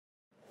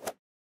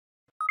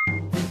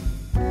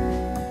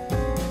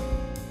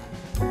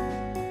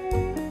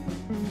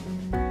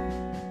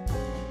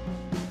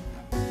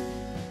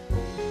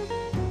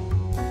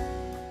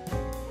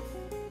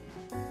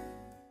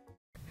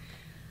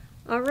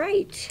All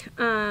right,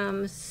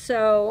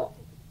 so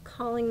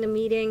calling the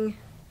meeting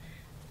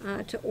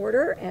to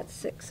order at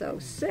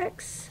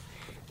 6:06.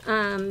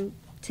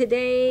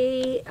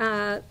 Today,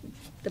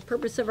 the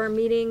purpose of our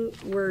meeting,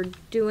 we're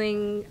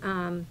doing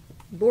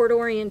board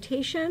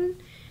orientation.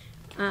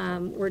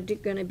 We're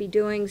going to be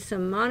doing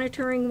some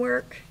monitoring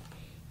work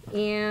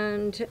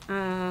and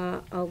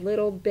a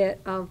little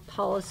bit of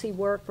policy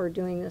work. We're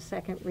doing the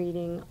second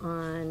reading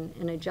on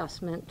an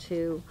adjustment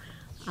to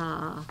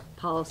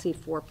policy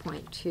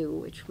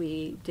 4.2, which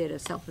we did a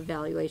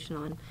self-evaluation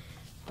on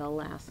the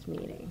last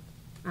meeting.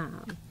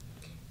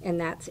 And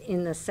that's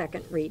in the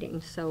second reading,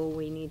 so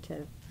we need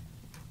to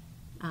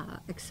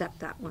accept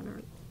that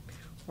one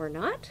or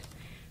not.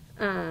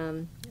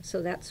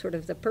 So that's sort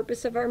of the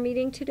purpose of our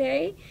meeting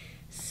today.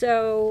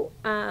 So,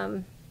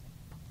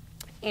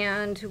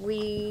 and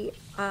we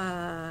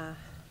have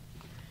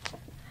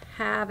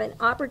an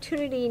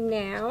opportunity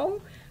now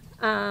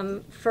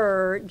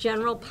for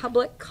general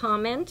public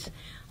comment.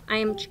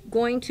 I'm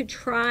going to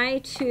try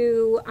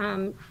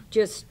to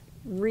just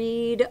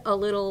read a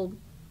little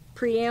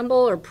preamble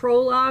or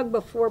prologue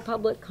before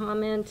public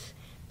comment,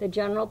 the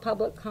general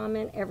public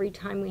comment, every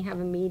time we have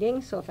a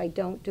meeting. So if I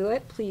don't do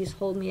it, please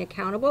hold me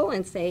accountable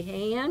and say,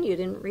 hey, Ann, you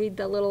didn't read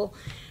the little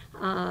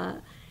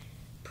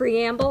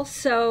preamble.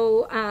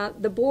 So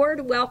the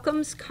board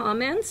welcomes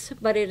comments,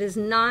 but it is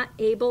not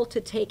able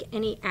to take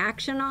any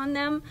action on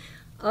them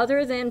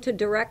other than to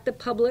direct the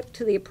public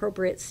to the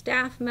appropriate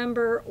staff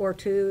member or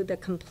to the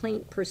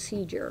complaint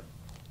procedure.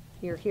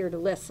 You're here to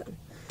listen.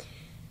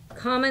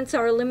 Comments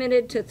are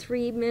limited to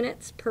 3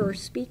 minutes per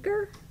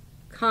speaker.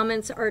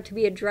 Comments are to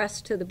be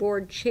addressed to the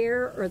board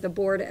chair or the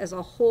board as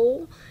a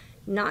whole,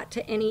 not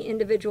to any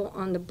individual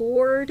on the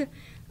board,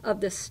 of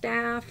the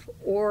staff,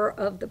 or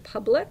of the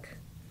public.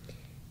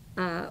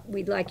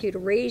 We'd like you to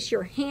raise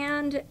your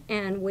hand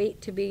and wait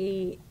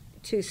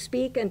to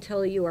speak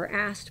until you are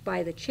asked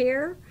by the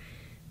chair.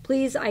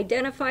 Please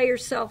identify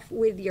yourself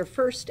with your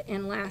first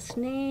and last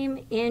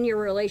name and your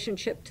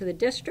relationship to the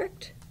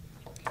district.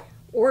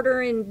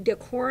 Order and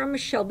decorum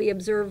shall be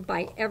observed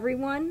by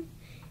everyone.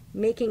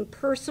 Making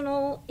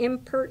personal,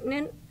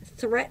 impertinent,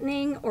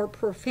 threatening, or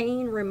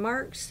profane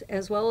remarks,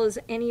 as well as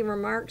any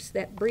remarks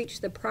that breach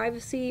the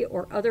privacy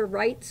or other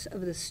rights of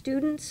the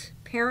students,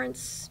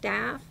 parents,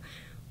 staff,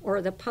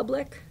 or the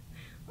public,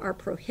 are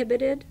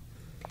prohibited.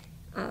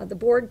 The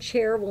board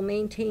chair will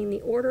maintain the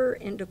order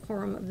and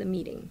decorum of the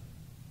meeting.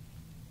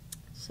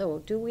 So,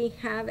 do we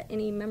have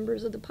any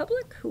members of the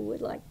public who would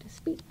like to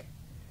speak?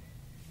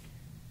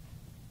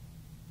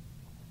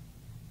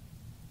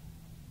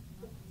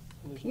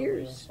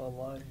 Appears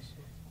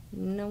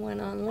no one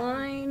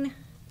online,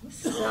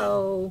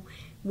 so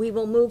we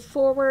will move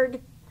forward.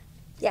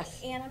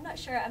 Yes. And I'm not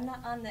sure, I'm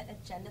not on the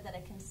agenda that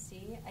I can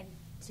see. I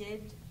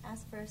did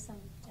ask for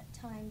some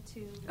time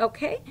to go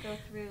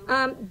through.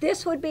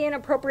 This would be an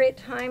appropriate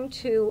time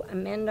to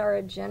amend our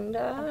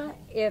agenda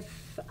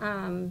if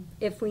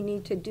we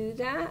need to do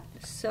that.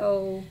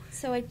 So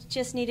I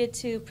just needed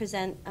to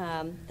present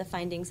the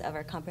findings of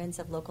our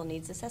comprehensive local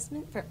needs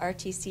assessment for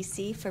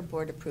RTCC for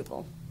board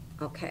approval.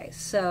 Okay,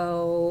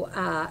 so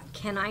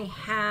can I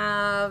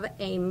have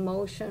a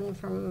motion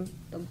from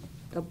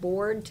the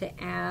board to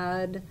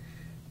add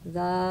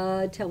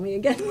tell me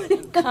again.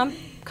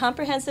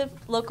 Comprehensive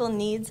local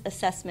needs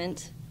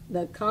assessment.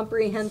 The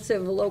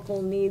comprehensive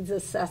local needs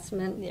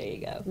assessment. There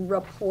you go.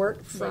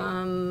 Report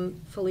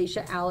from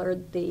Felicia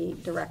Allard, the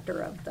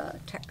director of the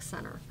tech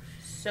center.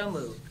 So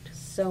moved.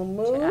 So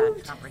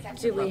moved.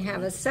 Do we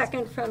have a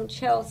second from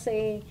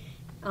Chelsea?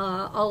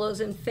 All those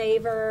in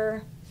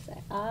favor?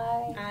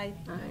 Aye. Aye.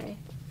 Aye.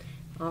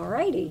 All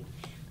righty.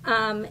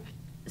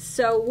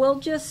 So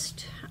we'll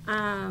just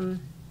look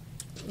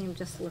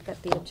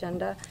at the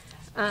agenda.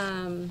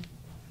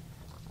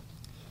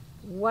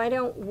 Why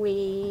don't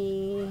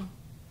we?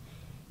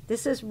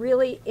 This is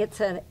really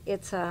it's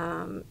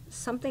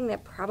something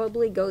that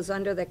probably goes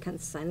under the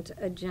consent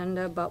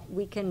agenda, but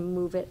we can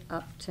move it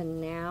up to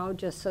now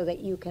just so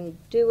that you can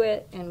do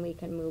it and we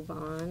can move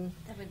on.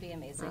 That would be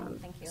amazing.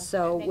 Thank you.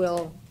 So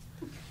we'll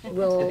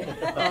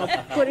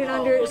put it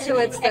under, so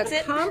it's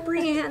the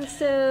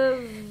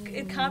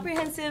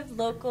comprehensive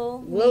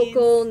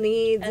local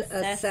needs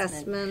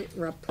assessment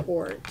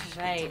report.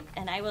 Right,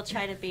 and I will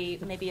try to be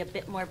maybe a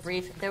bit more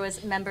brief. There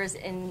was members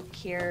in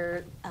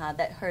here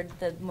that heard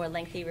the more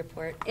lengthy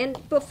report. And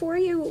before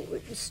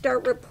you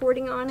start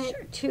reporting on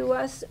it to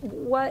us,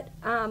 what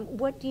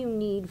do you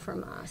need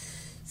from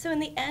us? So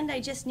in the end, I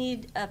just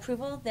need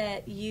approval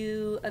that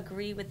you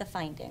agree with the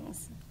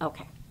findings.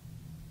 Okay.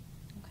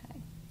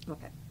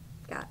 Okay,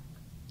 got it.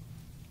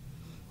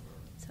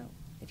 So,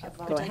 if you're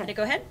going to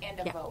go ahead.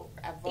 And a vote.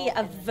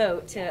 A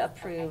vote to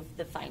approve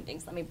the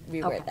findings. Let me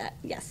reword that.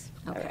 Yes.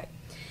 Okay. All right.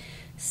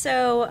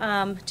 So,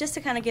 just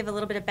to kind of give a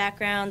little bit of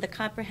background, the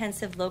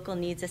comprehensive local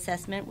needs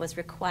assessment was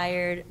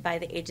required by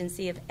the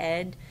Agency of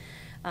Ed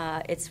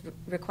It's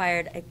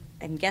required,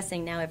 I'm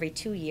guessing now, every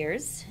 2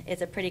 years.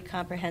 It's a pretty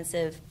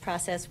comprehensive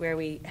process where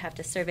we have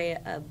to survey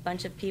a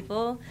bunch of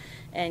people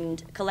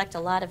and collect a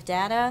lot of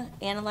data,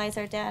 analyze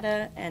our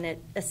data, and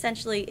it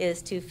essentially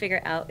is to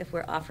figure out if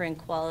we're offering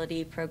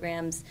quality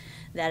programs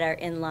that are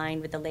in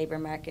line with the labor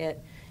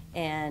market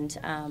and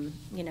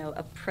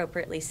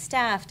appropriately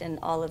staffed and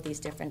all of these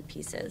different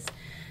pieces.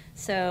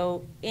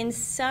 So in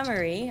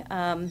summary,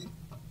 I'm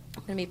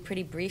going to be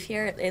pretty brief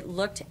here. It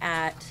looked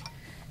at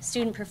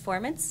student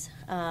performance.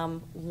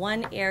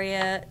 One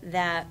area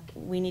that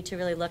we need to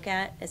really look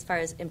at as far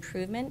as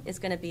improvement is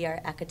going to be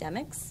our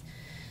academics.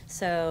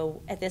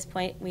 So at this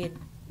point, we had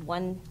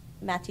one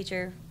math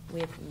teacher, we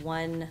have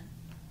one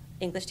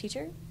English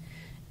teacher,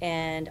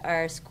 and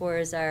our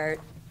scores are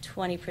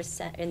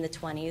 20% in the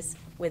 20s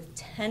with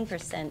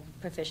 10%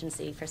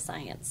 proficiency for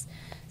science.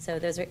 So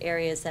those are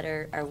areas that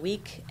are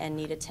weak and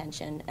need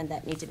attention and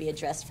that need to be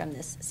addressed from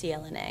this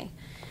CLNA.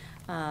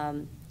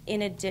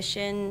 In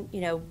addition,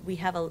 we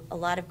have a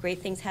lot of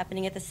great things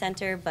happening at the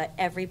center, but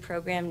every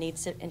program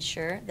needs to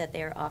ensure that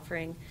they are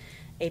offering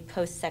a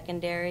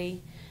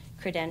post-secondary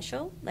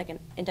credential, like an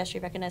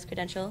industry recognized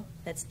credential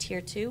that's tier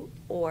 2,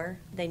 or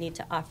they need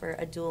to offer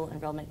a dual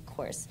enrollment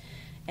course.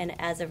 And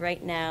as of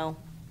right now,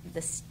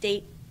 the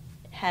state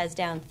has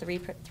down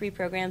three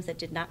programs that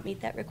did not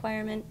meet that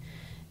requirement,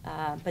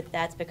 but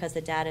that's because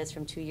the data is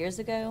from 2 years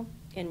ago.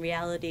 In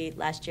reality,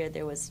 last year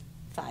there was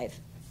 5.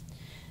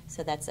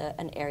 So that's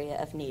an area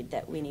of need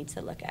that we need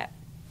to look at.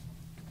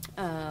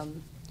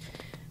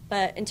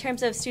 But in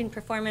terms of student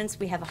performance,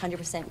 we have a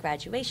 100%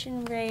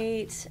 graduation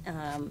rate.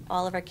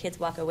 All of our kids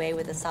walk away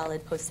with a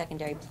solid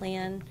post-secondary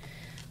plan,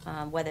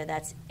 whether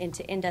that's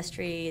into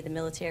industry, the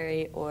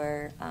military,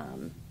 or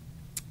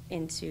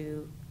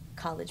into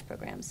college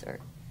programs.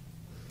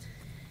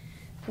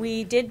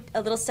 We did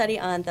a little study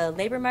on the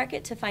labor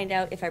market to find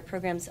out if our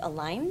programs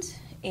aligned,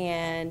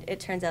 and it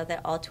turns out that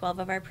all 12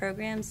 of our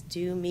programs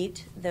do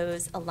meet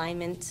those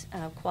alignment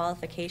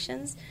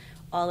qualifications.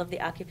 All of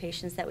the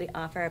occupations that we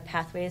offer are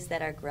pathways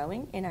that are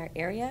growing in our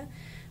area,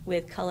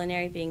 with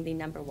culinary being the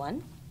number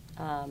 1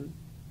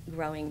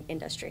 growing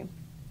industry.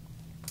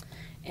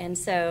 And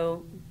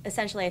so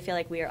essentially I feel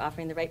like we are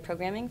offering the right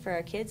programming for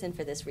our kids and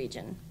for this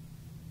region.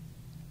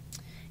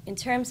 In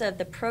terms of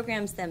the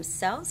programs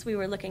themselves, we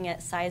were looking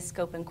at size,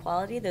 scope, and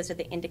quality. Those are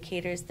the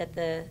indicators that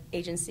the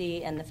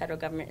agency and the federal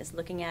government is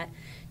looking at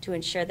to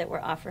ensure that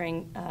we're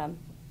offering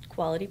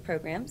quality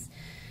programs.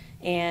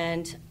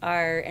 And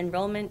our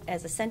enrollment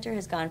as a center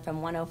has gone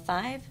from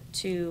 105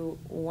 to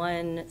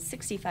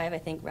 165, I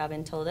think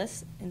Robin told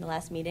us in the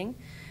last meeting,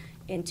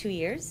 in 2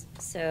 years.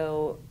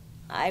 So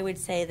I would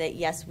say that,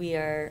 yes, we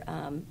are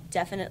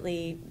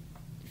definitely,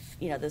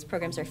 those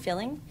programs are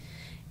filling.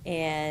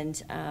 And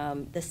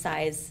the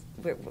size,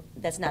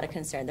 that's not a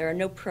concern. There are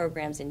no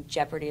programs in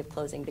jeopardy of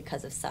closing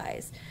because of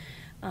size.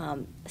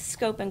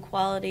 Scope and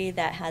quality,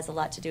 that has a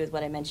lot to do with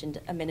what I mentioned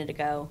a minute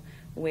ago,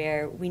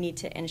 where we need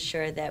to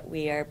ensure that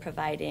we are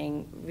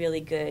providing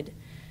really good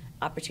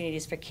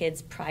opportunities for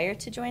kids prior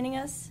to joining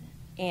us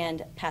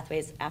and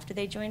pathways after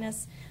they join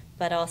us,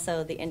 but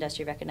also the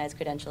industry recognized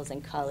credentials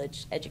and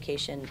college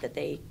education that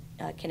they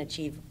can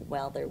achieve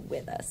while they're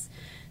with us.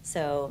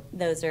 So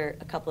those are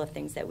a couple of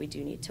things that we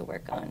do need to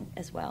work on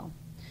as well.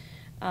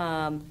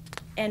 And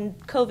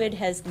COVID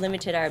has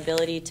limited our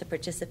ability to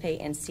participate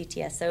in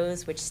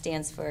CTSOs, which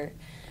stands for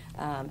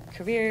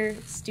Career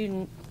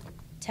Student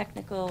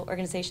Technical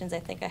Organizations. I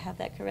think I have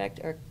that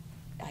correct, or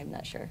I'm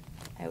not sure.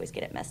 I always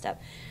get it messed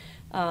up.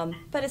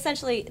 But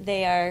essentially,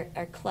 they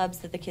are clubs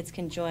that the kids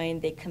can join.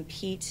 They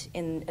compete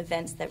in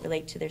events that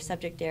relate to their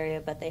subject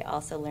area, but they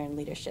also learn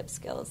leadership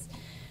skills.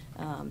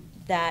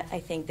 That, I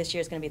think, this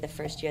year is going to be the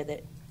first year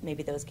that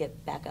maybe those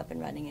get back up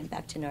and running and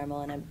back to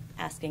normal, and I'm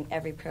asking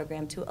every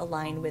program to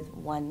align with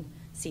one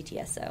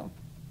CTSO.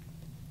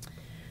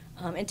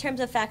 In terms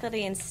of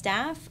faculty and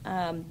staff,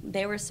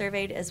 they were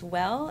surveyed as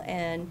well,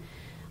 and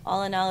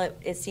all in all,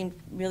 it seemed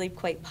really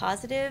quite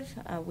positive.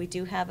 We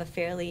do have a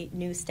fairly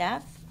new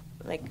staff,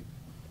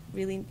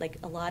 really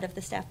a lot of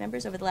the staff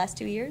members over the last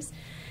 2 years.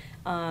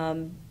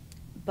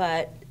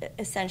 But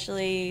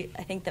essentially,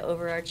 I think the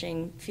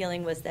overarching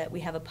feeling was that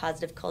we have a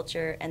positive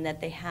culture and that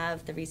they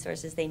have the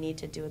resources they need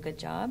to do a good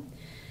job.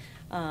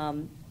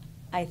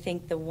 I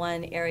think the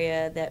one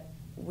area that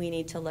we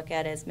need to look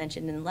at, as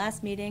mentioned in the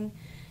last meeting,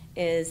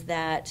 is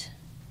that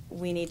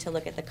we need to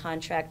look at the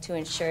contract to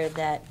ensure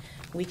that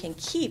we can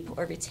keep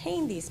or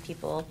retain these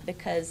people,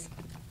 because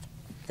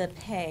the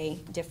pay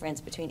difference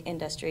between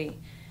industry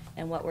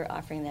and what we're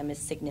offering them is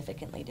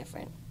significantly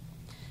different.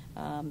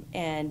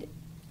 And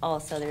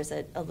also, there's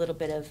a little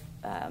bit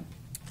of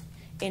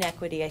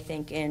inequity, I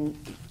think, in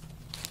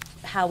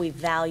how we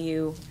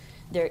value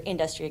their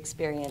industry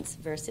experience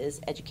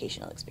versus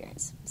educational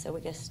experience. So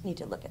we just need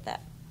to look at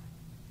that.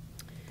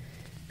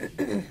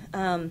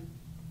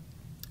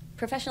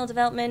 Professional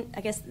development,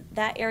 I guess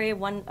that area,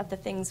 one of the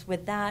things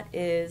with that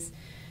is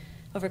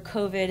over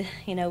COVID,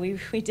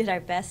 we did our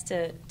best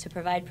to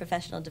provide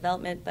professional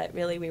development, but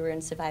really we were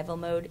in survival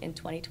mode in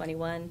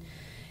 2021.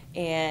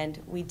 And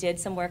we did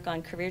some work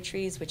on career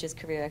trees, which is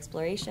career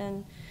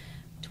exploration.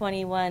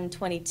 21,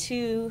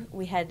 22,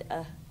 we had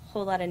a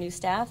whole lot of new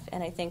staff,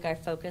 and I think our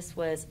focus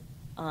was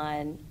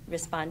on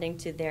responding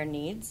to their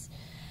needs.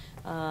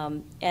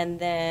 And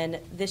then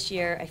this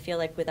year, I feel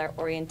like with our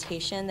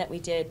orientation that we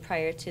did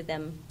prior to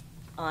them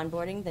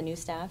onboarding the new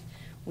staff,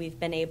 we've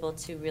been able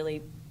to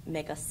really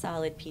make a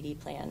solid PD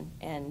plan,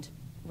 and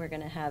we're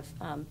going to have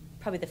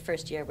probably the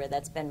first year where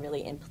that's been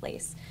really in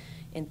place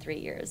in 3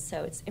 years.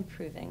 So it's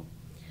improving.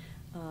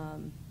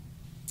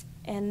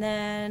 And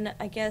then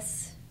I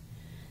guess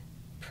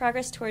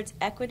progress towards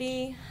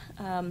equity.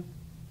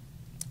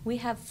 We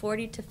have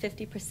 40 to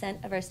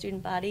 50% of our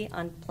student body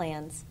on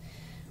plans,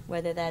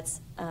 whether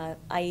that's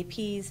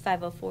IEPs,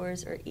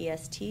 504s, or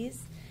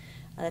ESTs.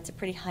 That's a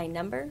pretty high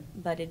number,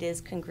 but it is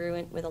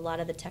congruent with a lot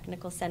of the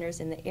technical centers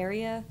in the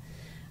area.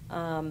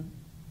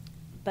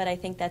 But I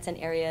think that's an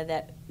area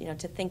that,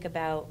 to think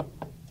about,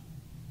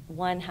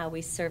 one, how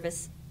we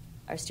service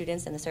our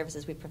students and the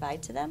services we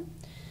provide to them,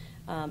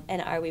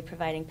 and are we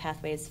providing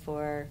pathways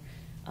for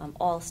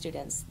all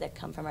students that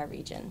come from our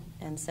region.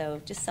 And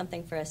so just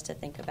something for us to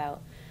think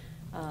about.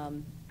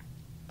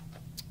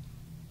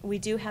 We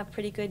do have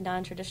pretty good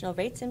non-traditional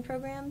rates in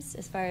programs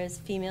as far as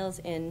females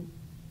in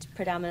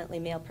predominantly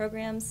male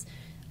programs.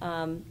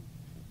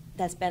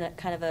 That's been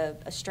kind of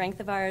a strength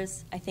of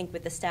ours. I think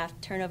with the staff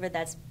turnover,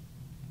 that's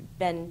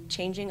been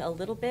changing a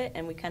little bit,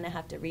 and we kind of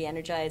have to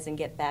re-energize and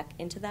get back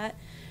into that.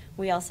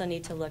 We also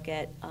need to look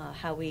at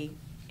how we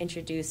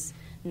introduce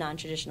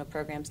non-traditional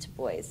programs to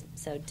boys,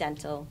 so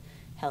dental,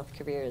 health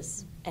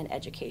careers, and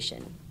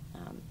education.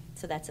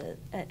 So that's an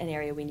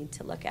area we need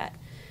to look at.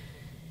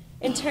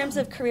 In terms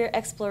of career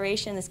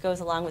exploration, this goes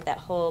along with that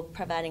whole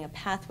providing a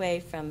pathway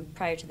from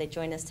prior to they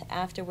join us to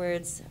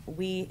afterwards.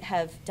 We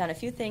have done a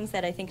few things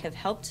that I think have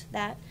helped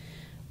that.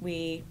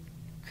 We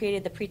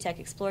created the pre-tech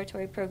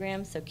exploratory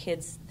program, so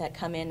kids that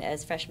come in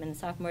as freshmen and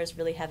sophomores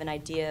really have an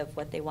idea of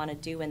what they want to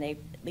do when they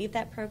leave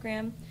that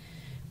program.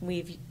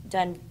 We've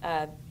done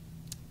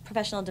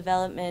professional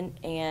development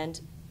and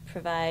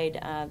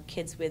provide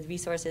kids with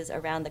resources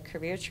around the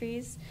career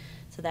trees.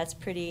 So that's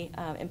pretty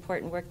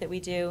important work that we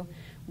do.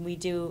 We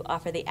do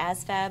offer the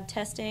ASVAB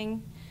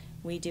testing.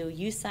 We do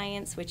youth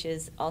science, which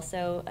is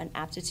also an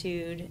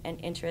aptitude and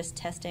interest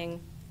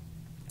testing.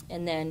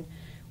 And then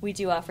we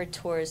do offer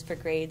tours for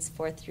grades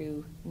 4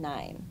 through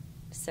 9.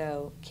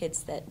 So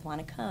kids that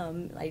want to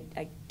come,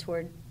 I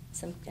toured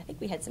some, I think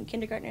we had some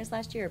kindergartners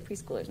last year, or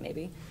preschoolers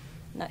maybe.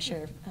 I'm not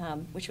sure,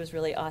 which was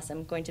really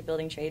awesome, going to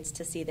building trades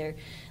to see their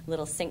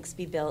little sinks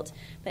be built.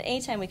 But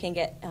anytime we can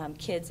get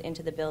kids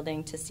into the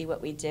building to see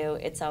what we do,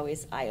 it's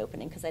always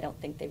eye-opening, because I don't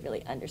think they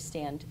really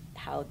understand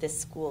how this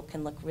school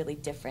can look really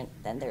different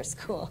than their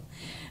school.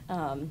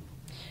 And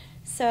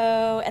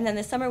then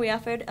this summer we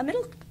offered a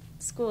middle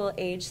school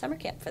age summer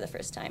camp for the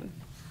first time.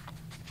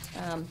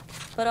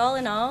 But all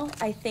in all,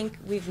 I think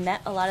we've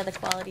met a lot of the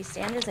quality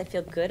standards. I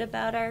feel good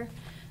about our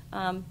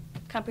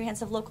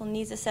comprehensive local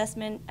needs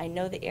assessment. I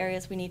know the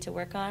areas we need to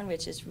work on,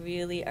 which is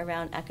really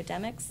around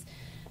academics,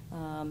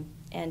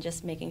 and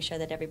just making sure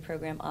that every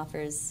program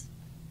offers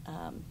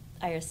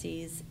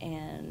IRCs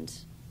and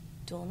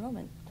dual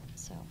enrollment.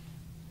 So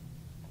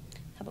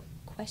how about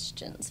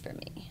questions for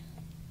me?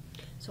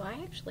 So I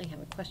actually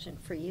have a question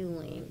for you,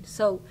 Lane.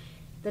 So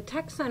the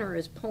tech center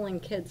is pulling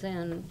kids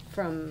in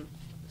from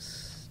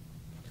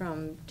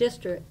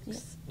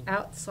districts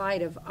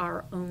outside of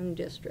our own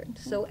district.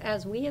 Mm-hmm. So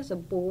as we as a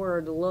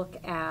board look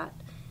at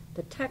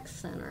the tech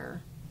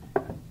center,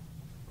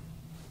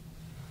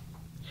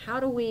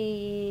 how do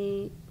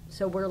we,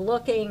 so we're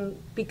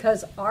looking,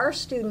 because our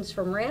students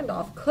from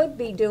Randolph could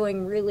be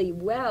doing really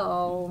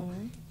well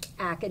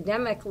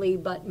academically,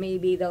 but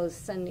maybe those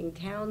sending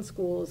town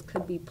schools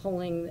could be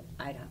pulling,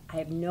 I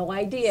have no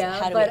idea.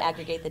 So how do we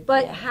aggregate the data?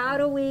 But how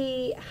do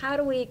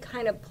we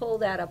kind of pull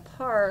that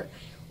apart?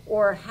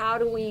 Or how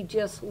do we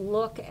just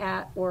look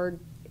at or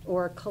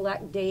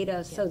collect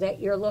data so that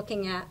you're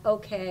looking at,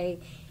 okay,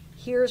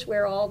 here's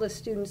where all the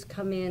students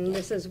come in,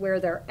 this is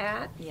where they're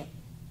at,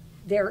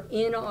 they're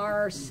in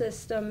our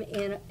system,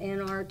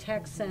 in our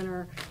tech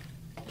center.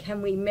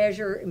 Can we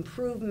measure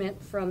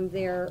improvement from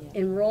their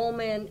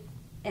enrollment,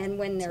 and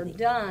when they're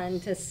done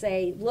to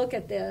say, look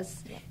at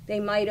this, they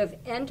might have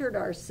entered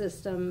our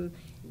system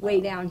way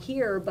down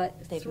here,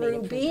 but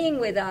through being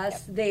with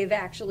us, they've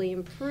actually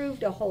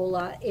improved a whole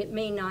lot. It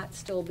may not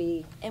still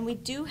be. And we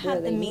do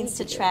have the means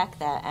to track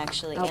that,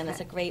 actually, and that's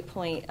a great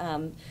point.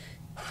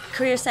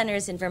 Career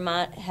centers in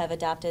Vermont have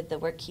adopted the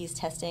Work Keys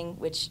testing,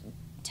 which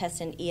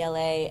tests in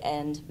ELA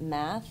and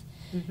math.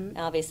 Mm-hmm.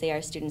 Obviously,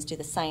 our students do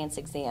the science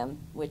exam,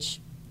 which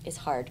is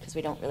hard because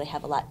we don't really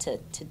have a lot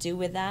to do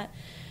with that.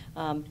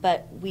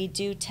 But we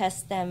do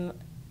test them,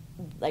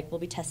 like we'll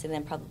be testing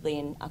them probably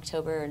in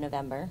October or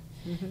November.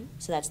 Mm-hmm.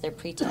 So that's their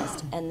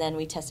pre-test. And then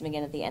we test them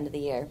again at the end of the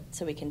year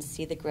so we can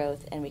see the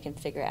growth and we can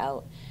figure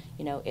out,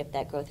 if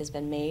that growth has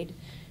been made.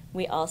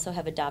 We also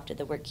have adopted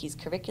the Work Keys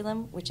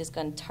curriculum, which is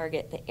going to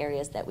target the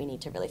areas that we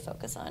need to really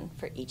focus on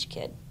for each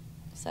kid.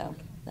 So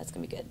that's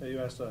going to be good. You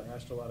asked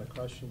a lot of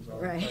questions. I'll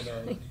Right.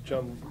 kind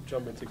of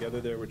jump in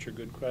together there, which are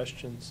good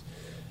questions.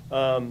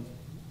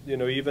 You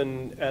know,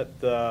 even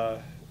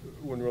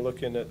when we're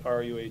looking at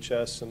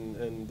RUHS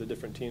and the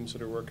different teams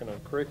that are working on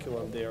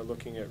curriculum, they are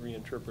looking at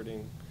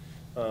reinterpreting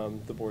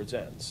the board's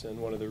ends. And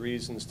one of the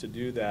reasons to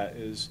do that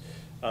is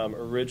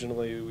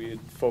originally we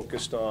had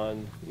focused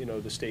on, you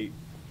know, the state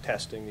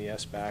testing, the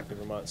SBAC, the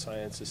Vermont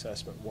Science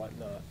Assessment,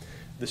 whatnot.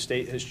 The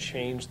state has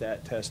changed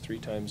that test 3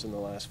 times in the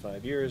last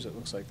 5 years. It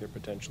looks like they're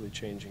potentially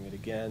changing it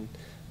again.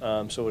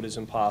 So it is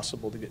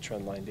impossible to get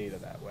trendline data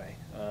that way.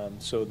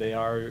 So they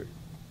are,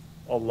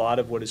 a lot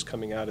of what is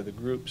coming out of the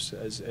groups,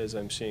 as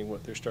I'm seeing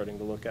what they're starting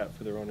to look at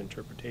for their own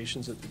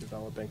interpretations that they're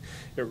developing,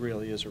 it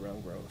really is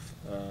around growth,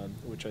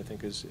 which I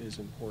think is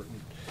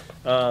important.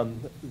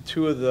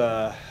 3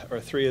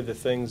 of the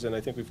things, and I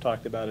think we've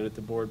talked about it at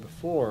the board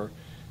before,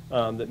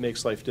 that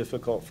makes life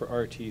difficult for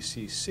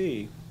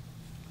RTCC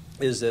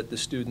is that the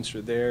students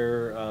are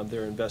there,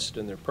 they're invested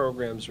in their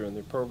programs, they're in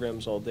their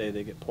programs all day,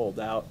 they get pulled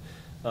out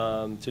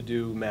to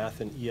do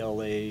math and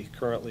ELA,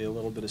 currently a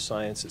little bit of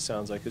science, it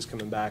sounds like, is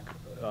coming back,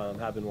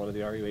 having one of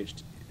the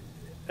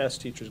RUHS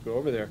teachers go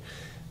over there.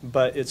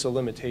 But it's a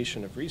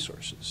limitation of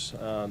resources.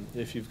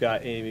 If you've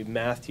got a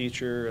math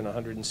teacher and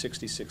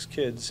 166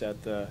 kids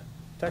at the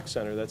tech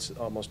center, that's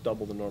almost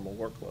double the normal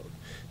workload.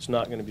 It's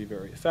not going to be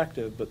very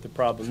effective, but the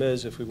problem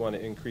is if we want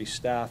to increase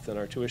staff, then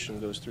our tuition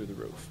goes through the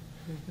roof.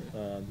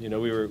 You know,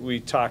 we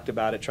talked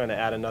about it, trying to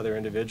add another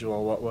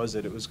individual. What was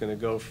it? It was going to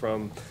go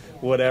from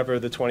whatever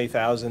the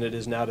 20,000 it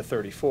is now to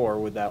 34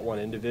 with that one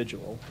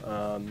individual,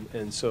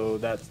 and so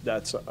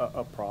that's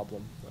a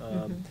problem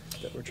that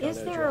we're trying to address.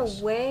 Is there a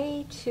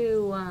way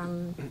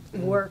to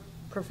work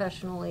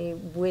professionally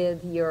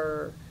with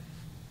your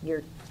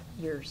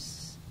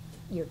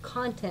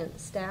content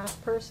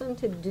staff person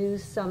to do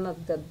some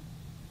of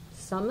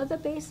the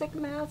basic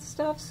math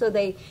stuff, so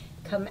they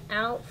come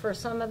out for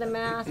some of the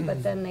math,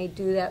 but then they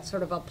do that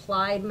sort of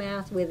applied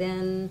math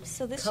within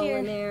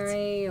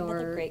culinary, or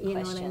another great you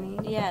know question.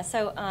 what I mean? Yeah,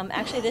 so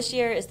actually this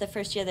year is the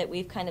first year that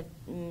we've kind of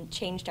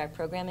changed our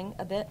programming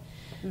a bit,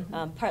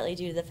 partly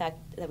due to the fact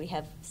that we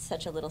have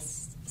such a little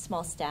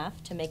small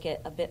staff to make it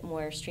a bit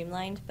more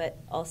streamlined, but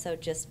also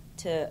just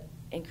to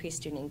increase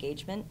student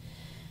engagement.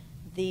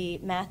 The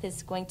math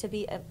is going to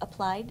be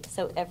applied,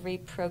 so every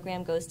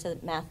program goes to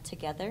math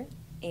together.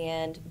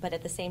 But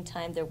at the same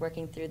time, they're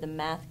working through the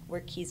math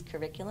work keys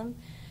curriculum.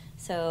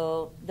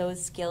 So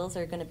those skills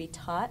are going to be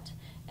taught,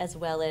 as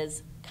well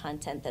as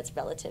content that's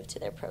relative to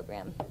their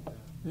program.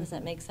 Does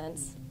that make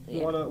sense?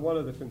 Yeah. One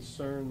of the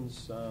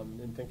concerns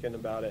in thinking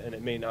about it, and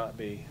it may not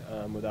be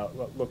without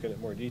looking at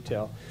more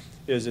detail,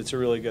 is it's a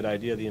really good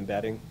idea. The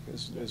embedding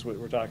is what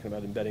we're talking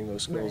about, embedding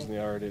those skills in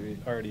the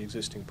already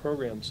existing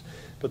programs.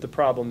 But the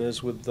problem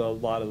is with a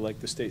lot of like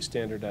the state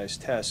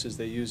standardized tests is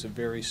they use a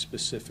very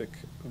specific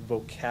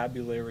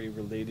vocabulary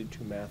related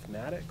to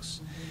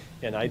mathematics.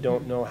 And I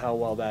don't know how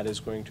well that is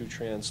going to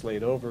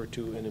translate over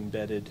to an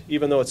embedded,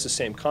 even though it's the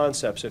same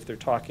concepts, if they're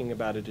talking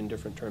about it in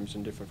different terms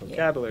and different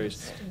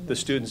vocabularies, the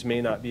students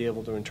may not be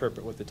able to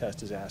interpret what the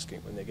test is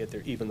asking when they get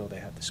there, even though they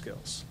have the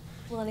skills.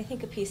 Well, and I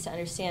think a piece to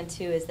understand,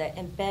 too, is that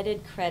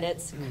embedded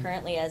credits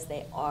currently as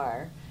they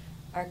are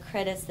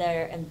credits that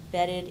are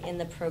embedded in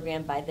the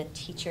program by the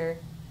teacher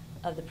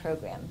of the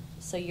program.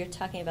 So you're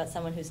talking about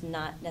someone who's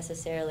not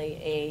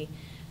necessarily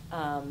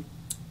a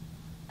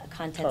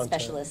content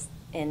specialist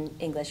in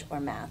English or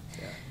math.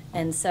 Yeah.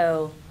 And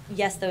so,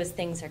 yes, those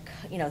things are,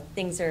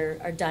 things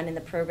are done in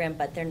the program,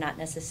 but they're not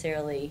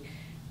necessarily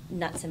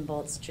nuts and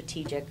bolts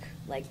strategic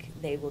like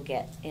they will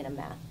get in a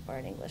math or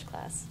an English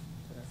class.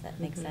 Does that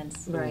make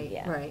sense? Right,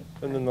 yeah. right.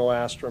 And then the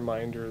last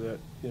reminder that,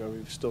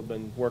 we've still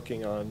been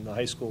working on, the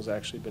high school's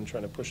actually been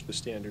trying to push the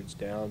standards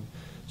down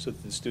so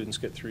that the students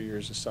get 3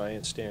 years of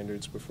science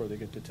standards before they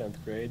get to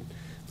 10th grade.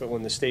 But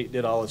when the state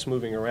did all its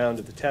moving around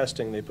at the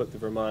testing, they put the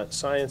Vermont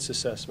Science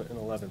Assessment in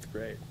 11th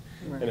grade.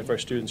 Right. And if our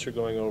students are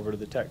going over to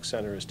the tech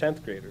center as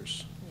 10th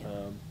graders,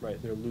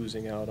 they're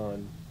losing out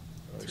on,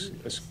 as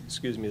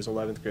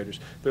 11th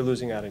graders, they're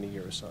losing out on a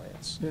year of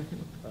science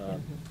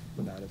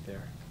without it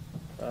there.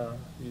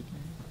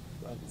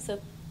 So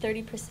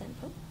 30%.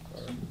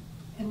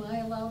 Am I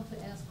allowed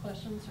to ask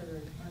questions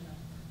or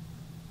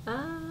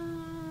not?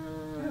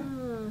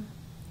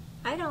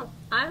 I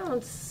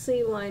don't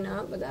see why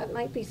not, but that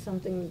might be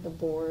something the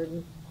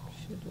board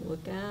should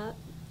look at.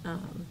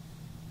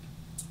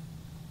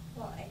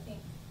 Well, I think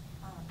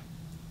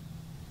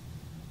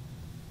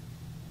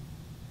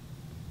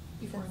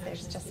Before since an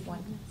there's action is just taken.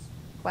 one.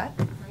 What?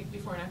 Right,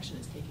 before an action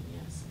is taken,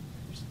 yes.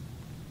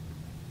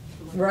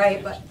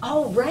 Right, but,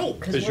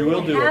 because 'Cause you we're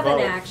will going do to a have an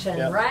vote. action.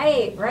 Yep.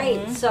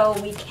 Right. So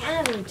we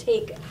can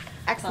take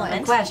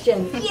Excellent. a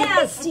question.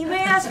 Yes, you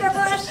may ask a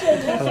question.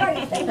 That's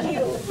right, thank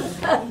you.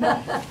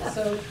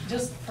 So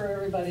just for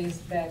everybody's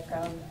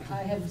background,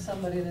 I have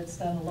somebody that's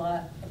done a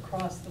lot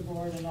across the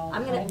board and all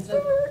I'm kinds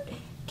going of. to,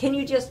 can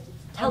you just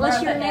Tell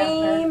us your Martha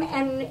name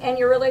Hafner. and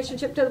your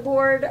relationship to the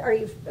board. Are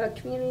you a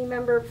community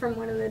member from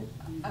one of the?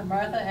 I'm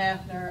Martha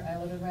Hafner.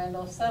 I live in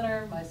Randolph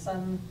Center. My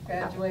son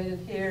graduated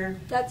here.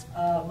 That's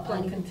I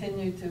plenty.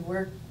 continue to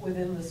work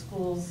within the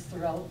schools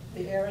throughout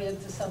the area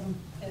to some,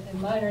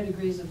 in minor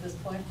degrees at this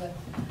point, but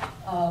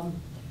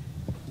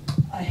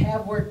I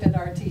have worked at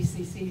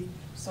RTCC,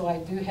 so I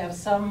do have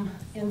some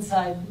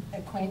inside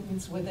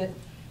acquaintance with it.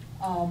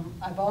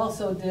 I've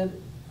also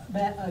did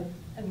an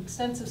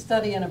extensive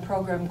study in a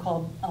program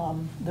called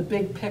The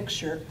Big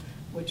Picture,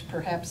 which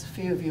perhaps a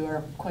few of you are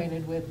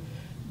acquainted with.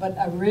 But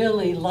I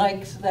really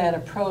liked that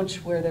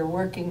approach where they're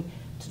working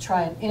to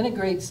try and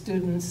integrate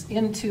students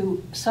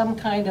into some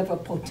kind of a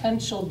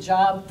potential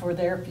job for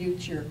their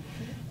future.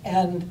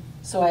 And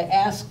so I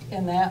asked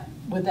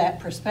with that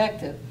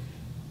perspective,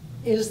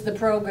 is the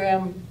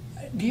program,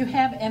 do you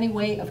have any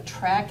way of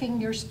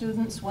tracking your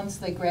students once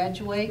they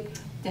graduate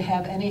to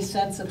have any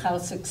sense of how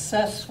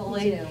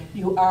successfully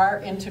you are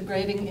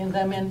integrating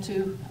them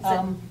into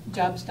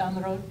jobs down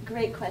the road?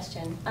 Great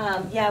question.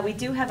 Yeah, we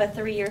do have a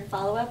 3-year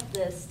follow-up.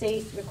 The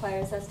state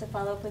requires us to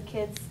follow up with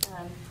kids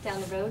down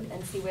the road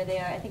and see where they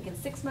are, I think in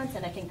 6 months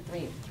and I think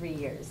 3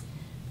 years.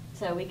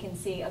 So we can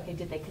see, okay,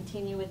 did they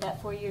continue with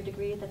that 4-year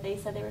degree that they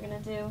said they were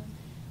going to do?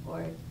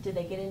 Or did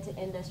they get into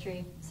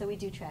industry? So we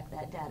do track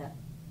that data.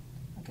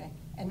 Okay.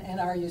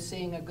 And are you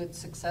seeing a good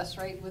success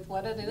rate with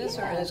what it is,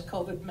 or Yeah. has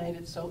COVID made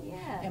it so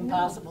Yeah,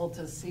 impossible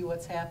to see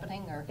what's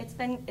happening? Or It's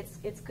good.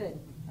 Okay.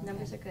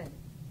 Numbers are good.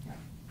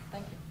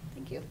 Thank you.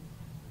 Thank you.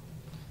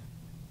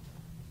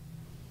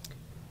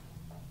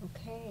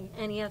 Okay,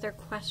 any other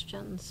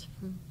questions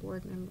from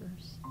board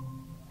members?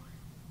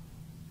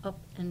 Oh,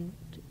 and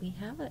do we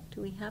have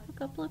a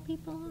couple of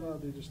people on? Well,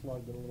 they just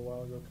logged in a little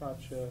while ago.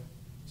 Katja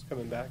is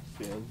coming back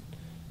again.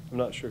 I'm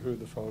not sure who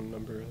the phone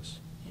number is,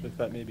 but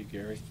that may be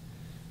Gary.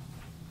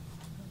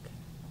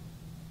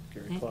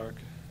 Gary Clark.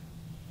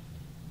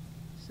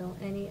 So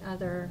any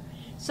other,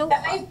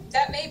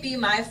 That may be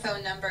my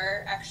phone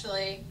number,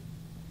 actually.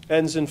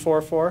 Ends in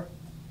 44?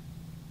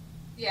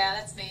 Yeah,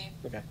 that's me.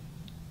 Okay.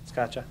 It's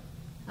Katja.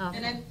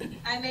 And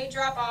I may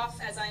drop off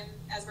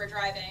as we're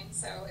driving,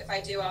 so if I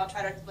do, I'll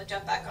try to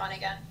jump back on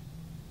again.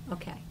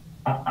 okay.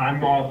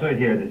 I'm also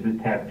here. This is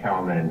Ted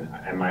Kelman,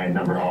 and my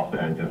number also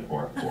ends in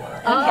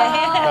 44. Oh,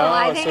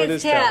 I think so it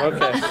it's is Ted.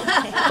 Ted.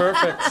 Okay.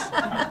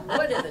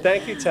 Perfect.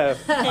 Thank you, Ted.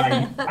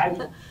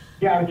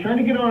 Yeah, I was trying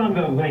to get on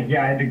the link.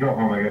 Yeah, I had to go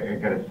home. I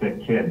got a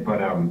sick kid, but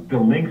the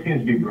link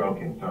seems to be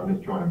broken, so I'm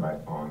just joining by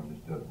phone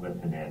just to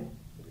listen in.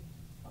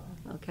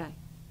 Okay.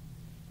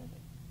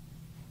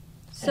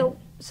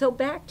 So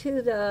back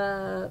to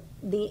the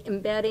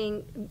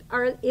embedding,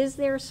 is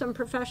there some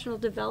professional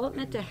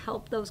development to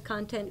help those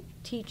content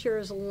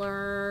teachers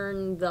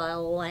learn the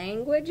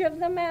language of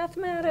the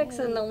mathematics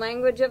and the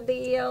language of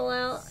the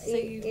ELA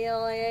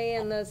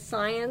and the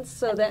science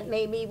so that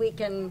maybe we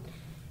can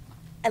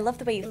I love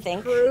the way you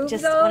think. improve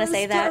Just want to those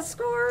say that. test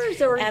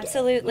scores? Or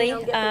Absolutely. get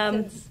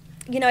the kids-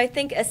 I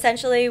think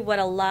essentially what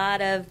a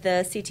lot of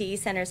the CTE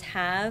centers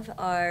have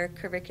are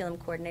curriculum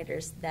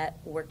coordinators that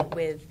work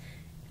with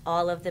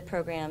all of the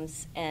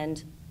programs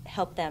and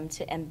help them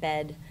to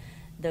embed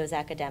those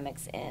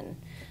academics in.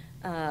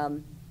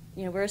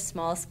 We're a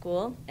small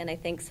school, and I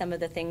think some of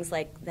the things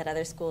like that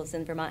other schools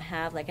in Vermont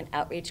have, like an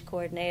outreach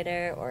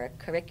coordinator or a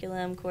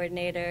curriculum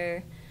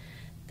coordinator,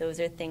 those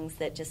are things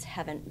that just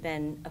haven't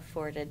been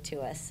afforded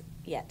to us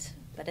yet.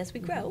 But as we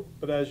grow,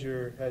 But as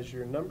your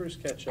numbers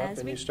catch up As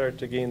and we- you start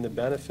to gain the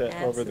benefit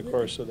over the Absolutely.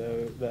 course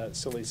of that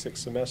silly 6th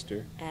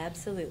semester.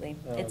 absolutely,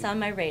 it's Um, on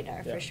my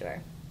radar yeah. for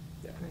sure.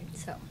 Yeah.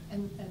 So.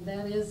 And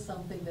that is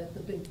something that the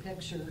Big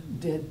Picture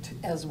did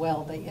as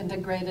well. They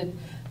integrated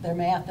their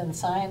math and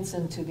science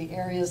into the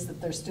areas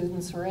that their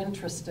students were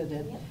interested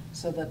in,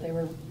 so that they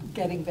were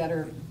getting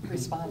better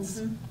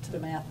response to the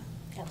math.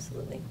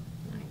 Absolutely.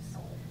 Nice.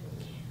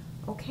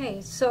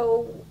 Okay,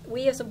 so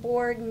we as a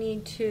board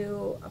need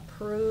to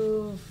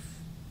approve,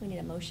 We need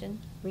a motion.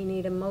 we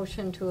need a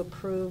motion to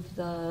approve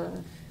the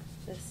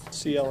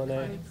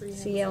CLNA.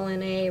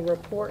 CLNA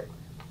report,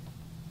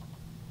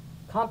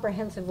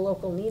 Comprehensive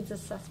Local Needs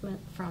Assessment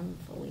from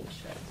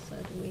Felicia. So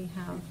do we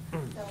have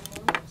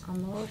a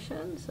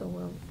motion? So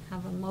we'll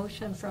have a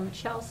motion from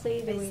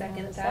Chelsea. Do I we have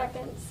second a that.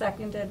 second?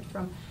 Seconded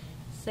from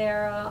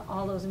Sarah.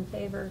 All those in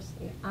favor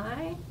say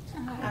aye.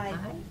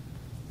 Aye.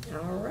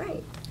 All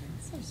right.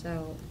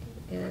 So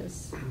it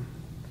is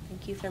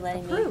Thank you for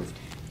letting approved.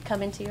 me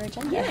come into your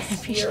agenda. I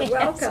Yes, appreciate you're it.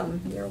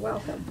 welcome. You're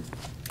welcome.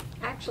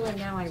 Actually,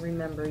 now I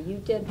remember, you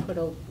did put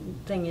a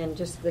thing in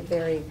just the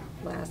very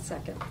last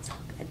second.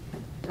 Good.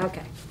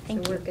 Okay,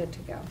 Thank so you. we're good to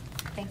go.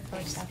 Thanks for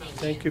your stuff.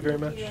 Thank you very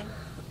much.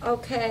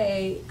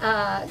 Okay,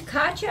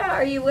 Katja,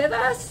 are you with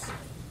us?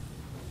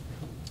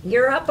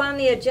 You're up on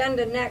the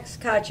agenda next,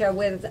 Katja,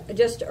 with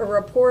just a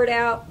report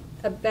out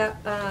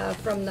about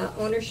from the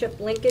Ownership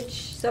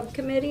Linkage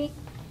Subcommittee.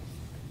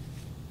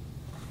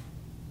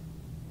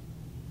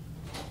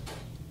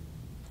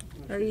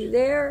 Are you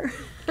there?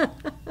 I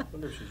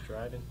wonder if she's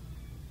driving.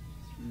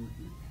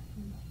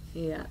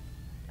 Yeah.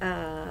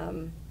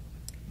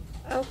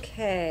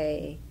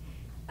 Okay.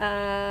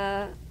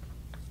 Well,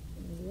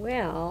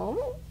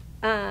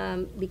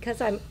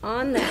 because I'm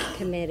on that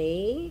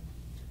committee,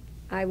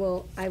 I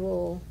will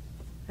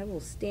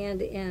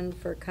stand in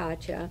for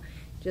Katja,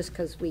 just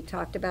because we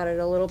talked about it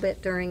a little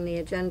bit during the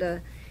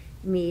agenda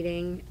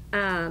meeting.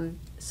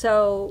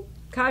 So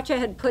Katja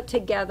had put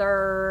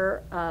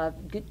together a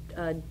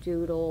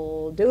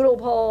doodle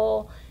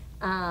poll,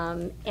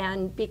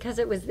 and because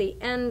it was the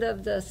end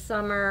of the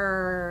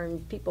summer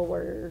and people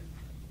were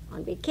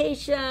on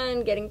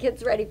vacation, getting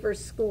kids ready for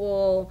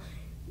school,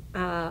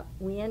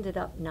 we ended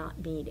up not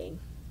meeting.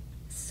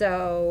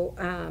 So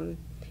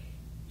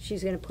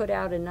she's going to put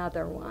out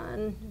another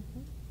one,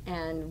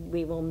 and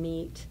we will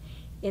meet.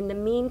 In the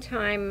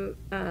meantime,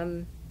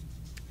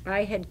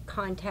 I had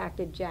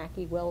contacted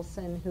Jackie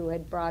Wilson, who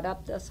had brought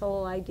up this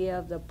whole idea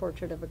of the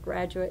portrait of a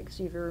graduate,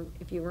 because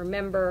if you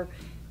remember,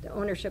 the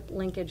ownership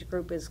linkage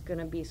group is going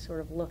to be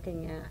sort of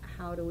looking at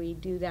how do we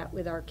do that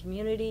with our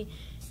community,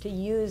 to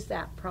use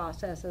that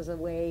process as a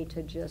way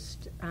to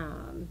just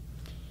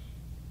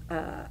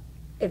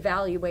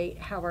evaluate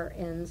how our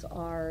ends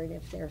are and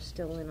if they're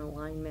still in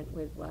alignment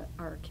with what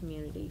our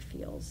community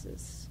feels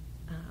is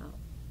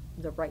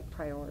the right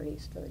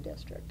priorities for the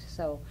district.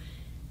 So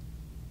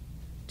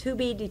to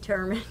be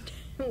determined.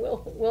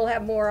 We'll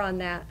have more on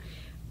that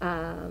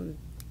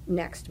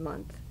next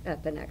month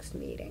at the next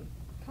meeting.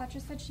 Katja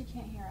said she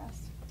can't hear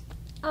us.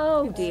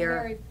 Oh, It's dear.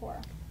 very poor.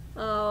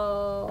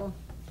 Oh.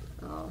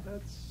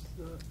 That's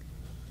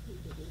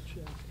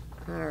check.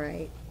 All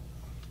right.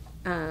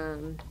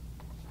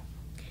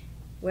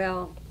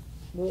 Well,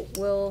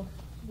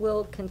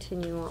 we'll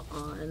continue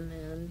on,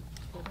 and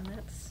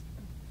that's,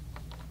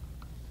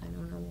 I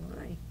don't know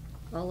why.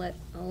 I'll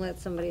let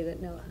somebody that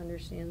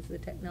understands the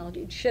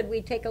technology. Should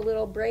we take a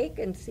little break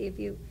and see if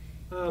you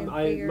can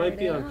I figure might it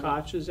be on out?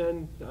 Katja's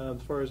end.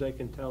 As far as I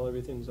can tell,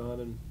 everything's on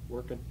and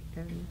working.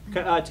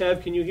 Okay.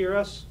 Tev, can you hear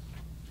us?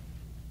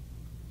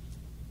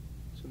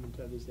 Assuming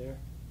Tev is there.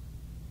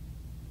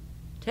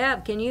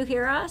 Tev, can you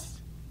hear us?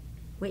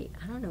 Wait,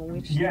 I don't know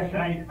which. Yes,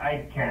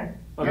 I can.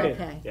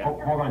 Okay. Yeah.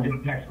 Hold on,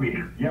 just next week.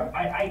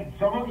 Yeah,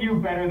 some of you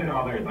better than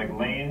others. Like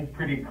Lane's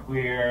pretty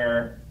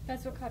clear.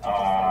 That's what Katja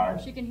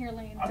just said. She can hear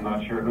Lane. I'm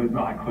not sure who's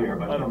not clear,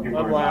 but some people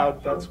are I'm not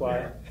loud, so that's why.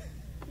 clear.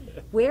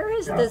 Where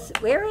is Yeah. this?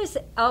 Where is?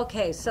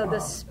 Okay, so the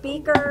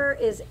speaker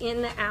is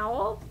in the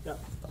owl. Yep.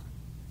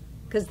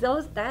 Because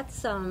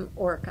that's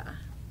Orca,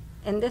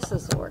 and this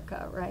is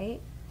Orca,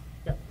 right?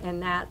 Yep.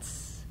 And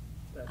that's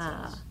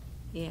us.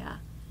 yeah.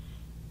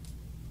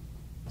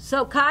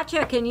 So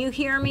Katja, can you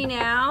hear me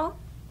now?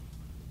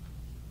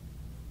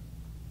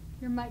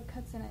 Your mic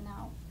cuts in and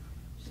out.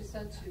 She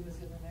said she was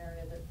in an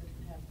area that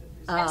didn't have good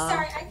I'm reception.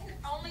 sorry, I can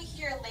only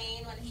hear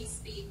Lane when he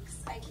speaks.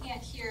 I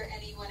can't hear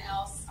anyone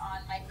else on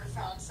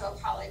microphone, so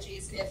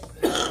apologies if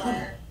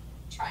you're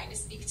trying to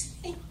speak to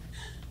me.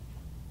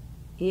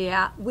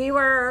 Yeah, we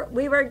were.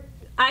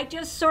 I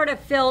just sort of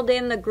filled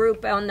in the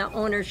group on the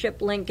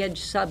ownership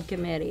linkage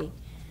subcommittee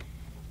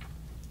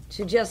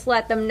to just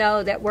let them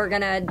know that we're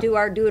going to do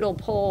our doodle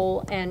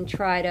poll and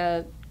try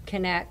to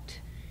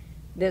connect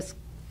this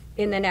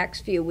in the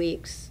next few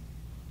weeks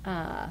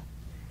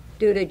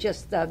due to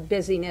just the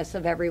busyness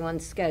of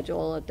everyone's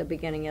schedule at the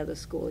beginning of the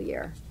school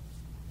year.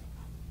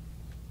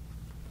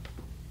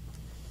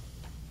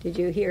 Did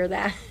you hear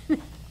that?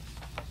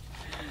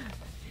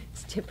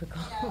 It's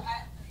typical. No,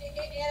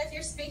 and if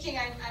you're speaking,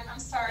 I'm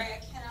sorry,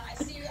 I cannot.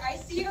 I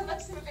see your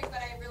lips moving, but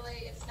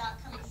it's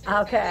not coming through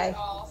Okay. at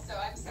all. So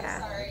I'm so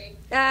sorry.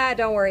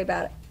 Don't worry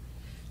about it.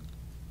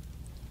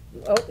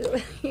 Oh,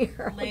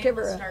 here, I'll Lane give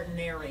will her a- start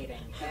narrating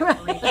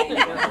everything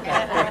you're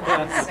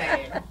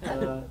saying.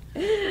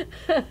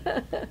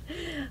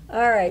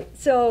 All right,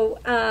 so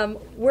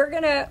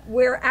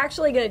we're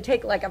actually gonna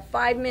take like a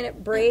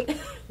 5-minute break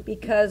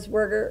because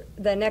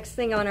the next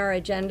thing on our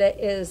agenda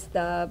is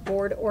the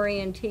board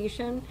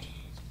orientation.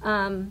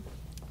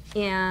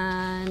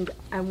 And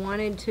I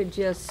wanted to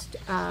just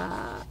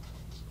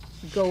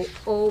go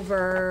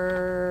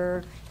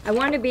over, I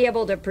want to be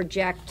able to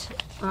project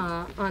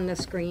on the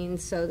screen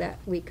so that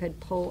we could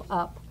pull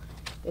up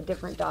the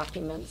different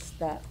documents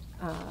that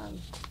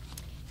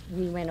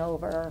we went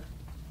over.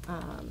 Do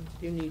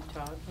you need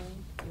Todd?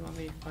 You want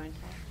me to find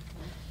Todd?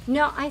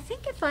 No, I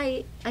think if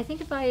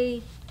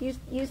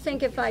you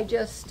think if I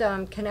just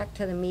connect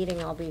to the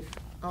meeting,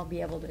 I'll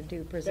be able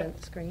to present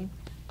the screen.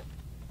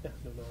 Yeah,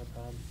 no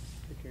problem.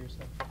 Take care of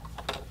yourself.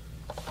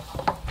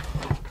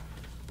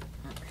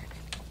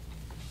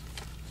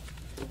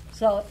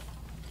 So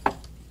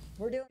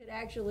we're doing it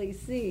actually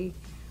see.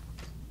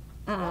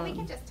 Well, we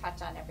can just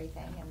touch on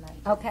everything and then.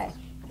 Okay,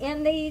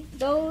 and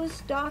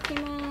those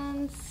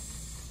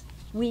documents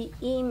we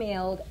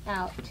emailed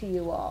out to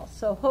you all.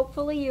 So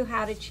hopefully you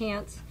had a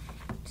chance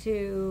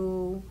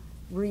to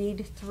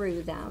read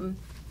through them.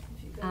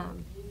 If you go to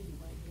view, you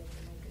might be able to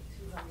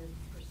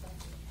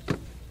make it 200%.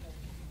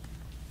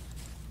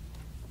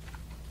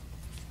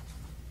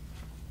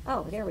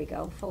 Oh, there we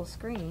go, full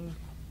screen.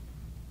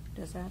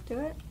 Does that do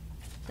it?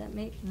 Does that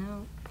make,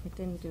 no, it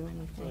didn't do Well,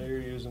 anything. you're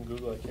using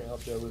Google. I can't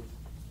help you with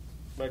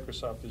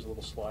Microsoft, there's a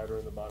little slider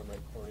in the bottom right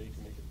corner. You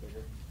can make it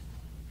bigger.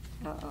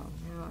 Uh-oh,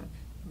 now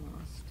I've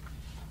lost.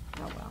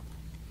 Oh, well.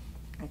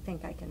 I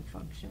think I can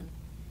function.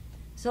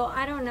 So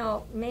I don't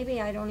know,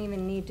 maybe I don't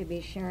even need to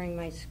be sharing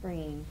my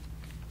screen.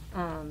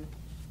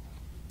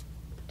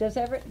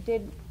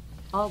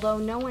 Although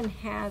no one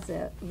has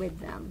it with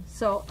them.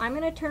 So I'm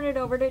going to turn it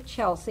over to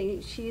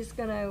Chelsea. She's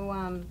going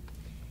to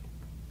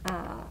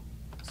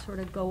sort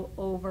of go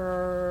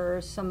over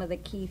some of the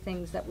key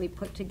things that we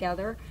put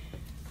together.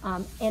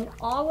 And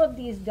all of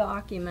these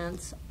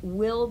documents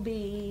will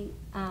be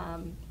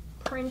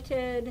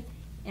printed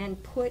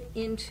and put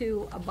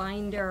into a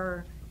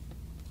binder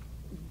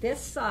this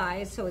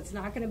size, so it's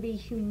not going to be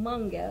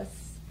humongous,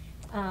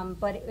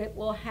 but it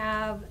will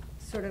have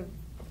sort of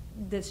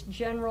this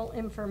general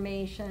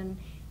information,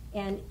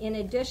 and in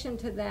addition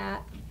to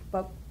that,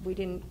 but we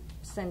didn't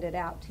send it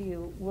out to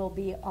you, will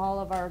be all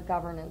of our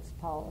governance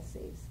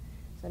policies.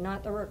 So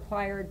not the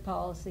required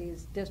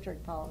policies,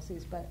 district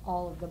policies, but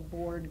all of the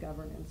board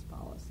governance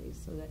policies,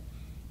 so that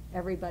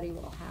everybody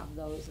will have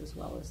those as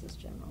well as this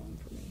general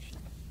information.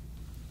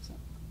 So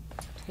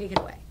take it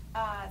away.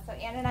 So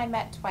Ann and I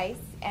met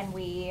twice, and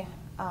we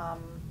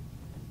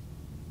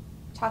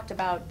talked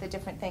about the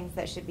different things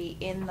that should be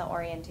in the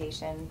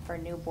orientation for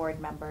new board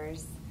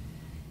members.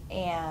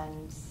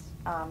 And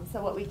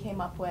so what we came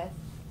up with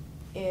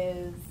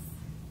is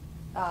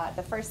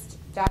the first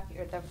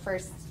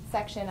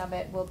section of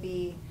it will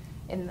be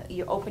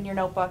you open your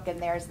notebook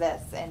and there's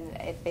this, and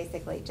it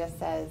basically just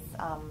says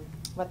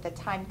what the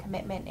time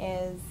commitment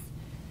is,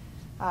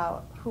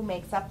 who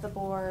makes up the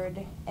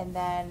board, and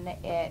then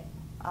it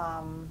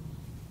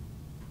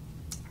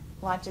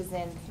launches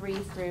in 3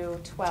 through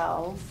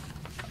 12,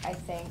 I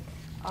think,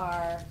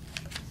 are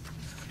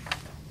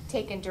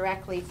taken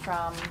directly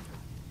from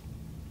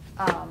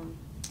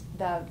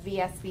the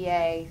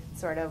VSBA,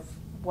 sort of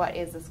what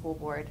is a school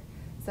board,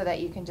 so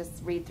that you can just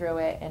read through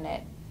it, and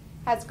it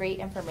has great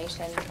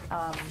information,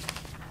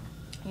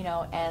 you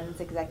know, ends,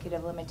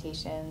 executive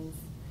limitations,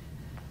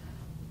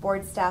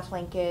 board staff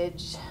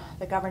linkage,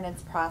 the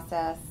governance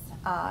process.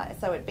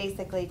 So it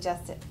basically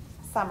just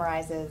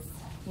summarizes,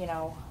 you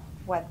know,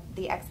 what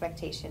the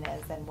expectation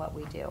is and what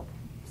we do.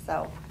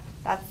 So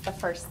that's the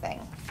first thing.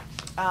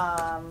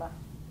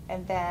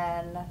 And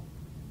then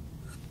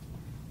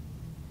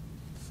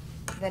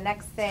the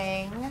next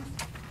thing,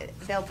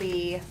 there'll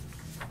be,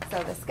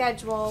 so the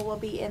schedule will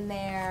be in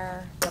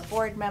there, the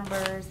board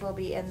members will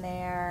be in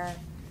there.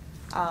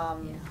 Yeah. I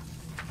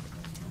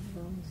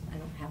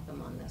don't have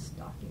them on this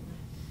document.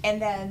 And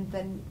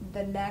then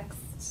the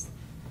next,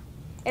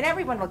 and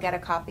everyone will get a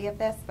copy of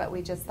this, but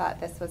we just thought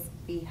this would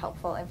be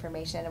helpful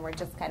information, and we're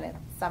just kind of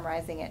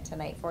summarizing it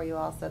tonight for you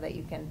all so that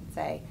you can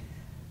say,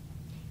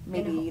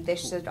 maybe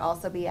this should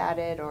also be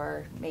added,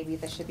 or maybe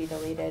this should be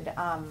deleted.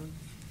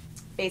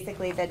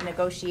 Basically, the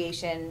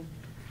negotiation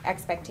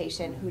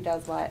expectation, who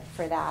does what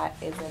for that,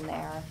 is in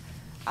there.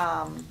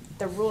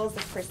 The rules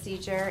of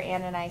procedure,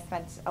 Ann and I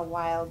spent a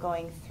while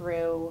going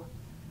through.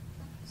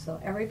 So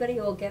everybody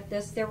will get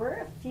this. There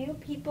were a few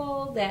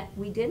people that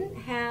we didn't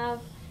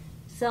have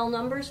cell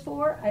numbers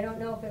for. I don't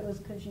know if it was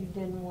because you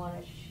didn't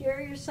want to share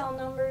your cell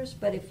numbers,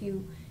 but if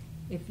you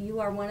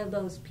are one of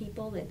those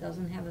people that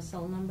doesn't have a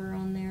cell number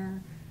on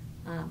there,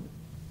 I'm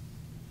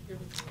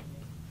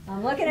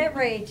looking at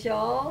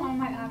Rachel. Oh,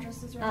 my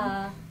address is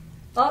wrong.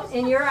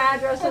 And your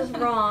address is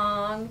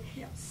wrong.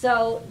 Yep.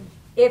 So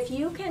if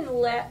you can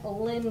let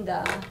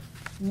Linda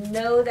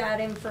know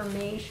that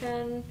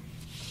information,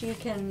 she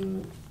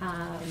can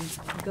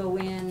go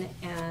in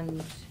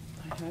and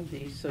I have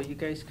these, so you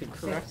guys could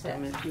correct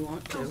them if you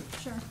want to. Oh,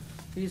 sure.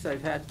 These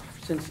I've had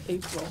since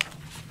April.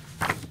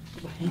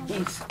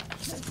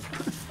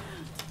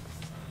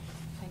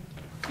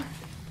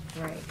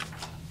 right.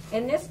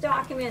 And this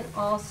document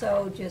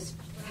also just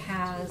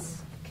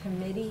has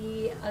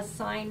committee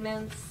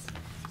assignments.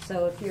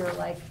 So if you're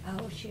like,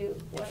 oh shoot,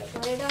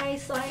 what did I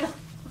sign up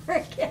for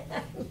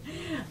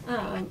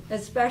again?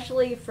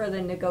 Especially for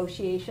the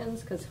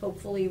negotiations, because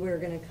hopefully we're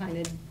going to kind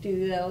of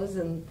do those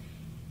and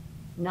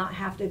not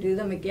have to do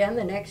them again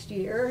the next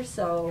year.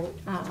 So,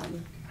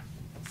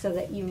 so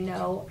that you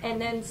know. And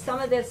then some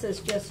of this is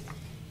just,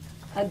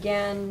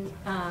 again,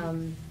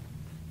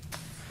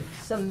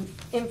 some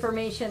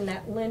information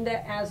that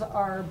Linda, as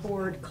our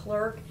board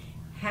clerk,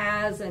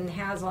 has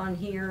on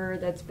here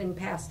that's been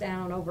passed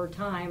down over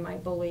time, I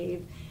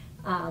believe.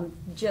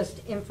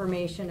 Just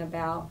information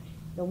about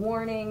the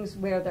warnings,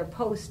 where they're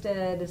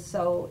posted.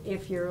 So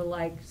if you're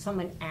like,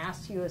 someone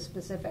asks you a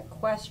specific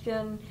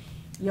question,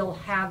 you'll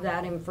have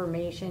that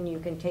information. You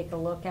can take a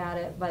look at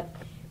it. But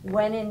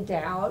when in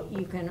doubt,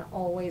 you can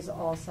always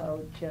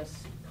also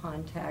just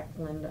contact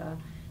Linda.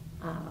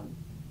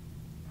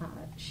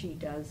 She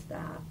does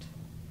that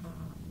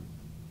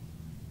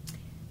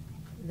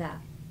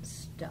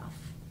stuff.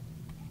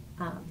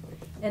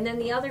 And then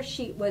the other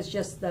sheet was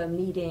just the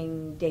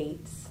meeting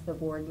dates, the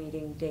board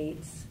meeting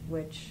dates,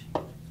 which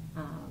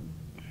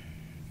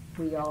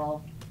we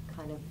all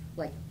kind of,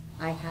 like,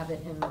 I have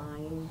it in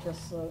mind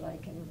just so that I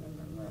can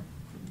remember.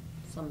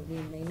 some of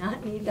you may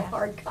not need the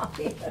hard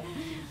copy.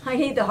 I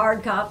need the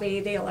hard copy,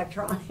 the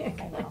electronic.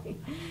 I know.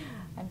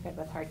 I'm good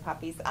with hard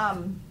copies.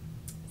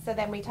 So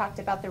then we talked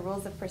about the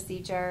rules of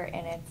procedure,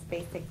 and it's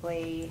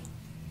basically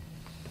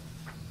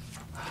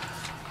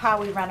how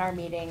we run our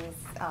meetings,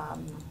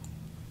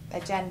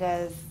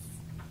 agendas,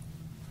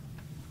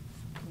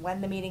 when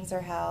the meetings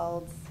are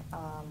held,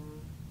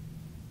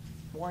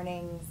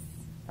 warnings,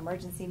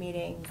 emergency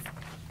meetings,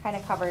 kind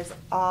of covers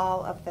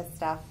all of the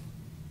stuff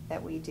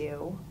that we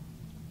do.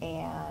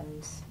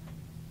 And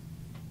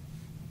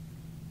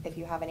if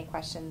you have any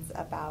questions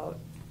about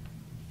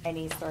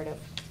any sort of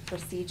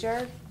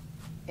procedure,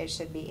 it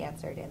should be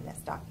answered in this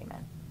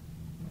document.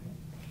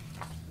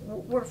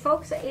 Were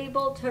folks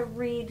able to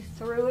read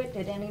through it?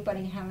 Did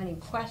anybody have any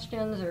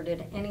questions, or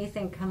did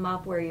anything come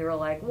up where you were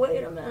like,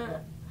 wait a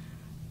minute?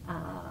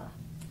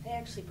 I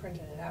actually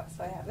printed it out,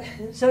 so I have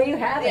it. So you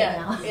have it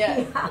now.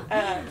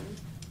 Yeah.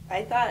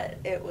 I thought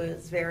it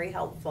was very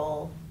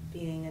helpful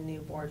being a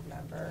new board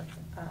member,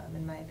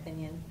 in my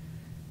opinion.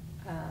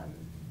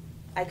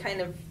 I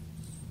kind of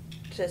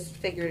just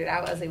figured it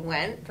out as I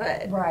went,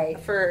 but Right.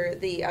 for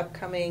the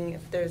upcoming,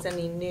 if there's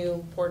any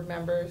new board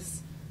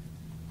members,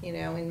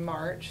 in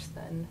March,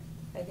 then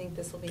I think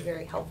this will be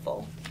very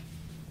helpful.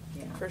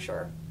 Yeah. For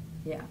sure.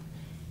 Yeah.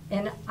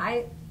 And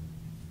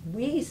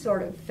we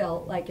sort of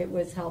felt like it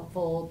was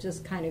helpful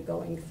just kind of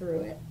going through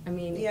it. I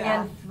mean,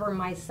 Yeah. and for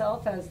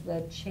myself as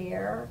the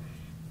chair,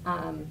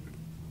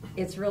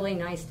 it's really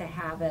nice to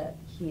have it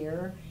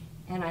here.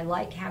 And I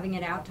like having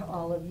it out to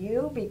all of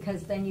you,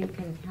 because then you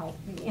can help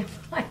me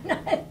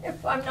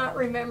if I'm not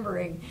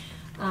remembering,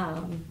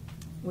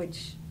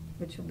 which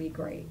will be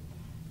great.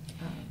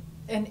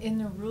 And in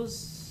the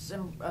rules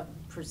of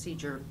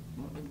procedure,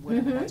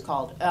 whatever that's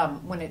called,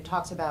 when it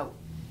talks about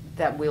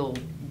that we'll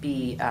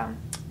be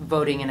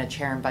voting in a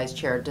chair and vice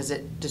chair, does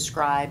it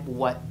describe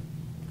what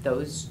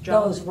those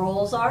jobs? Those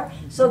roles are.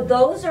 So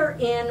those are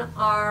in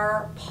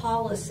our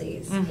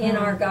policies, in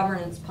our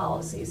governance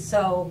policies.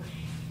 So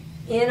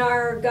in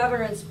our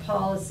governance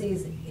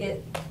policies,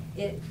 it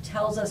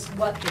tells us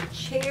what the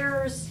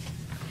chair's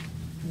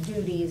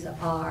duties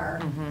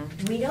are.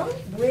 We don't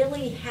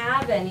really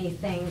have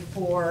anything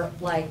for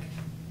like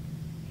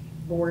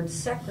board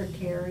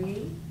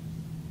secretary,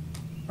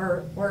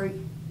 or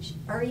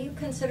are you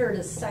considered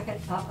a second?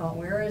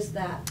 Where is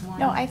that one?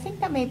 No, I think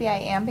that maybe I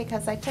am,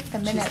 because I took the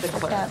minutes. the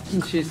clerk.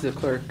 She's the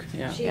clerk,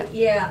 yeah.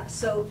 Yeah,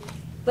 so,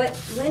 but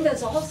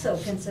Linda's also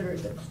considered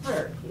the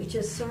clerk, which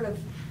is sort of,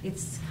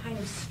 it's kind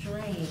of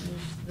strange.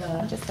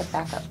 I'm just a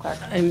backup clerk.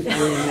 I'm the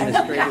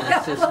administrative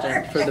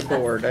assistant for the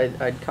board.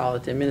 I'd call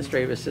it the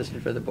administrative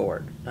assistant for the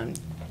board,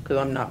 because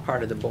I'm not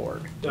part of the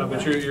board. No,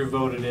 but you're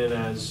voted in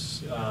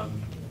as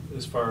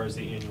far as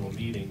the annual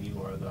meeting,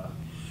 you are the.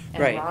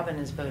 And Right. Robin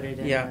is voted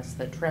in Yeah. as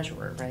the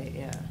treasurer, right?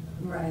 Yeah.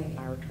 Right.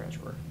 Our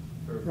treasurer.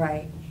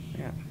 Right,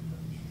 Yeah.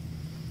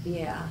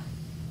 yeah.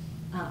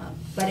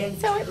 But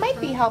So it might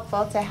be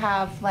helpful to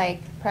have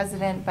like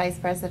president, vice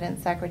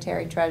president,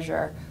 secretary,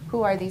 treasurer.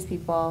 Who are these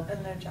people?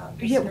 And their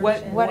job Yeah,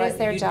 description. What is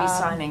their you'd job? Be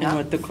signing And up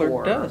what the clerk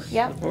for. does.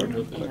 Yep. The board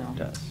You clerk know.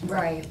 does.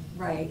 Right.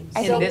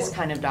 I In think- this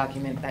kind of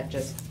document, that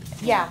just.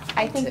 Yeah,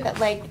 I That's think it. that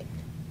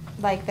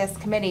like this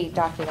committee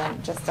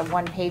document, just a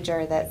one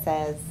pager that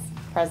says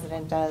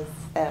president does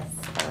this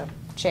or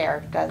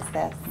chair does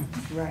this.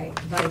 Right,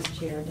 vice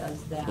chair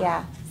does that.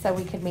 Yeah, so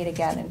we could meet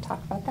again and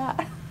talk about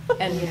that.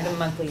 And Yeah. the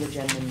monthly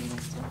agenda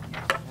meetings.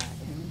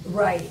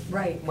 Right,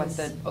 right. What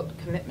the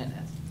commitment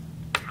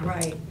is.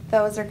 Right.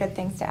 Those are good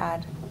things to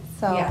add.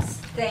 So Yes,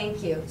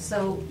 thank you.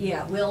 So,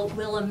 yeah,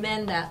 we'll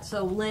amend that.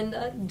 So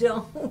Linda,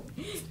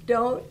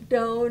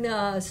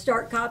 don't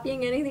start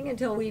copying anything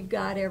until we've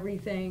got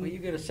everything. Well, you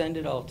gotta send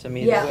it all to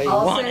me the Yeah, way you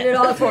I'll want send it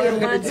all to before you I'm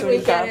gonna once do we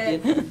any get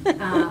it.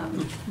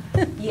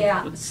 copying.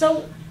 Yeah,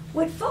 so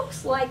would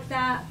folks like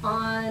that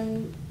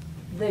on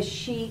the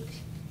sheet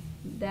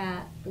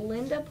that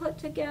Linda put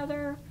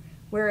together,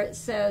 where it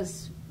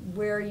says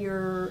where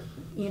you're,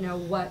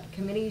 what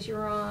committees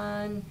you're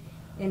on,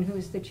 and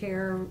who's the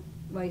chair,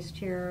 vice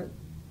chair?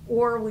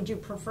 Or would you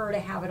prefer to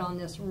have it on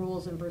this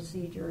rules and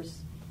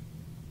procedures?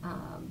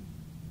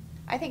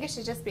 I think it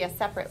should just be a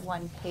separate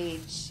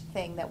one-page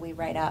thing that we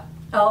write up.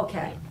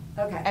 Okay,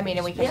 okay. I mean,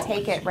 and we can Yeah.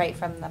 take it right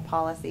from the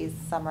policies,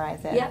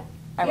 summarize it. Yeah,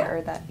 yeah. Or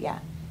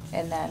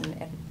and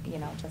then,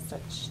 just a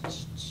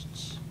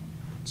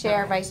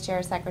chair, vice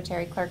chair,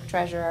 secretary, clerk,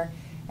 treasurer,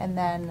 and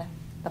then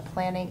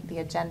the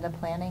agenda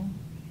planning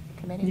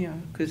committee. Yeah,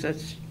 because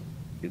that's,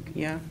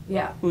 yeah.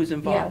 Yeah. Who's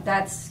involved? Yeah,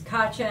 that's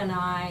Katja and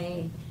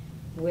I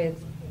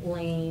with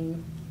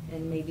Lane,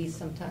 and maybe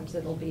sometimes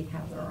it'll be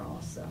Heather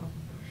also.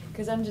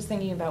 Because I'm just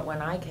thinking about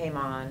when I came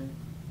on,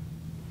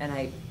 and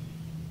I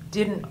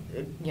didn't,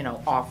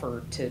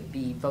 offer to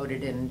be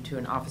voted into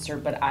an officer,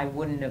 but I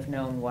wouldn't have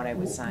known what I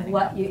was signing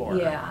What up you- for.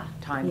 yeah,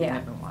 Time yeah.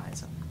 commitment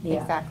wise.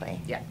 Yeah. Exactly.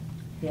 Yeah.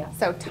 Yeah,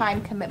 So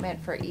time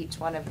commitment for each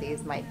one of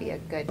these might be a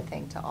good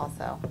thing to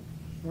also,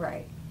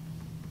 right,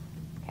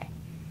 okay.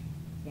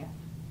 yeah.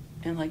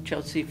 And like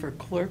Chelsea, for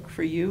clerk,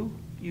 for you,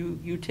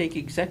 you take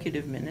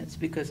executive minutes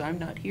because I'm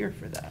not here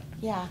for that.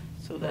 Yeah.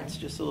 So that's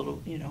just a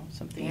little,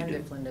 something you And do.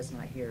 if Linda's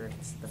not here,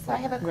 it's the. So I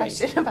have a Right.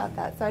 question about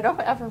that. So I don't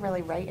ever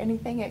really write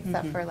anything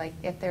except Mhm. for like,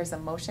 if there's a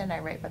motion, I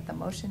write what the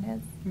motion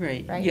is.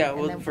 Right, Right? yeah, And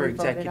well, then for we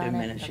voted executive on it?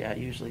 minutes, Okay. yeah,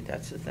 usually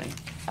that's the thing.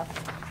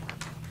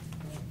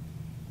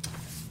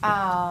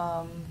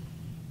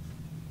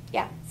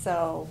 Yeah,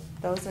 so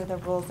those are the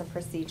rules and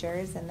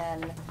procedures, and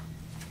then,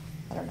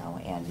 I don't know,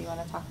 Ann, do you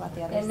want to talk about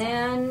the other And stuff?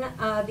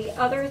 then the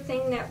other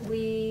thing that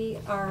we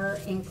are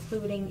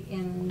including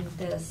in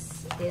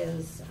this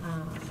is,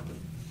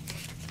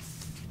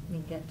 let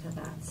me get to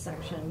that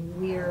section.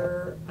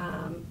 We're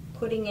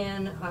putting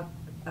in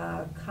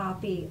a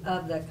copy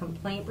of the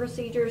complaint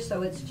procedure,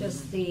 so it's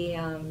just the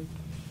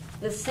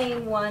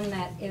same one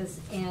that is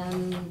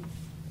in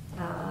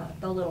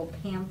the little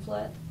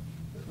pamphlet,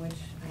 which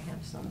I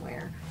have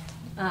somewhere.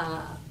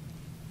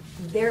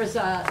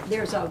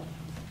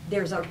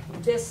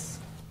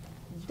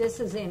 This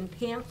is in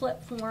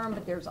pamphlet form,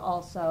 but there's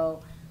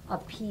also a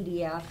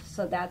PDF,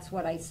 so that's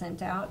what I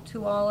sent out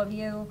to all of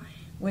you,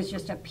 was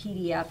just a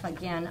PDF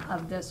again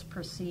of this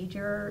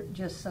procedure,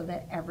 just so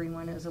that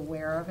everyone is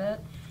aware of it.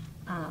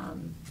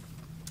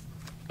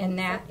 And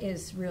that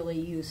is really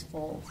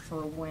useful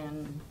for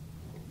when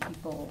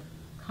people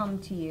come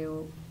to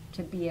you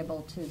to be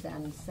able to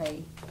then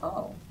say,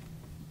 oh,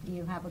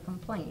 you have a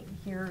complaint,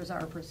 here's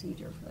our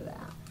procedure for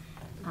that.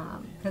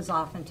 Because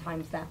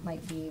oftentimes that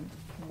might be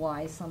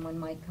why someone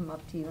might come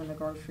up to you in the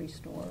grocery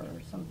store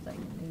or something,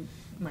 and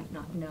might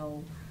not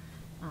know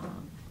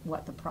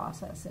what the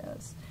process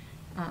is.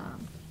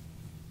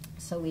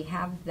 So we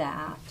have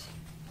that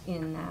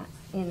in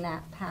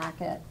that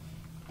packet.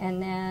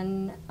 And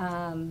then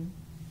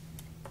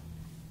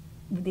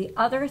the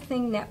other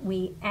thing that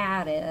we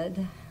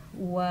added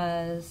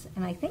was,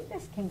 and I think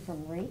this came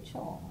from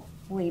Rachel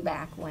way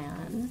back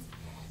when,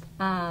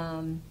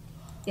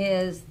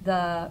 is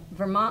the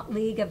Vermont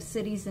League of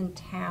Cities and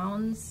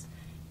Towns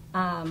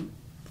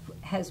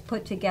has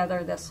put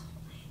together this,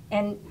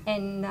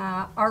 and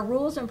our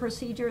rules and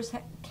procedures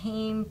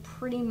came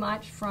pretty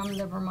much from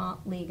the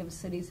Vermont League of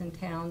Cities and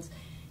Towns.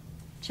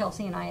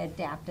 Chelsea and I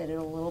adapted it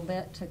a little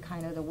bit to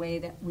kind of the way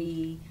that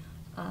we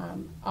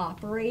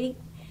operate.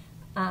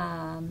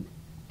 And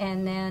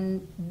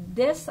then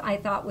this I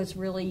thought was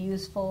really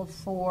useful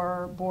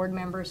for board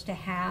members to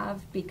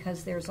have,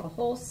 because there's a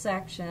whole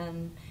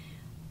section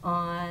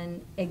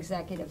on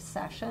executive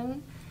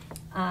session.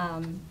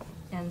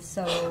 And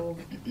so,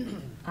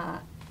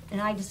 and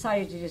I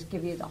decided to just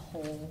give you the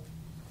whole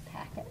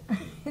packet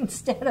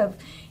instead of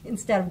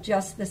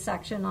just the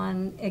section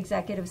on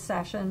executive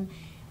session.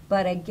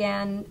 But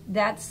again,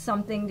 that's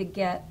something to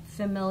get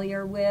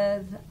familiar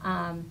with.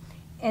 And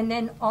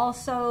then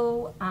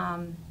also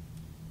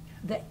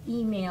the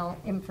email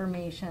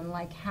information,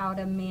 like how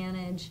to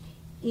manage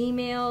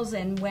emails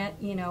and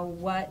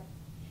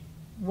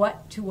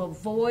what to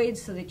avoid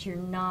so that you're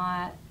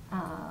not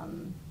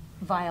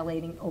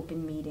violating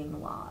open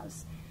meeting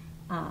laws.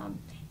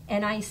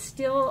 And I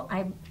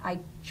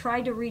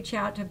tried to reach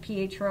out to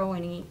Pietro,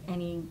 and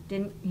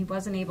he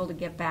wasn't able to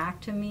get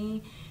back to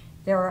me.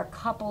 There are a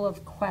couple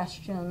of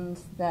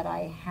questions that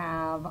I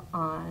have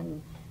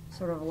on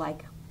sort of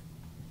like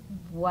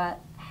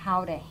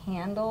how to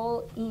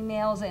handle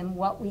emails and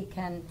what we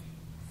can,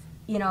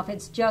 if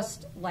it's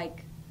just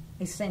like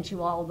I sent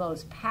you all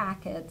those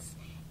packets,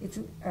 it's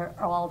or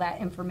all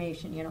that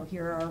information,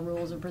 here are our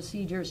rules and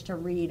procedures to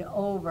read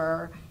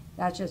over.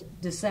 That's just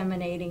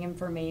disseminating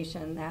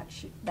information.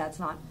 That's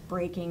not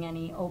breaking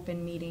any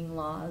open meeting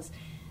laws.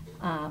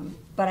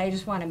 But I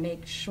just want to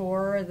make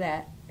sure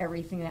that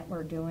everything that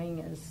we're doing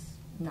is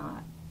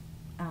not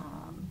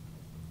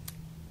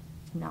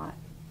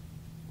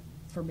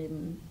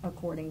forbidden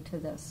according to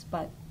this.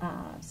 But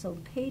so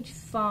page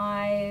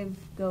 5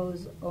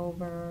 goes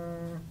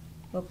over.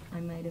 Oh, I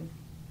might have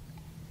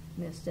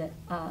missed it.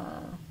 No,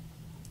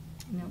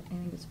 I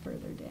think it's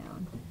further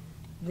down.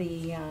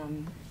 The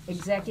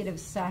executive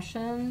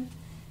session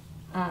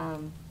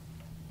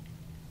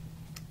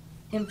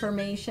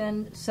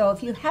information. So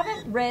if you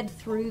haven't read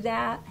through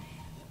that,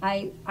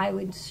 I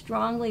would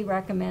strongly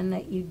recommend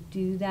that you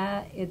do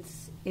that.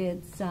 It's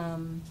there's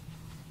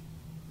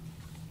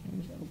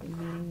open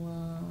meeting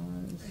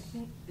laws.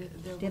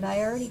 Did I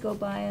already go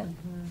by it?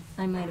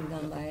 I might have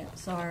gone by it.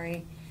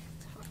 Sorry.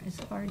 It's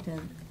hard to.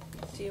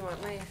 Do you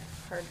want my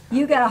hard?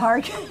 You got a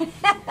hard.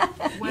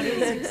 What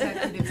is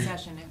executive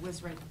session? It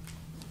was right.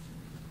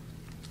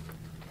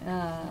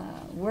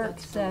 Work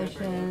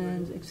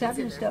sessions,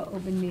 exceptions to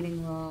open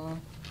meeting law.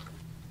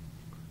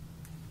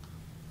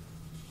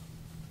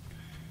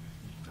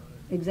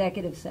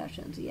 Executive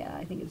sessions, yeah,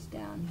 I think it's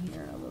down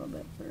here a little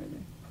bit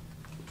further.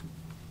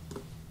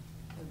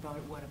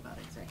 What about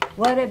executive?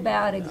 What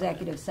about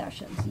executive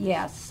sessions?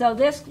 Yes, so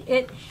this,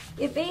 it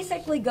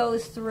basically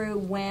goes through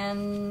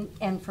when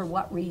and for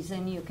what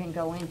reason you can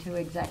go into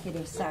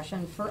executive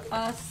session. For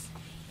us,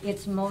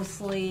 it's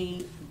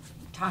mostly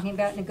talking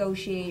about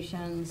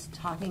negotiations,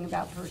 talking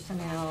about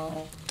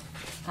personnel,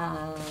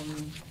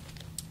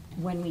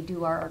 when we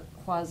do our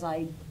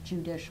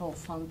quasi-judicial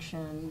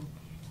function,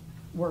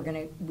 we're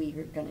gonna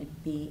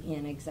be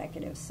in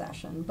executive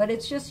session. But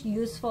it's just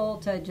useful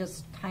to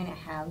just kind of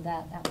have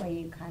that. That way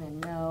you kind of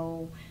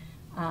know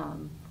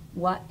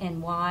what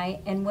and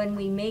why. And when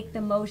we make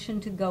the motion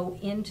to go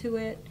into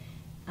it,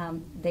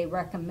 they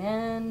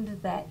recommend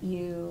that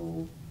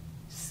you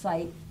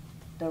cite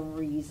the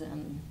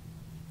reason,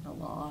 the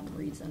law and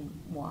reason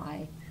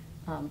why.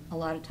 A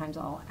lot of times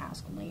I'll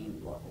ask Lane,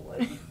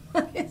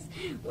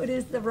 what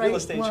is the right real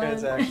estate one?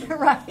 transaction.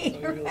 Right,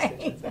 Real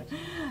estate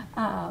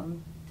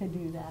transaction. To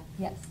do that,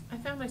 yes. I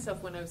found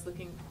myself when I was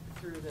looking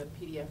through the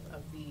PDF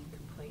of the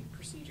complaint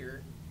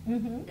procedure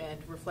Mm-hmm. and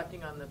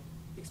reflecting on the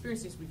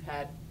experiences we've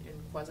had in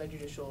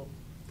quasi-judicial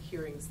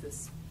hearings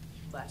this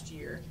last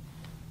year,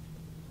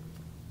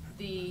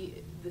 the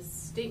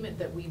statement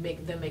that we make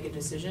a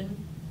decision,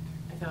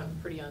 I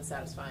found pretty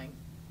unsatisfying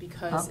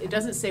because Okay. it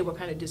doesn't say what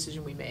kind of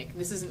decision we make.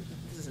 This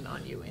isn't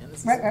on you, Ann.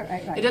 This is,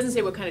 Right. It doesn't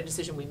say what kind of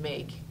decision we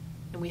make,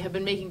 and we have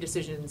been making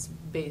decisions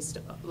based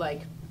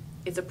like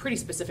it's a pretty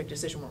specific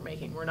decision we're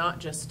making. We're not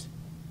just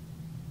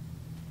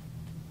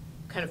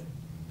kind of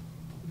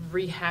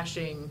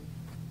rehashing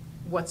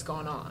what's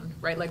gone on,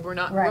 right? Like we're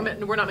not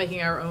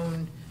making our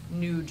own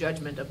new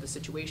judgment of the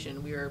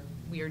situation. We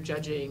are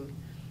judging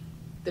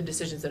the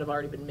decisions that have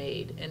already been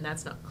made, and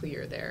that's not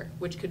clear there,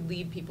 which could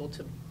lead people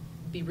to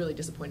be really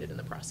disappointed in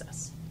the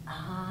process.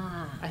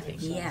 I think.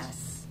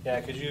 Yes. Yeah,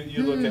 because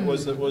you look at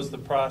was the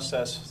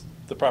process,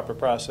 the proper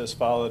process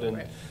followed, and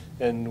Right.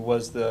 and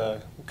was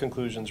the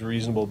conclusions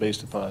reasonable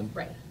based upon?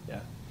 Right.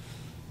 Yeah.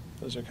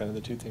 Those are kind of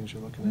the two things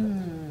you're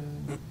looking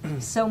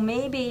at. So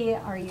maybe,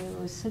 are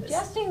you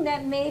suggesting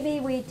that maybe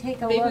we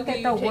take a Maybe look we at the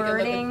take a look at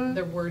wording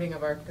the wording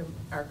of our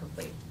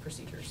complaint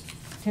procedures.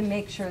 to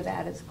make sure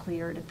that is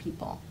clear to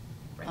people?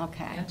 Right.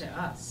 Okay. And to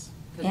us.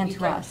 'cause And we to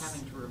kept us.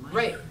 having to remind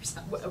Right.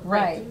 ourselves.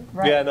 Right.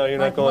 Yeah, no, you're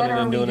Like, not going what in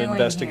are and we doing an here?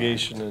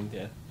 investigation, and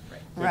yeah.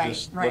 You're Right,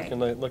 just right.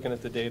 looking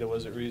at the data.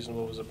 Was it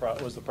reasonable? Was the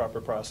proper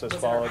process Was it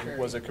followed? arbitrary?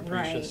 Was it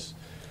capricious?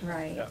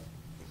 Right. Yeah.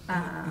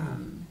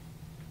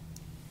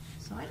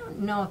 So I don't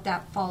know if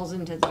that falls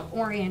into the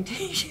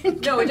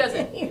orientation. No, it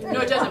doesn't. committee No,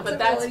 it doesn't. But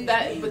that's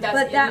responsibilities. in But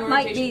the that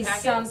might be orientation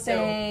packet, so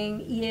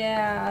something,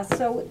 yeah,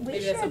 so we maybe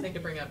should. that's something to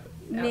bring up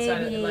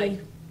outside of maybe- like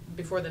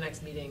before the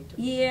next meeting.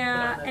 To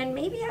Yeah, put on the and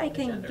maybe I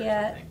can agenda or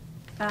get,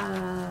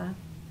 something.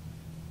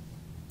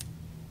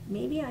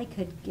 maybe I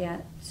could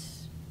get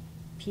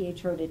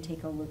Pietro to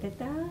take a look at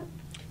that.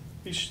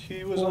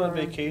 He was Or- on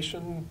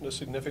vacation, a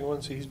significant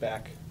one, so he's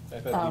back.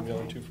 I've had an email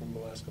or Okay. two from him the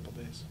last couple of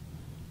days.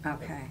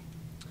 Okay.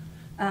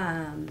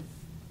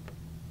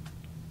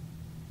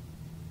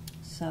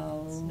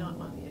 So. It's not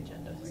on the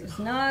agenda. so- It's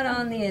not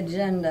on the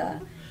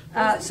agenda.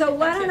 So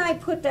why don't I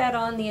put that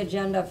on the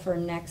agenda for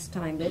next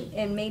time,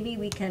 and maybe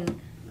we can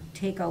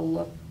take a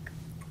look,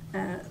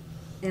 and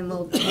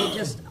we'll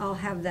just, I'll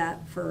have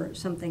that for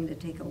something to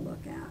take a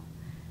look at,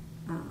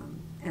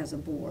 as a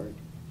board.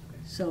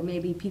 So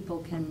maybe people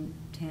can,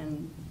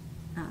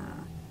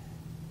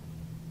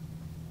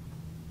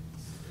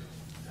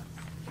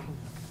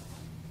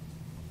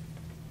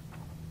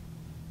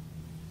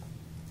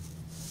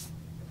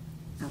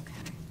 okay.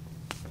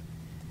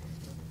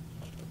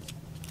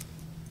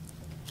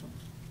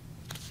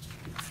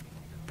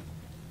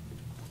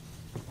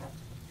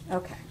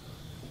 Okay.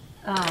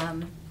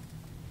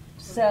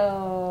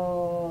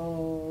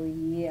 So,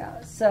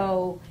 yeah,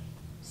 so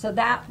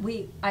that,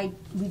 we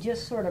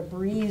just sort of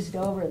breezed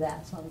over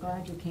that, so I'm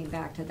glad you came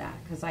back to that,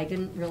 because I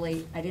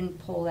didn't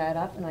pull that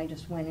up, and I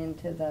just went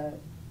into the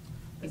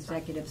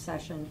executive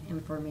session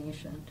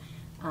information.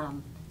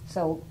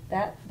 So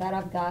that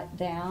I've got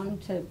down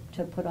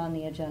to put on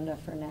the agenda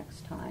for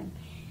next time.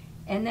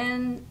 And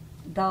then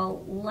the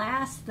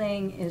last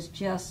thing is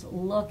just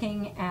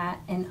looking at,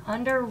 and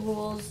under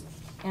rules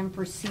and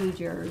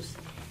procedures,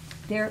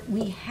 there,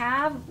 we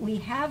have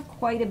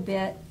quite a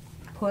bit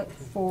put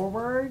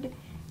forward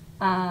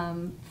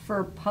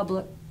for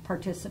public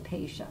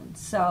participation.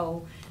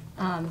 So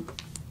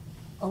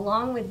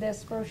along with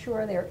this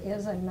brochure, there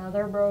is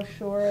another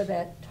brochure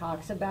that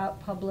talks about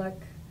public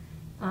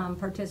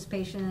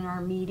participation in our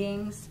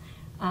meetings.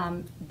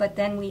 But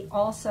then we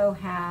also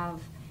have,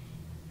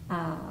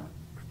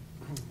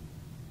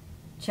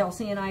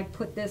 Chelsea and I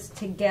put this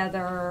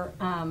together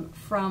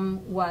from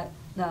what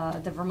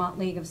the Vermont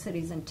League of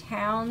Cities and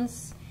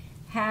Towns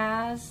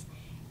has.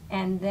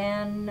 And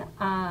then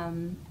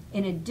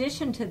in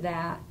addition to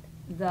that,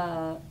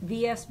 the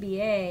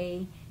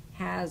VSBA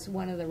has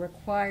one of the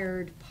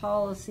required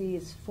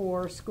policies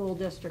for school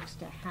districts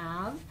to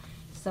have.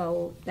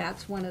 So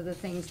that's one of the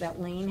things that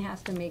Lane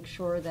has to make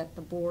sure that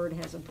the board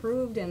has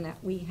approved and that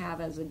we have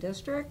as a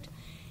district.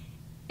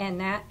 And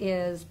that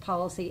is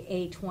policy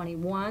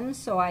A21.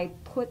 So I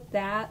put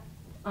that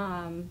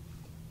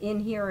in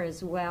here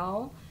as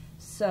well.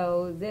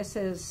 So this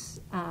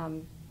is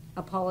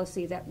a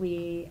policy that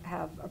we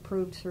have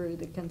approved through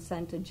the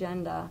consent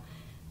agenda.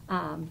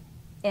 And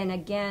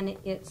again,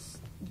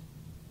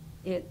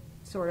 it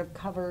sort of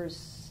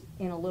covers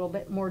in a little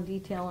bit more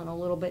detail and a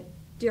little bit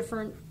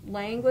different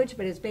language,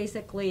 but it's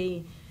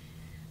basically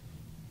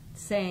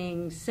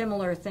saying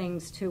similar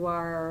things to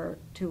our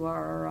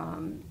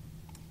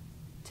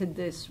to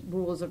this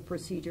rules of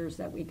procedures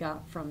that we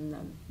got from the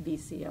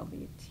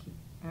VCLVT.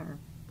 Or,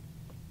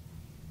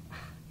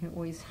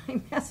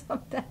 I mess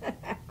up that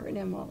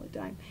acronym all the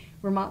time.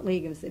 Vermont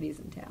League of Cities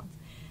and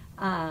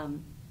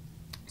Towns.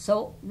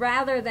 So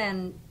rather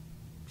than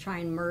try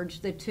and merge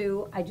the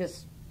two,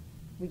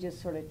 we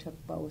just sort of took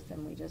both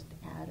and we just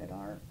added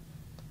our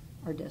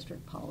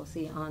district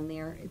policy on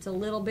there. It's a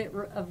little bit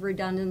of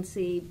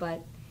redundancy,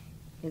 but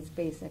it's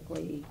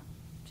basically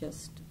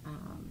just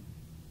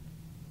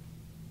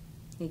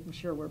making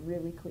sure we're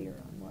really clear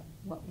on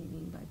what we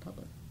mean by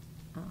public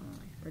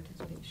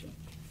participation.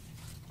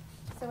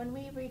 So when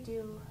we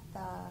redo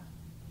the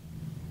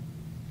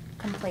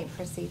complaint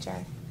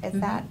procedure, is Mhm.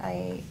 that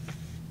a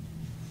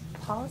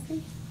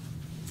policy?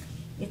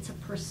 It's a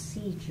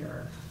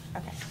procedure.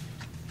 Okay.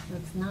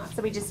 It's not.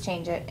 So we just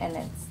change it and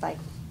it's like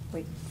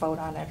we vote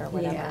on it or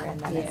whatever Yeah, and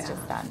then it's yeah.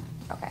 just done.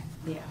 Okay.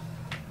 Yeah.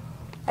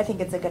 I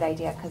think it's a good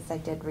idea because I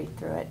did read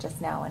through it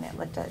just now and it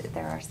looked at,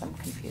 there is some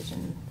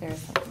confusion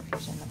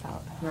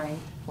about Right.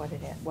 what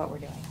it is, what we're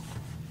doing.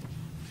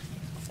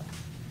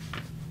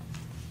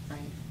 Right.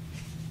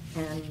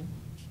 And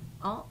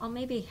I'll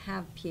maybe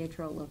have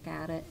Pietro look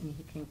at it and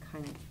he can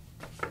kind of,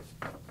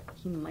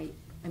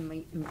 I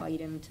might invite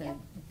him to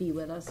be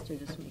with us to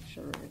just make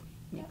sure it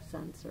makes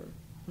sense, or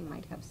he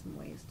might have some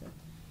ways to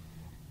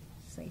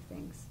say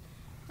things.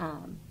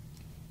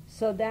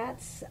 So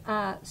that's,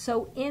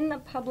 so in the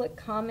public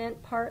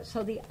comment part,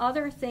 so the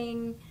other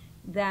thing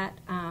that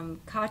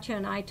Katya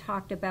and I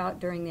talked about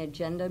during the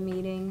agenda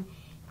meeting,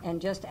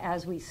 and just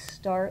as we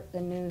start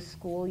the new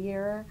school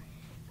year,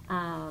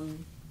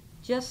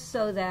 just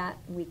so that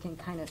we can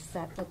kind of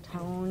set the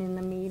tone in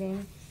the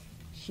meeting,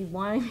 she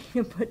wanted me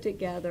to put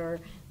together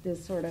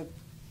this sort of,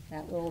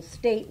 that little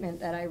statement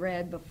that I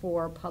read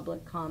before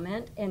public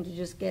comment, and to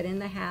just get in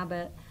the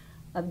habit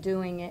of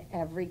doing it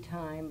every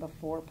time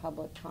before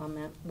public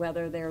comment,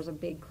 whether there's a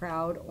big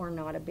crowd or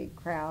not a big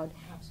crowd,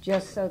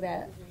 just so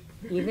that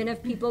even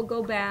if people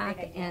go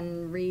back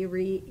and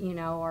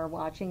are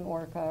watching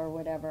Orca or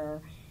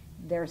whatever,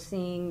 they're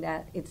seeing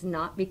that it's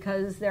not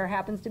because there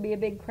happens to be a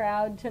big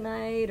crowd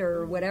tonight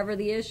or whatever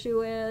the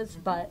issue is,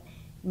 but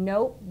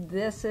nope,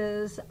 this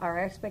is our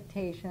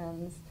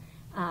expectations.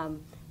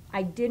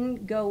 I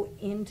didn't go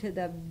into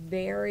the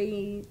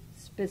very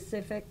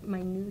specific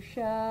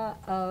minutia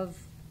of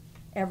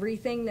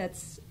everything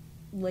that's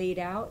laid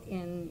out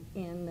in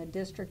the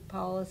district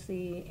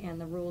policy and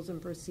the rules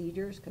and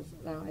procedures, because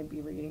then I'd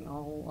be reading a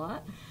whole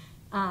lot.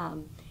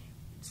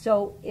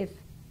 So if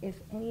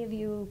any of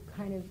you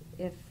kind of,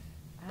 if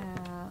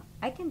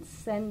I can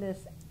send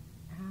this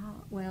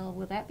out, well,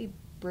 will that be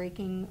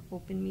breaking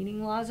open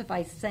meeting laws if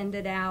I send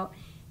it out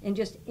and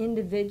just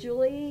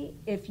individually,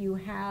 if you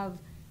have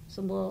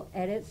some little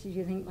edits that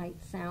you think might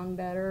sound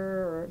better,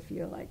 or if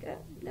you're like,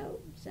 no,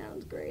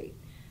 sounds great.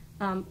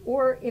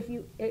 Or if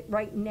you,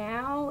 right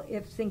now,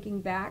 if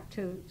thinking back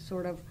to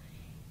sort of,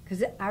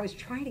 because I was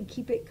trying to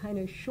keep it kind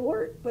of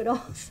short, but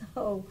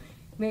also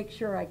make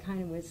sure I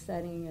kind of was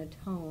setting a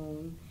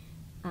tone.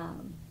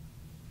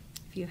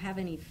 If you have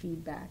any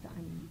feedback,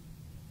 I'm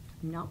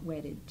not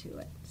wedded to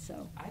it,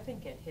 so. I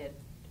think it hit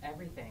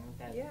everything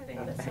that Yeah, they,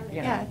 that sounded you great.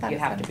 know, Yeah, I thought you it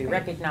have to sounded be great.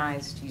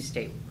 recognized, you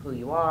state who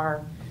you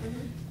are,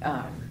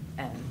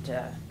 and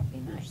be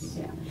nice.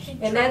 Yeah.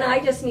 And then I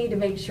just need to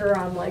make sure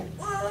I'm like,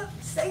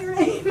 say your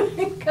name,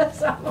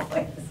 because I'm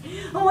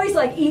always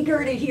like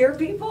eager to hear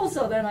people,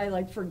 so then I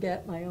like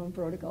forget my own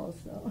protocols,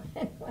 so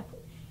anyway.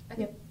 I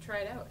think try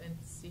it out and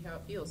see how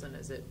it feels, and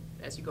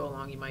as you go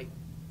along, you might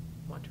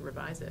want to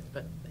revise it,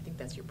 but I think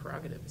that's your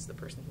prerogative, as the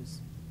person who's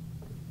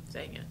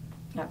saying it.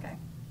 Okay,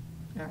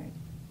 all right.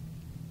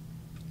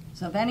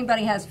 So if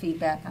anybody has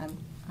feedback,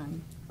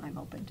 I'm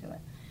open to it.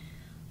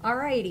 All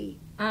righty.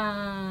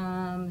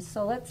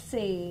 So let's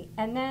see,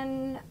 and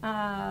then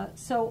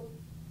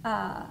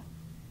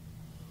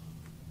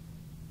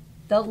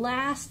the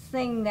last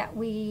thing that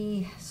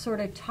we sort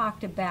of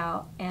talked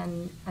about,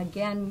 and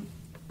again,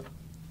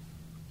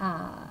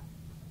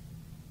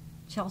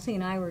 Chelsea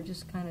and I were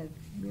just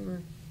we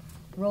were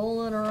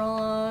rolling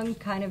along,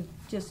 kind of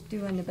just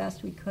doing the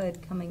best we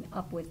could, coming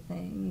up with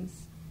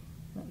things.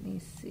 Let me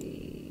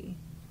see.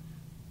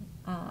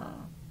 I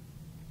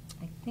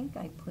think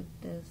I put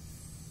this,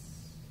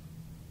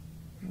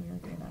 where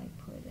did I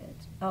put it?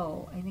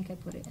 Oh, I think I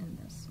put it in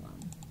this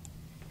one.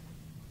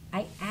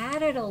 I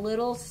added a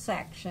little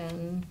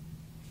section.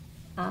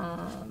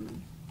 Oh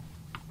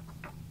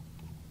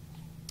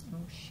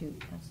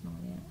shoot, that's not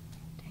it.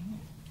 Dang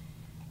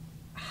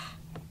it.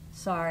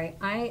 Sorry,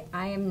 I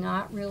am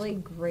not really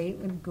great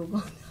with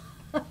Google.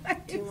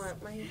 Do you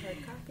want my hard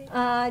copy?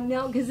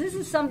 No, because this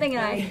is something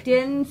I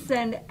didn't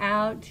send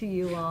out to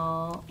you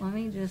all. Let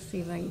me just see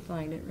if I can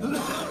find it real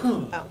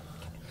quick. Oh.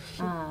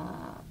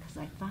 Because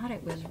I thought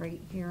it was right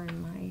here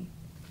in my,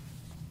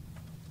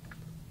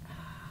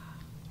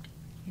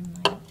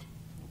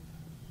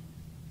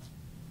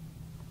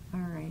 all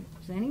right,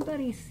 does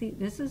anybody see,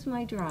 this is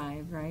my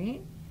drive,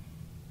 right?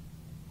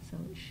 So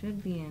it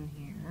should be in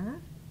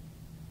here.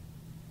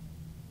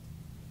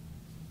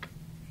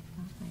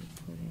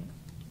 put it?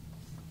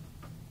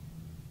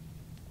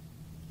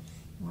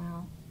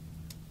 Well,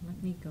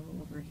 let me go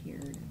over here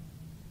to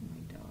my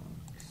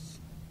dogs.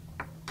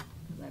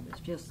 Because I was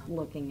just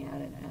looking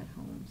at it at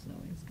home, so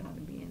it's got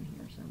to be in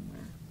here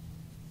somewhere.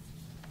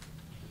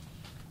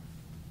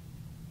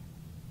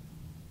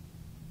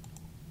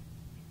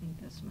 I think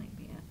this might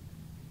be it.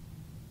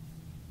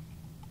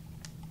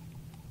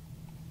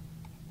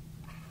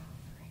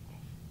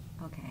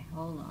 Okay,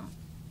 hold on.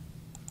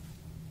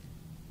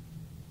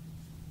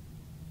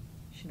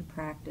 Should have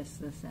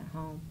practiced this at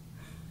home.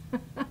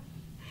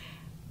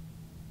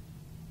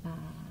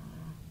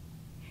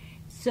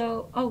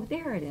 So, oh,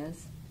 there it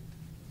is.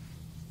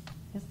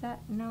 Is that,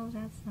 no,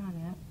 that's not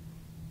it.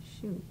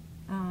 Shoot.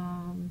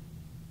 Hang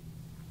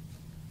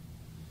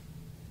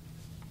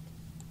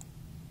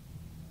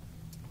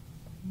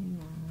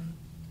on.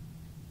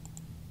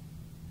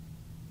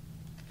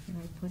 Did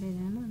I put it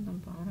in on the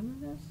bottom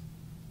of this?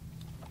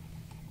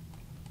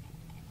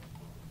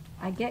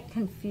 I get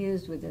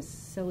confused with this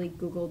silly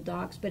Google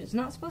Docs, but it's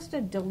not supposed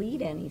to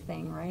delete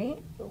anything, right?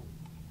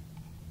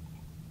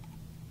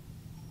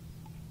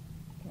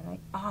 Did I?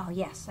 Oh,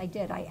 yes, I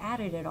did. I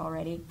added it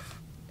already.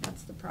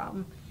 That's the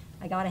problem.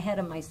 I got ahead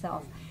of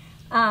myself.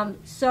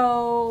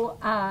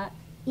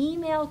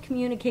 Email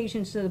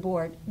communications to the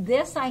board.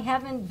 This I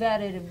haven't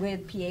vetted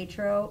with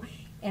Pietro,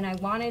 and I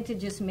wanted to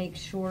just make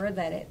sure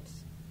that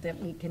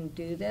we can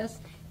do this.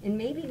 And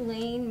maybe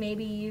Lane,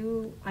 maybe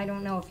you, I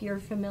don't know if you're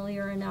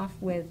familiar enough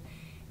with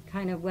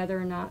kind of whether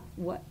or not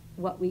what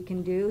we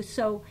can do.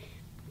 So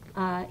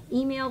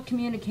email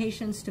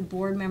communications to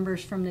board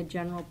members from the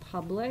general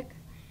public.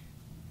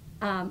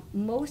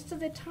 Most of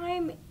the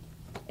time,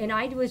 and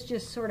I was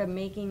just sort of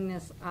making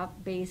this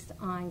up based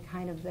on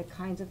kind of the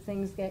kinds of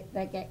things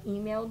that get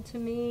emailed to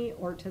me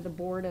or to the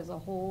board as a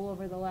whole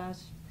over the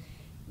last,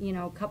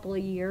 couple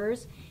of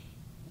years,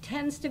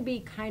 tends to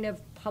be kind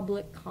of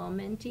public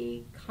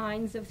commenty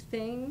kinds of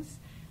things.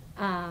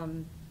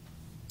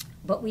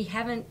 But we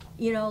haven't,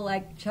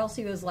 like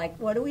Chelsea was like,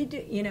 what do we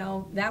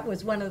do? That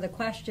was one of the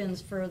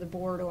questions for the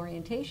board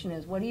orientation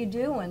is, what do you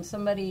do when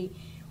somebody,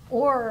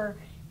 or,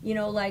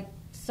 like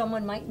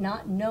someone might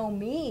not know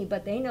me,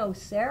 but they know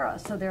Sarah.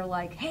 So they're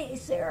like, hey,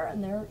 Sarah,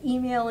 and they're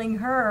emailing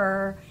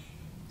her.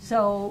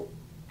 So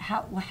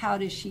how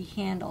does she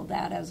handle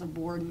that as a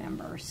board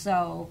member?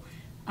 So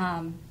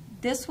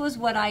this was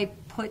what I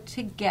put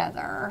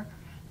together.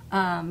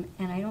 And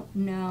I don't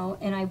know,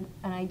 and I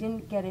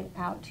didn't get it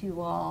out to you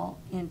all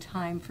in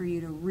time for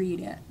you to read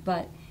it,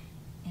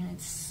 and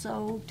it's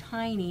so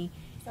tiny.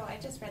 So I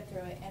just read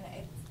through it, and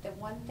the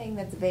one thing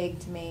that's vague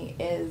to me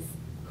is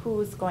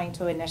who's going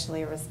to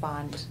initially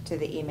respond to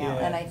the email.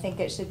 Yeah. And I think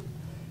it should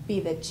be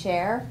the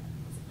chair,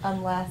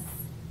 unless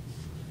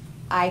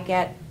I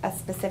get a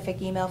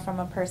specific email from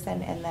a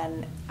person and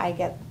then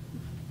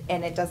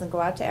and it doesn't go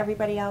out to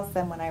everybody else,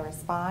 then when I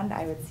respond,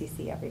 I would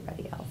CC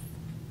everybody else.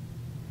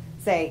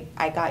 Say,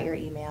 I got your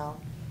email,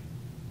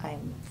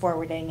 I'm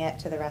forwarding it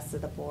to the rest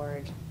of the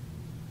board.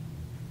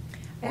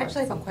 I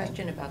actually have a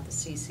question about the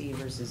CC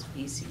versus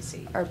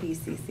BCC. Or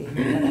BCC,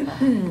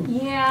 whatever.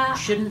 Yeah.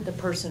 Shouldn't the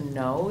person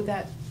know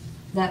that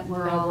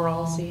we're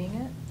all seeing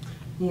it?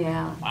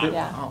 Yeah.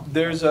 Yeah.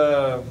 There's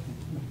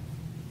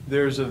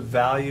a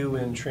value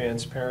in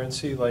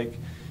transparency, like,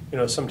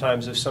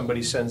 sometimes if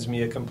somebody sends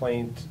me a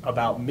complaint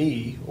about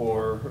me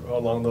or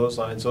along those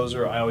lines,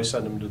 I always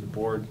send them to the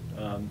board.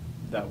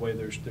 That way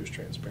there's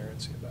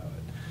transparency about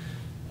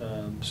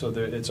it.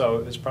 So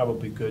it's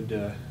probably good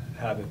to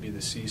have it be the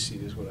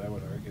CC is what I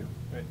would argue.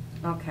 Right?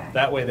 Okay.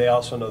 That way they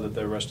also know that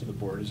the rest of the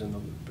board is in the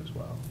loop as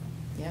well.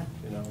 Yeah.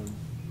 And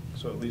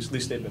so at least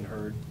they've been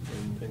heard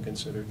and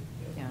considered.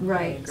 Yeah,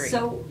 right. I agree.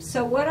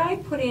 So what I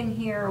put in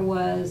here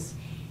was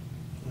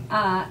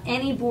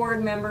any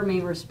board member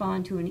may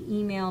respond to an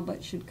email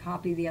but should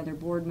copy the other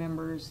board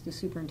members, the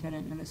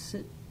superintendent and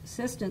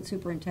assistant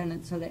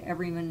superintendent, so that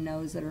everyone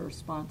knows that a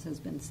response has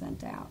been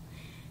sent out.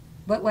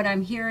 But what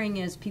I'm hearing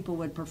is people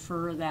would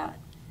prefer that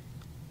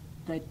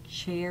the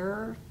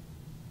chair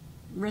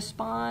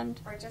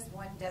respond. Or just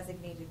one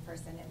designated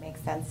person, it makes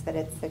sense that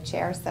it's the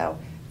chair, so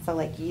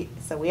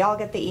we all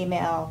get the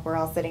email, we're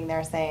all sitting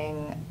there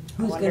saying,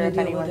 I wonder if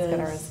anyone's going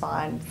to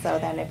respond. So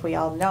then if we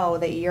all know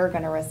that you're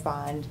going to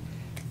respond,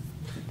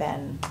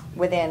 then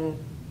within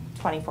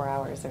 24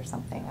 hours or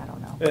something, I don't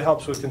know. It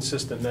helps with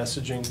consistent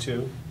messaging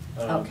too.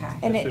 Okay.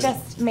 And it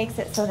just makes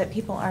it so that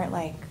people aren't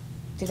like,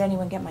 did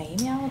anyone get my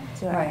email?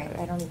 Right.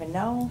 I don't even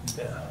know.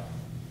 Yeah.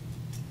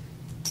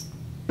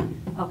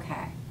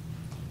 Okay.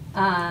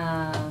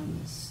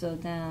 So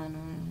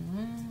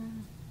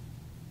then,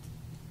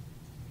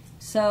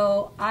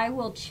 so I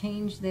will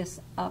change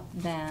this up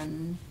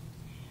then,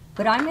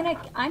 but I'm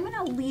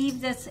gonna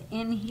leave this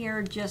in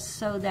here just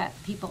so that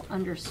people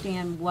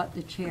understand what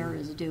the chair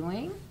is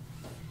doing.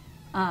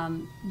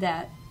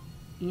 That,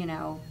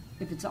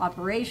 if it's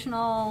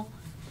operational,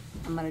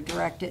 I'm gonna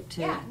direct it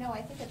to. Yeah, no,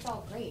 I think it's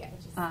all great.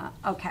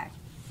 Okay.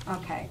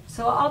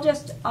 So I'll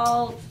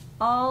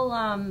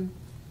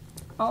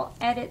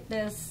edit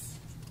this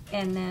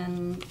and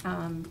then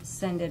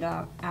send it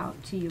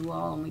out to you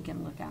all, and we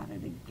can look at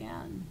it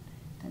again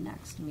the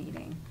next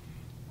meeting.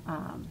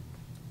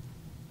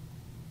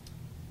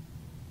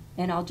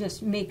 And I'll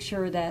just make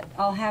sure that,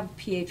 I'll have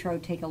Pietro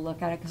take a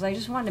look at it, because I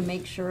just wanted to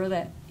make sure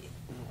that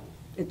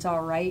it's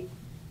all right,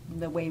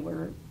 the way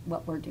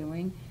what we're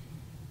doing.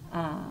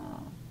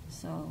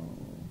 So,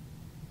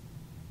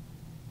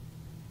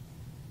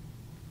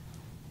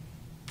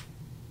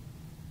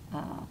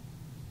 All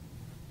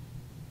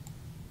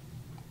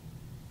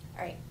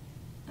right.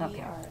 Okay.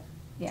 We are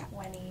Yeah.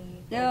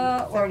 20,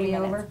 Yeah, 30 already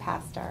minutes over?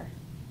 past our.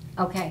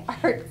 okay. our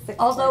 6:40.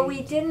 Although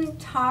we didn't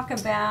talk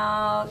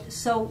about,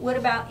 so what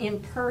about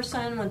in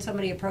person, when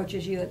somebody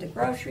approaches you at the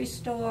grocery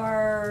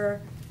store,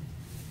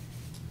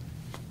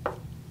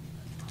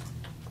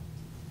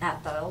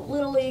 at the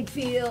Little League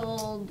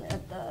field,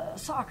 at the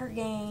soccer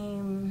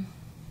game?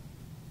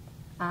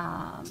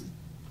 Yeah.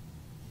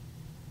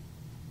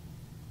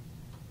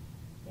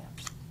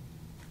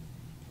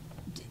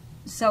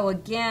 So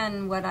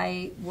again, what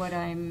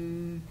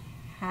I'm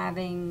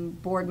having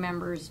board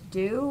members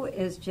do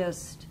is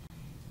just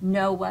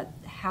know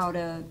how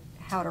to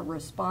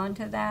respond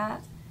to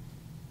that,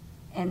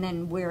 and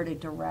then where to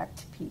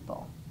direct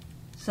people.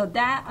 So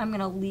that I'm going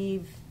to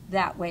leave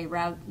that way.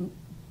 Rather,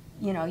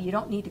 you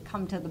don't need to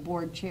come to the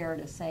board chair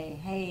to say,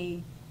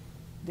 "Hey,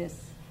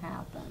 this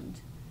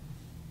happened."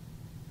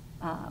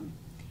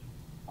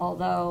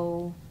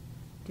 Although,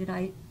 did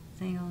I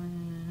say?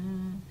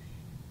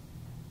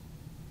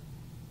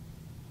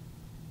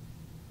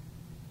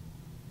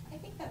 I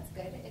think that's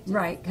good. It just,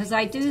 Right, because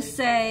I do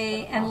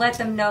say, and let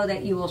them know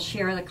that you will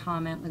share the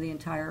comment with the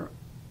entire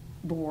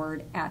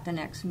board at the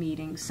next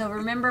meeting. So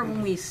remember,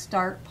 when we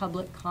start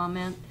public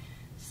comment,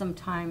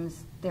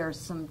 sometimes there's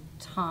some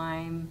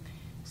time,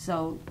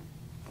 so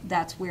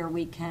that's where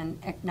we can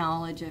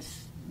acknowledge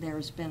if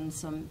there's been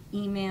some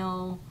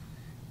emails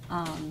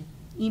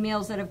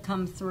that have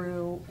come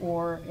through,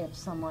 or if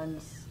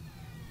someone's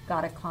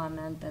got a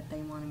comment that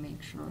they want to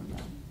make sure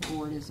the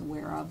board is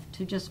aware of,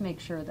 to just make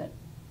sure that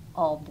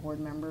all board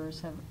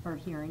members are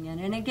hearing it.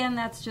 And again,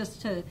 that's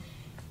just to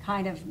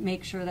kind of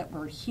make sure that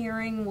we're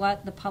hearing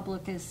what the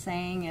public is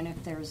saying, and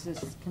if there's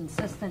this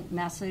consistent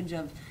message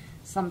of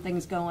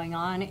something's going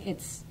on,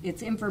 it's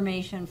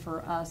information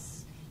for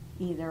us,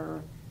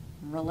 either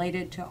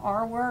related to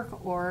our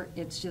work, or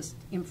it's just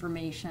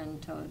information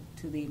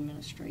to the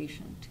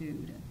administration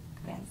too, to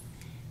kind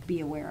of be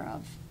aware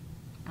of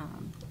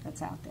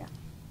that's out there.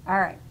 All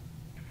right,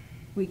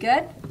 we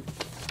good?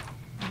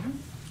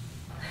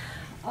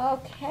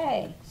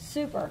 Okay,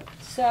 super.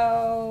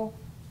 So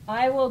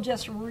I will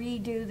just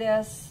redo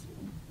this,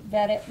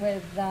 vet it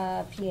with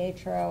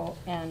Pietro,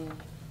 and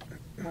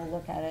we'll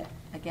look at it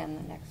again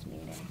the next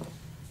meeting.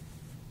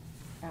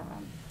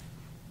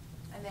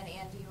 And then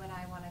Andy, you and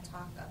I want to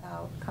talk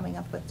about coming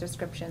up with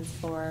descriptions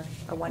for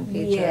a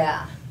one-pager.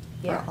 Yeah.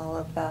 For all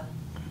of the,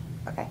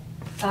 okay.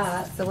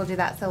 So we'll do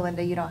that. So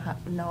Linda, you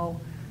don't know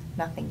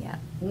nothing yet.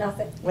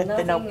 Nothing. With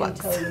the nothing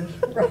notebooks.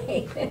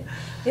 Right.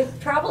 It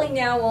probably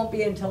now won't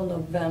be until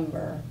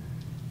November,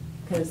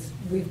 because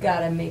we've got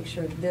to make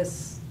sure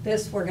this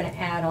we're going to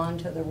add on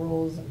to the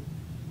rules and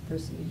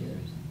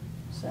procedures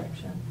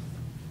section.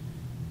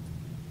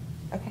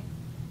 Okay.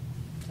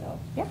 So.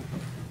 Yeah.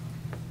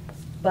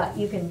 But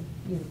you can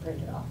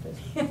print it off if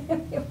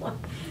you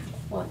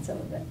want some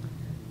of it.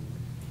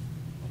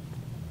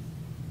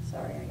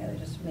 Sorry, I gotta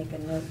just make a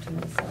note to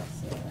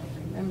myself so that I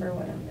remember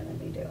what I'm gonna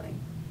be doing.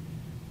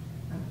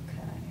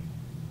 Okay.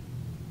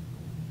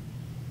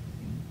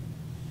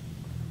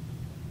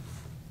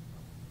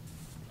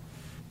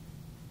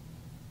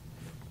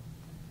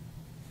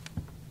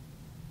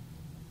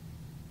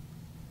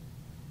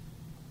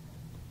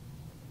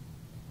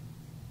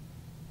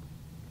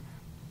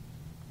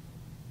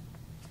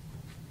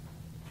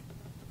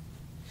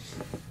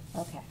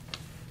 Okay.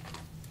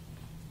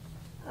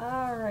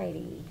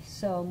 Alrighty,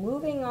 so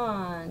moving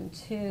on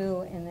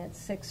to, and it's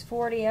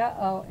 6:40,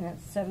 and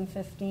it's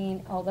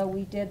 7:15, although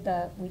we did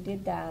that,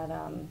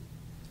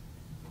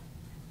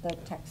 the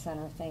tech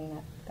center thing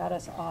that got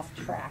us off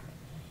track.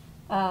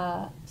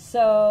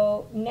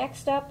 So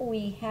next up,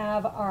 we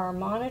have our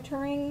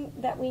monitoring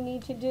that we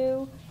need to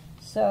do.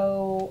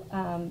 So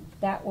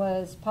that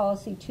was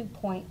policy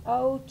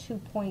 2.0,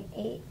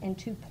 2.8, and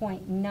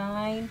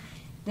 2.9.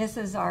 This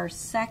is our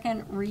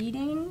second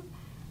reading.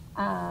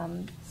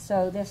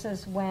 So this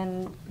is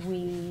when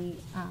we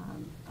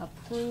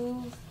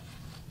approve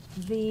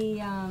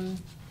the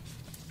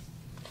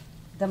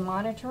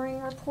monitoring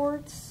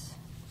reports.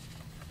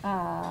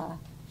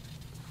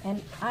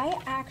 And I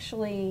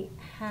actually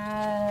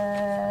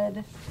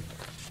had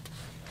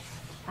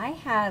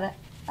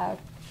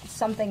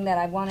something that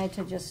I wanted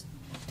to just,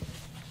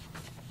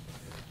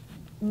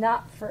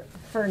 not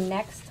for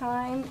next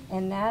time,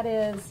 and that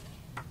is,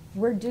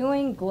 we're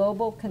doing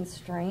global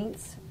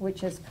constraints,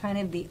 which is kind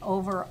of the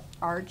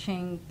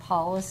overarching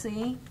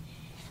policy,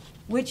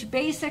 which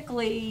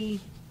basically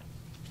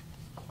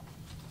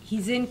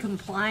he's in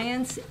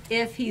compliance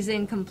if he's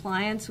in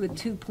compliance with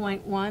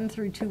 2.1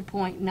 through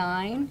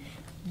 2.9,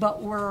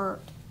 but we're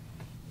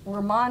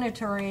we're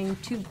monitoring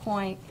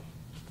 2.0,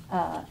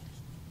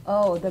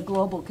 the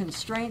global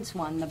constraints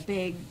one,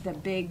 the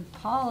big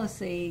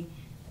policy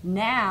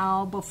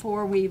now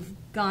before we've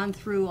gone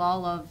through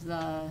all of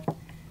the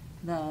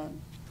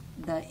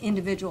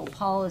individual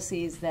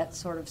policies that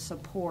sort of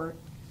support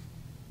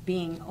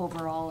being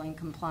overall in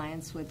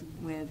compliance with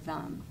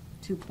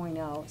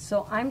 2.0.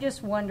 So I'm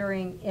just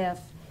wondering if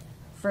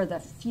for the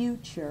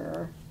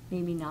future,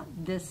 maybe not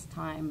this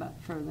time, but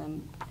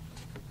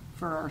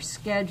for our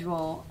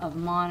schedule of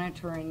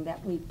monitoring,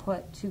 that we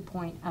put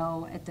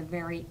 2.0 at the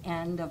very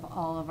end of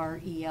all of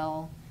our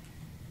EL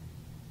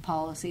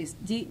policies.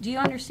 Do you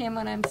understand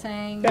what I'm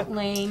saying, Yeah.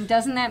 Lane?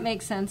 Doesn't that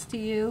make sense to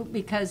you?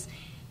 Because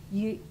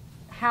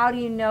how do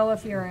you know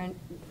if you're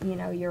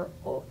you're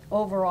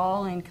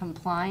overall in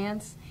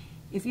compliance?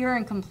 If you're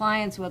in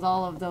compliance with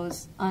all of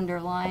those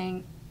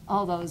underlying,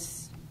 all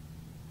those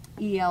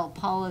EL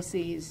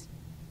policies,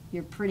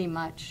 you're pretty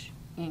much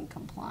in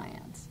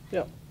compliance.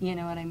 Yeah. You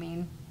know what I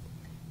mean?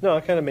 No,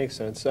 it kind of makes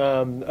sense.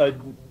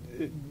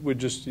 It would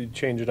just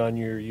change it on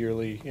your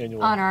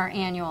annual On our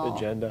annual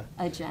agenda.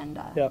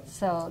 Yep.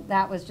 So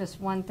that was just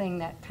one thing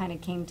that kind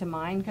of came to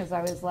mind, because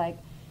I was like,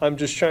 I'm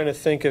just trying to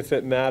think if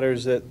it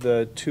matters that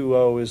the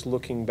 2.0 is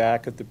looking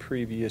back at the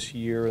previous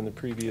year and the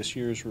previous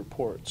year's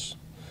reports.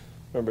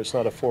 Remember, it's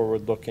not a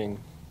forward-looking.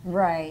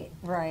 right.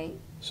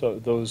 So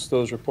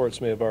those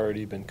reports may have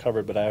already been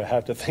covered, but I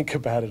have to think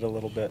about it a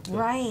little bit.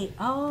 Right.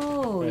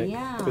 Oh, Right?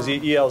 yeah. Because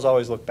ELs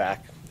always look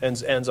back.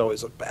 Ends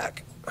always look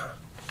back.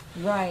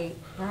 Right.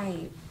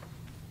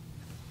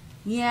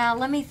 Yeah,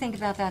 let me think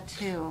about that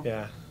too.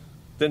 Yeah.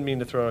 Didn't mean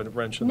to throw a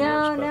wrench in the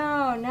works.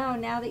 No.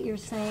 Now that you're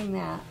saying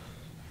that.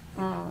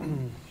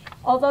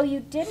 Although you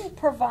didn't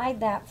provide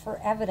that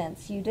for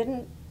evidence. You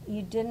didn't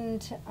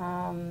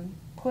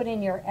put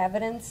in your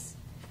evidence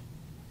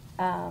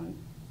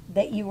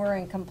that you were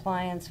in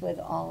compliance with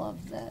all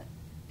of the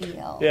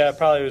ELs. Yeah, it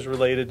probably was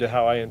related to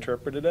how I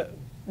interpreted it.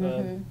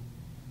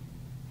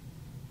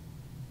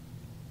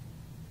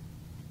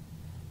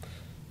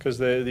 Because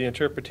the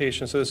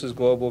interpretation, so this is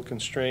global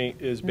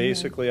constraint, is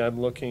basically I'm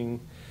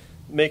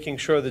making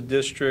sure the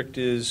district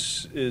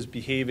is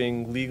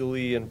behaving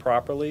legally and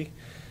properly.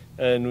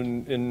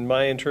 And in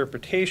my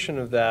interpretation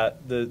of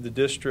that, the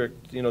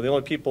district, the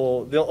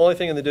only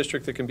thing in the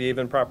district that can behave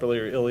improperly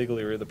or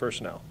illegally are the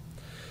personnel.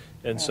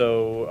 And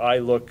so I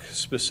look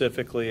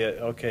specifically at,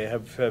 okay,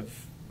 have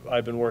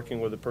I been working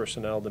with the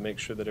personnel to make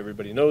sure that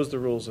everybody knows the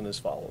rules and is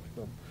following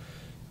them.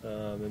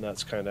 And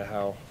that's kind of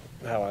how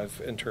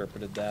I've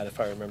interpreted that,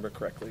 if I remember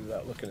correctly,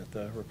 without looking at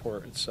the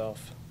report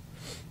itself.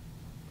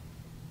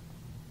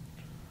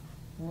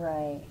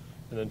 Right.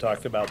 And then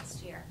talked about.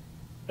 Last year.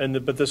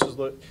 But this is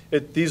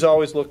these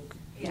always look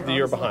the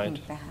year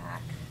behind.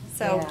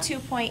 So Yeah.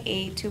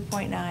 2.8,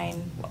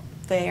 2.9,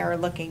 they are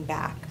looking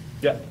back.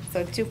 Yeah.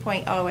 So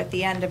 2.0 at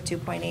the end of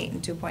 2.8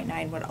 and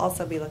 2.9 would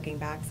also be looking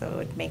back, so it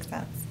would make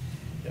sense.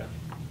 Yeah.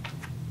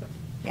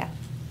 Yeah.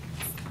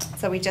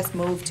 So we just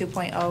move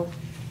 2.0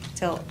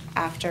 till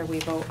after we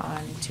vote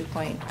on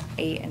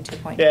 2.8 and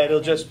 2.9. Yeah,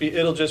 it'll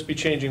just be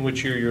changing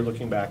which year you're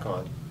looking back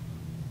on.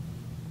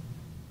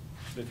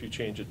 If you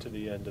change it to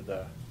the end of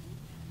the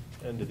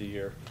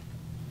year.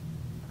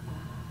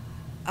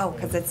 Oh,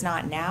 because it's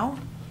not now?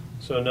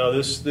 So no,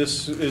 this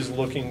is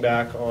looking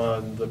back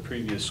on the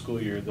previous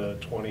school year, the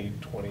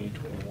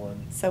 2020-21.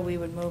 So we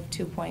would move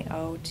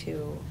 2.0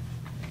 to.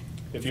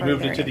 If you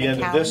moved it to the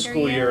end of this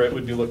school year, it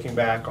would be looking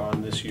back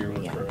on this year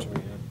we're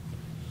currently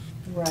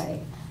in.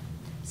 Right.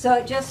 So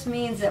it just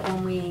means that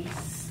when we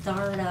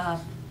start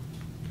up,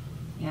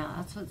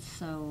 that's what's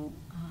so,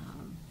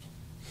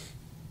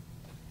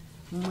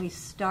 when we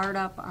start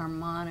up our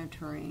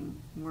monitoring,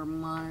 we're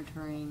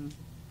monitoring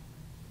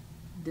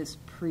this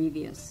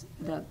previous,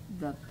 the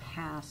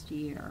past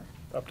year.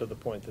 Up to the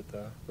point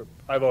that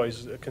I've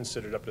always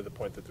considered up to the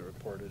point that the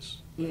report is.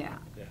 Yeah.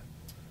 Yeah.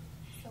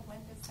 So when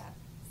does that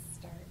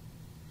start?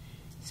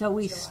 So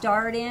we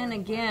start in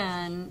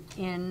again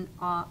in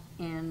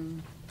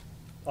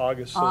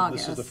August, so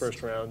this is the August.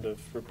 first round of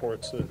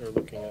reports that are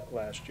looking at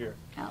last year.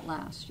 Yeah.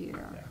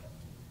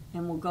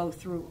 And we'll go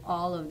through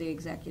all of the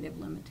executive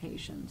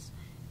limitations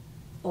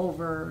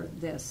over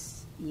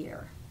this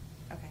year.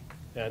 Okay.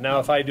 Yeah, now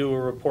if I do a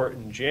report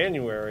in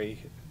January,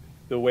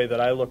 the way that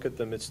I look at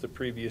them, it's the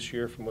previous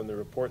year from when the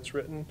report's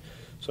written.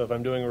 So if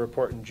I'm doing a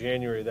report in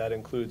January, that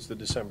includes the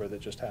December that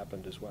just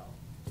happened as well.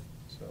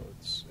 So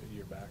it's a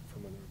year back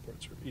from when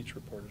each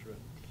report is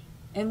written.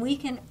 And we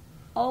can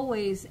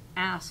always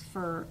ask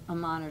for a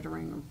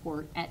monitoring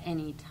report at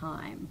any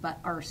time, but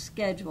our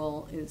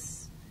schedule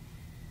is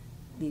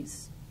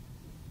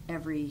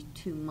every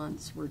 2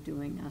 months we're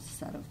doing a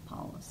set of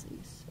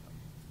policies.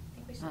 I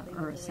think we should leave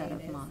Or it a the set way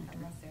of it is monitoring.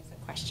 unless there's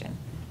a question,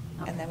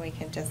 Okay. and then we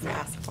can just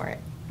ask for it.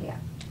 Yeah.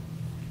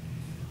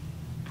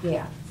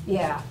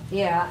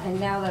 And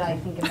now that I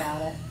think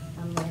about it,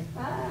 I'm like,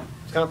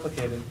 It's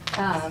complicated.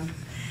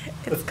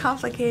 It's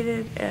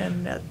complicated,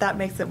 and that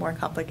makes it more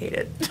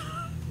complicated,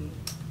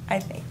 I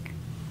think.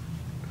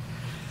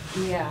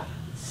 Yeah.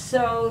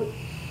 So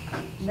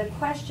the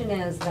question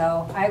is,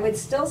 though, I would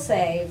still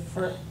say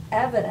for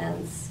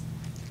evidence,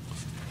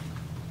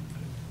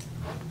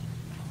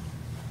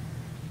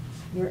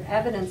 your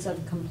evidence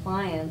of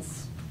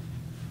compliance,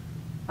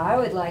 I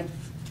would like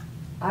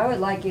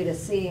you to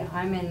see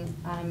I'm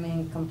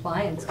in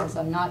compliance, because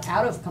I'm not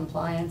out of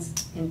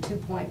compliance in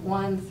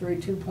 2.1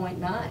 through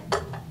 2.9.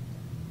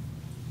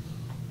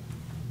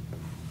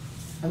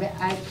 I mean,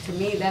 to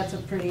me, that's a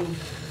pretty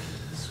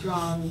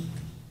strong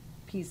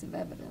piece of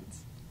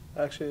evidence.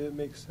 Actually, it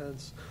makes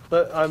sense.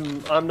 But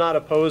I'm not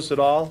opposed at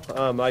all.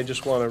 I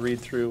just want to read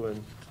through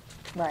and.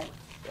 Right.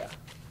 Yeah.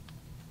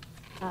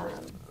 All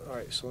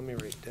right, so let me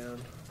write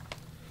down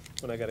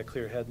when I got a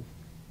clear head.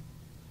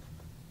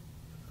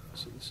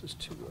 So this is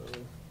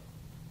 2.0.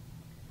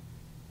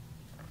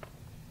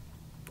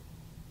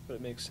 But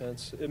it makes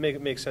sense. It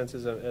makes sense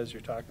as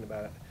you're talking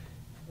about it.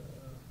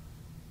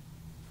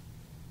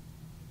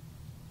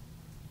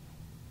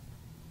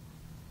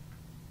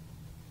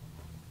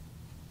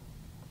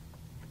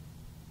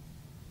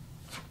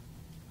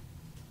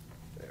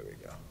 There we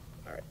go.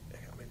 All right,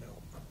 I got my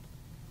note.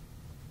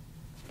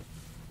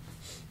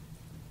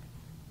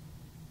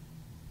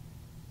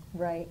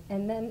 Right,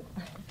 and then,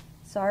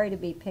 sorry to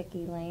be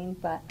picky, Lane,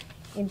 but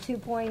in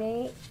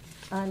 2.8,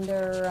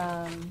 under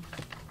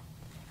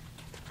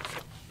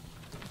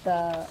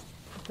the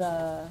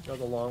Oh,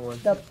 the long one.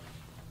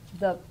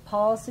 the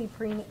policy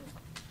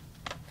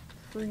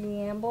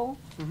preamble,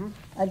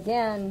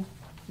 again,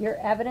 your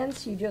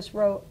evidence, you just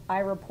wrote, I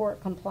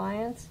report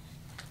compliance.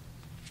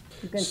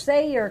 You can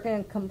say you're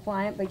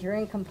compliant, but you're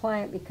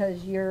incompliant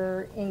because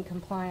you're in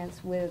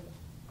compliance with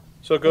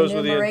So it goes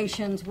with the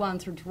enumerations 1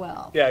 through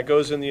 12. Yeah, it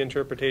goes in the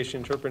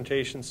interpretation.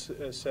 Interpretation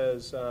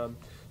says,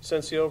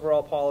 since the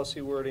overall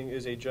policy wording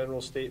is a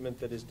general statement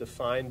that is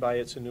defined by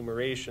its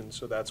enumeration,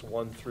 so that's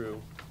 1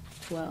 through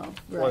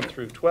 12. 1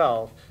 through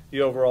 12,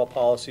 the overall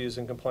policy is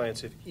in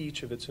compliance if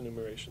each of its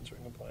enumerations are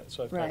in compliance.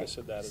 So I've kind of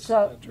said that as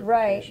so, interpretation.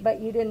 right, but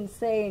you didn't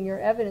say in your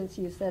evidence,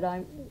 you said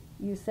I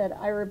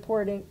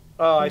reporting.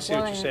 Oh, I see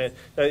what you're saying.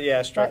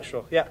 Yeah,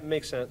 structural. Yeah,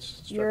 makes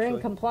sense. You're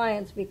in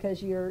compliance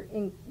because you're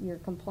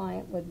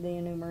compliant with the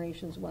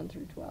enumerations 1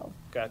 through 12.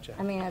 Gotcha.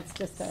 I mean, it's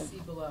just a. See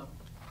below.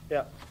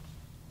 Yeah.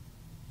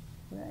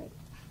 Right.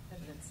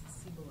 Evidence,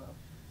 see below.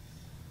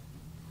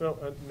 No,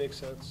 it makes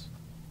sense.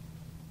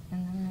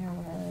 And then there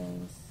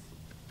was.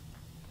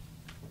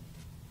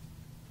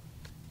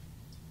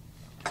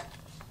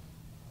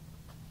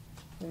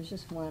 There's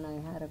just one I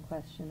had a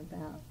question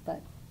about,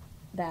 but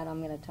that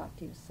I'm going to talk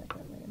to you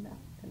separately about,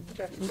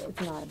 because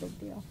it's not a big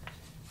deal.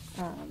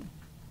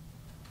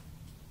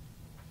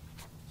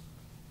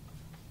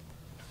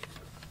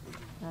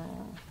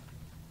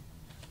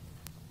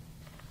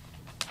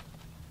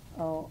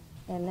 Oh,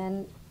 and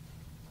then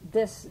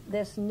this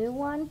new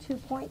one,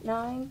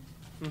 2.9.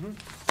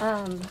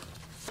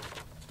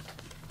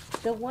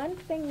 The one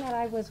thing that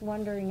I was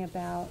wondering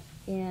about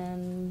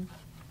in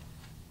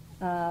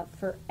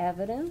for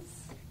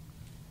evidence,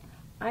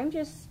 I'm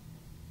just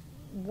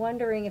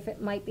wondering if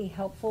it might be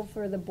helpful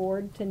for the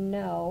board to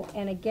know,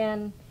 and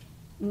again,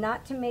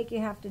 not to make you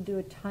have to do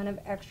a ton of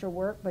extra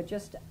work, but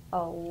just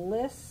a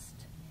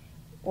list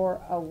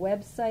or a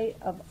website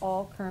of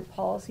all current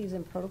policies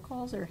and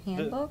protocols or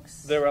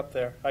handbooks. They're up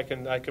there. I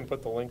can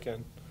put the link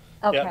in.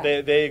 Okay.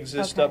 Yeah, they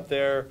exist up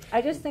there.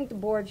 I just think the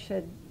board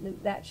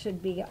that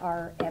should be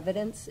our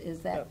evidence,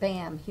 is that Yeah.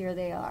 bam, here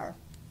they are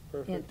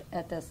Perfect.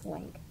 at this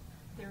link.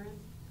 I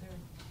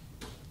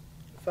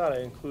thought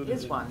I included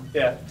Is it. one.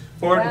 Yeah.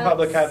 Board and That's-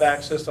 public have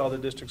access to all the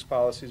district's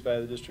policies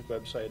via the district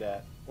website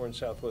at Orange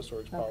Southwest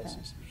Orange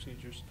Policies and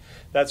Procedures.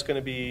 That's going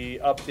to be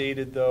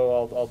updated,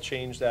 though. I'll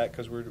change that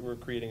because we're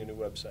creating a new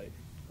website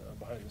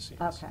behind the scenes.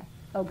 Okay.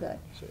 Oh, good.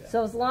 So, yeah.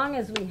 So as long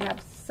as we have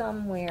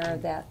somewhere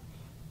that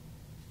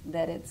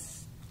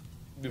it's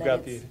We've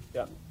that got it's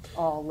yeah.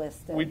 all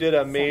listed. We did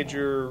a somewhere.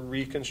 major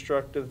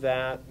reconstruct of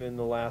that in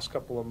the last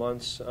couple of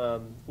months.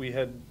 We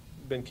had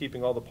been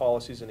keeping all the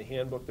policies in a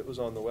handbook that was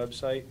on the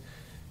website,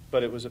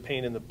 but it was a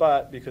pain in the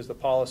butt because the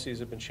policies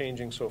have been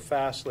changing so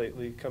fast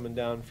lately, coming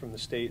down from the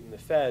state and the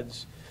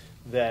feds,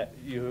 that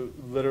you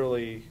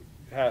literally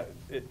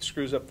it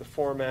screws up the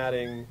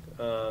formatting.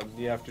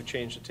 You have to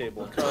change the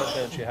table of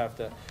contents. You have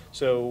to.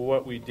 So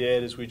what we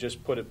did is we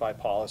just put it by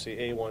policy: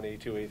 A1,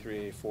 A2,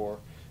 A3, A4,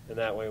 and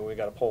that way when we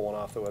got to pull one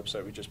off the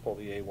website, we just pull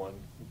the A1,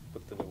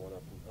 put the new one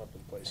up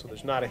in place. So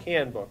there's not a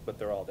handbook, but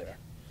they're all there.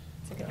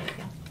 It's a good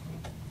idea.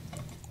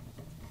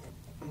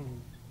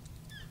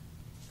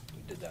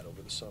 We did that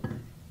over the summer.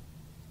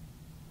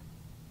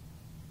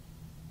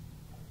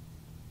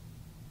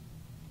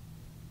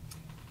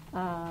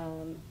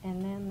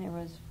 And then there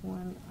was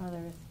one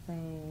other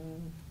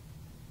thing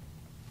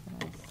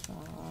that I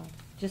saw,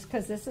 just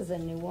because this is a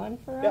new one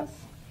for Yeah. us.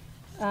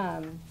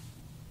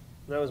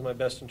 That was my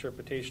best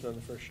interpretation on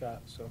the first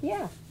shot, so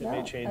Yeah, it may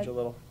no, change a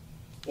little.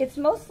 It's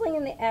mostly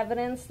in the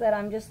evidence that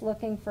I'm just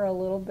looking for a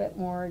little bit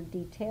more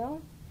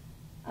detail.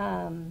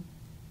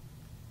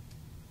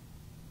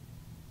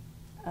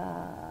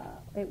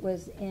 It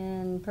was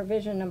in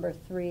provision number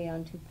 3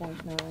 on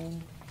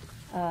 2.9.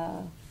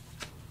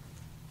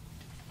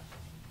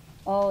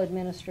 all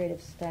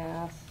administrative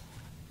staff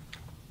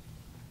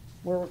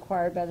were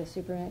required by the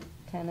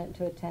superintendent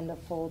to attend a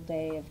full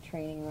day of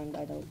training run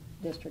by the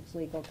district's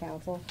legal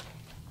counsel.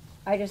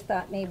 I just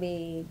thought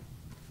maybe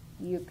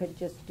you could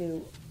just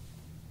do,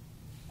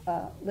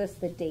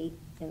 list the date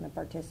and the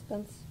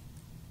participants.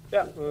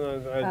 Yeah.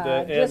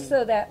 Just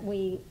so that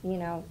we,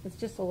 it's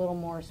just a little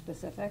more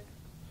specific.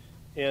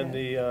 And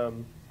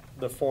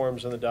the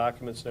forms and the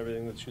documents and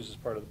everything that's used as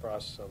part of the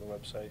process on the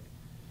website.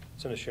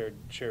 It's in a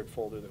shared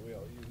folder that we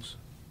all use.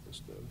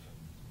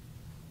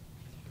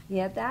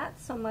 Yeah, that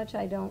so much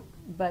I don't,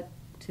 but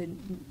to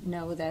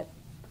know that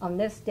on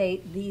this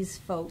date, these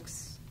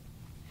folks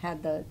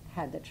had the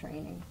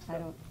training. I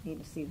don't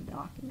need to see the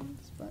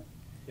documents, but.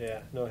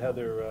 Yeah, no,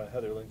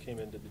 Heather Lynn came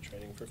in, did the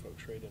training for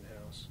folks right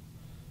in-house,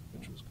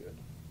 which was good.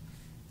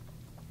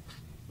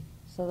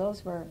 So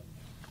those were,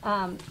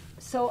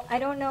 so I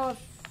don't know if,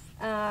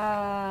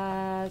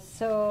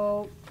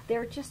 so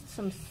there are just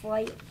some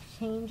slight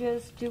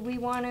changes. Do we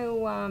want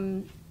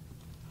to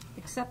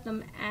accept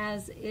them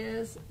as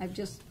is? I've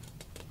just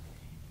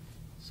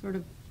sort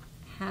of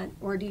had,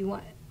 or do you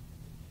want,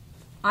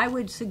 I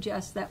would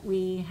suggest that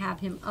we have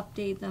him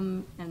update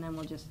them and then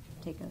we'll just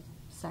take a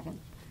second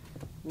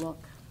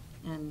look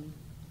and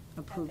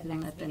approve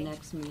them at the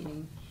next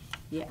meeting.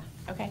 Yeah.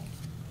 Okay.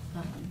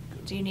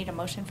 Do you need a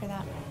motion for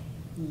that?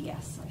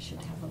 Yes, I should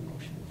have a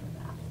motion for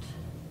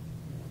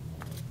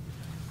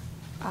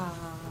that.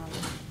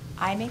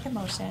 I make a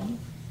motion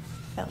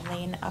that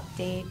Lane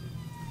update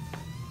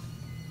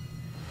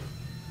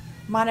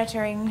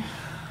monitoring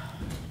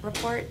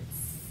reports,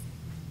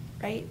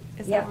 right?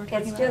 Is that what we're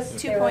talking about? It's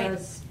just, there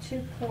was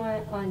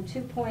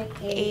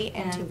 2.8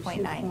 and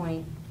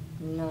 2.9.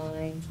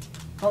 2.9.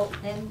 Oh,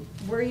 and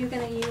were you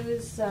going to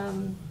use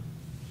the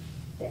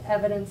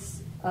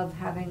evidence of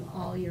having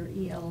all your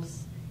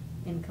ELs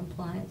in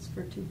compliance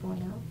for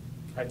 2.0?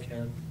 I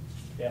can.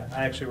 Yeah,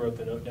 I actually wrote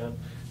the note down.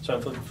 So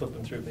I'm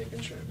flipping through, making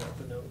sure I've got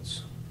the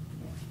notes.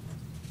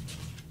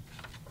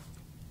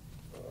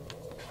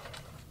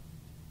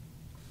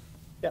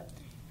 Yeah.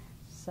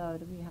 So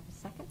do we have a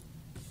second?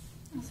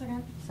 A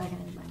second.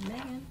 Seconded by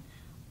Megan.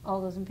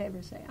 All those in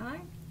favor say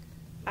aye.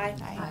 Aye.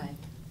 Aye.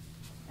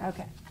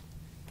 Okay.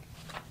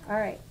 All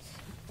right.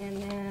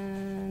 And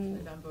then.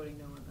 And I'm voting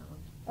no on that one.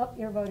 Oh,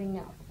 you're voting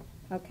no.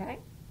 Okay.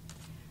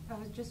 I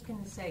was just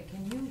going to say,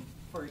 can you,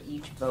 for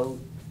each vote,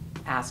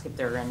 ask if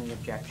there are any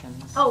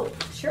objections? Oh,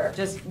 sure.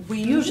 Just, we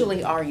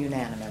usually are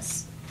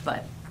unanimous,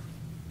 but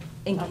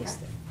in Okay. case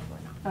we're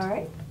not. All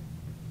right.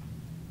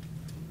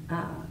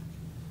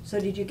 So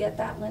did you get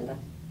that, Linda?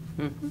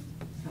 Mm-hmm.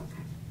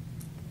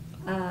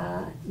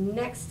 Okay.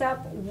 Next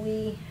up,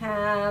 we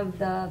have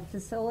the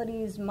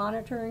facilities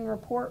monitoring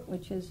report,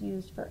 which is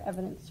used for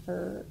evidence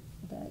for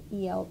the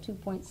EL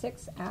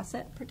 2.6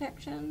 asset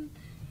protection.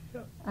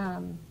 Yeah.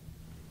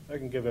 I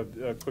can give a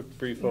quick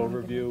brief You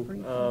wanna give a overview.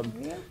 brief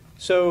overview?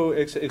 So,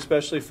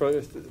 especially for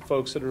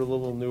folks that are a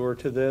little newer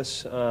to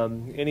this,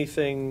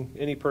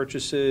 any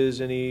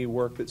purchases, any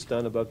work that's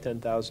done above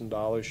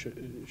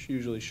 $10,000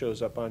 usually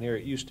shows up on here.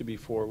 It used to be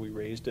before we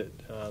raised it,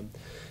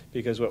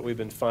 because what we've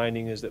been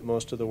finding is that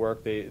most of the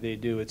work they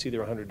do, it's either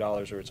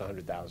 $100 or it's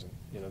 $100,000.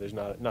 There's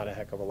not a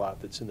heck of a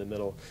lot that's in the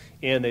middle,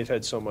 and they've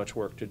had so much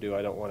work to do.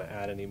 I don't want to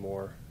add any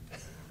more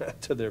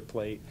to their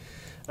plate.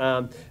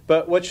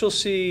 But what you'll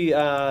see,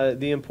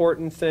 the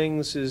important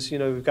things is,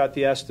 we've got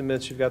the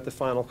estimates, you've got the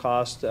final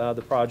cost,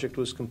 the project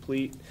was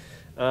complete,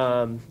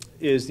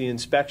 is the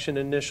inspection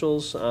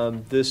initials.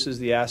 This is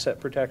the asset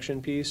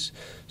protection piece.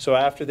 So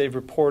after they've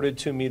reported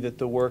to me that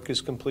the work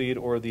is complete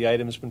or the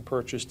item's been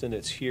purchased and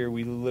it's here,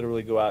 we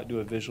literally go out and do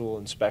a visual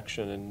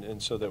inspection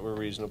and so that we're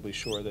reasonably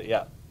sure that,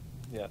 yeah,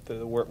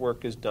 the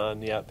work is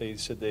done. Yeah, they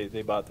said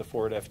they bought the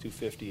Ford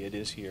F-250. It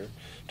is here.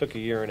 Took a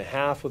year and a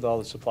half with all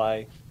the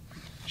supply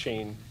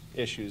chain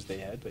issues they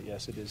had, but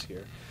yes, it is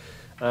here.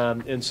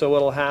 And so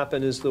what will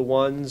happen is the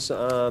ones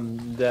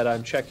that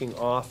I'm checking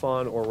off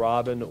on, or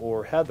Robin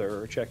or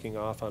Heather are checking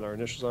off on our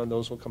initials on,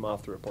 those will come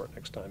off the report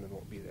next time and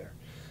won't be there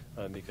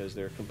because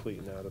they're complete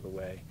and out of the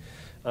way.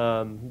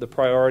 The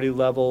priority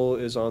level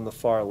is on the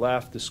far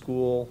left, the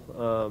school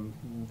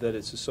that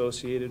it's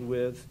associated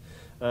with.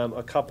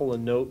 A couple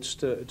of notes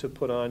to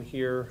put on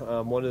here.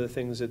 One of the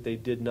things that they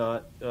did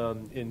not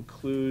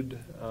include,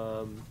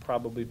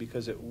 probably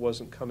because it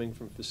wasn't coming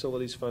from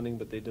facilities funding,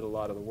 but they did a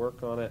lot of the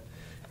work on it,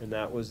 and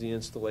that was the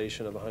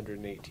installation of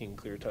 118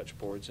 clear touch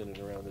boards in and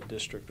around the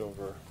district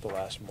over the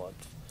last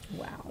month.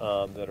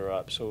 Wow. That are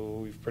up.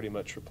 So we've pretty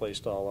much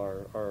replaced all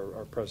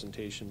our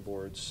presentation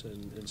boards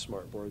and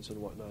smart boards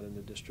and whatnot in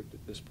the district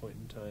at this point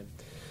in time.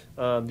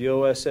 The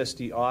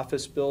OSSD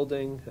office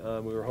building,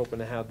 we were hoping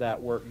to have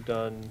that work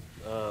done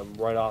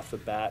right off the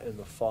bat in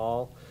the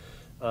fall.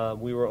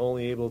 We were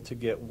only able to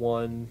get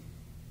one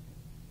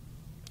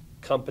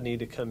company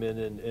to come in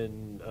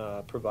and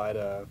provide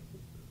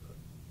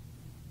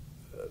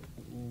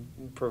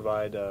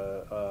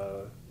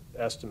a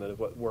estimate of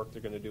what work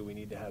they're going to do. We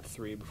need to have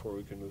 3 before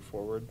we can move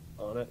forward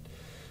on it.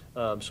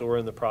 So we're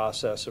in the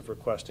process of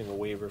requesting a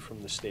waiver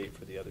from the state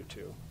for the other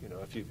two. You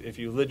know, if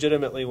you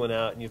legitimately went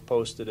out and you've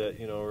posted it,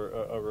 you know, or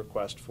a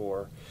request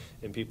for,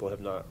 and people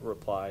have not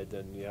replied,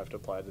 then you have to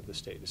apply to the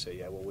state to say,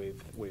 yeah, we'll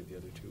waive the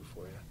other two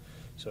for you.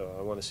 So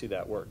I want to see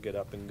that work get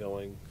up and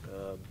going.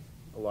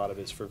 A lot of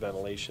it's for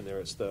ventilation there.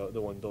 It's the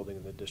one building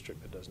in the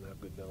district that doesn't have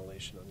good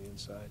ventilation on the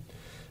inside.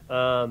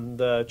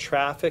 The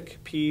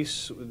traffic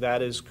piece,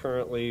 that is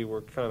currently,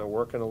 we're kind of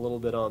working a little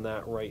bit on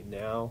that right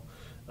now.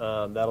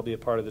 That'll be a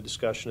part of the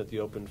discussion at the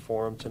open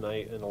forum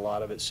tonight, and a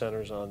lot of it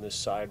centers on this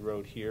side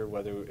road here,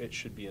 whether it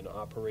should be in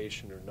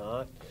operation or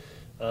not.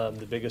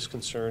 The biggest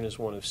concern is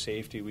one of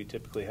safety. We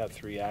typically have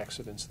 3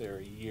 accidents there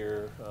a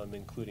year,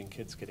 including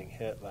kids getting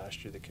hit.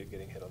 Last year, the kid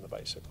getting hit on the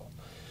bicycle.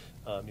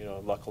 You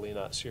know, luckily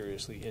not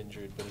seriously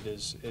injured, but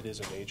it is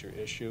a major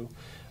issue.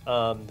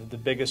 The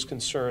biggest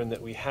concern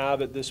that we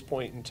have at this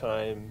point in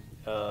time,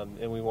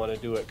 and we want to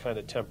do it kind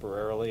of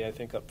temporarily, I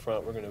think up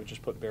front we're going to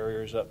just put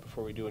barriers up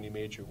before we do any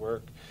major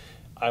work.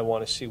 I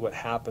want to see what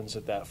happens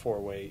at that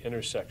 4-way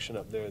intersection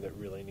up there that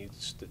really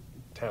needs the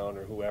town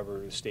or whoever,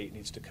 the state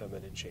needs to come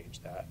in and change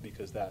that,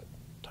 because that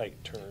tight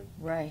turn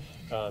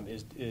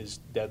is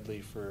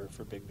deadly for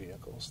big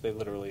vehicles. They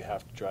literally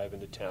have to drive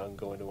into town,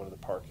 go into one of the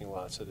parking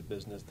lots of the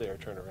business there,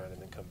 turn around,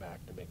 and then come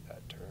back to make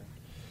that turn.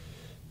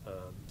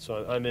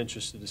 So I'm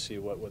interested to see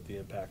what the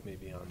impact may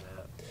be on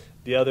that.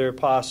 The other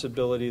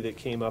possibility that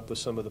came up with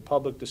some of the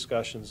public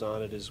discussions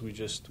on it is we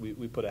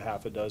put a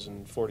half a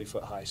dozen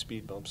 40-foot high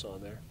speed bumps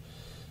on there,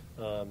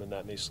 and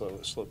that may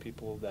slow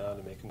people down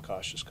and make them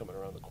cautious coming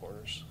around the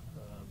corners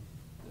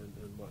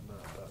and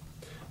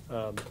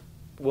whatnot.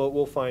 But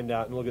we'll find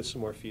out, and we'll get some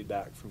more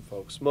feedback from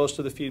folks. Most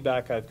of the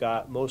feedback I've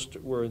got, most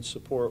were in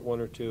support. 1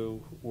 or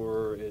 2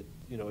 were,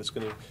 it's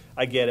going to,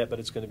 I get it, but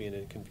it's going to be an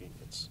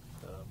inconvenience,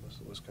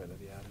 was kind of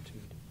the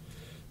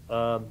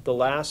attitude. The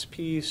last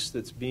piece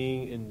that's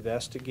being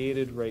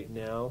investigated right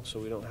now, so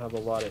we don't have a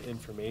lot of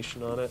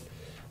information on it,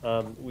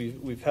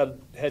 we've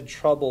had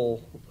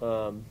trouble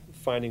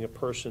finding a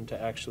person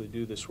to actually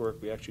do this work.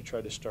 We actually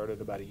tried to start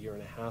it about 1.5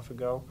 years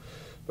ago.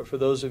 But for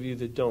those of you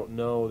that don't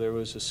know, there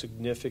was a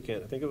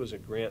significant, I think it was a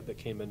grant that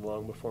came in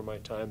long before my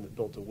time that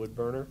built a wood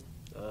burner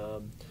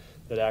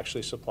that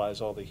actually supplies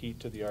all the heat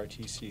to the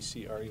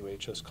RTCC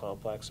RUHS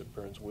complex. It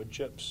burns wood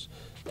chips.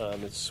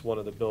 It's one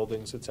of the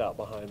buildings that's out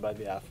behind by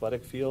the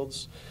athletic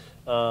fields.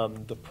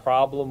 The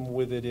problem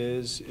with it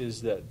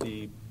is that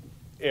the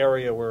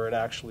area where it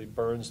actually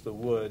burns the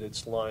wood,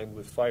 it's lined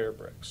with fire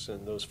bricks,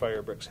 and those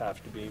fire bricks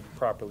have to be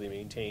properly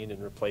maintained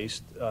and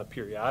replaced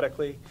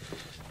periodically.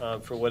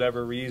 For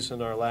whatever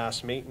reason, our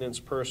last maintenance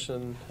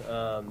person,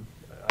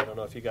 I don't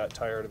know if he got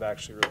tired of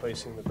actually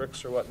replacing the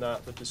bricks or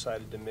whatnot, but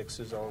decided to mix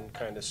his own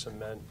kind of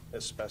cement,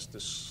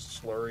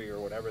 asbestos slurry or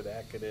whatever the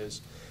heck it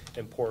is,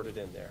 and poured it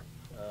in there.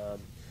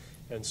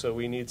 And so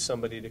we need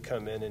somebody to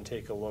come in and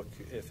take a look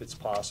if it's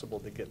possible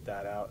to get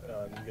that out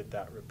and get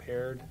that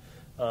repaired.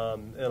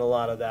 And a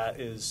lot of that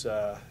is,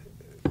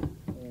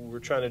 we're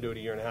trying to do it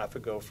 1.5 years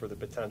ago for the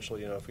potential,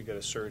 if we get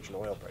a surge in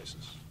oil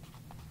prices,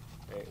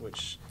 right?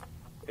 Which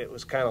it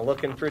was kind of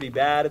looking pretty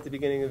bad at the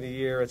beginning of the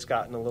year. It's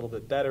gotten a little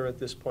bit better at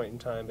this point in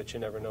time, but you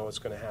never know what's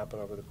going to happen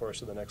over the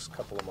course of the next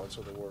couple of months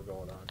with the war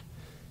going on.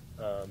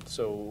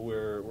 So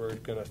we're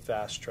going to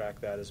fast track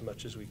that as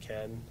much as we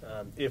can.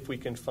 If we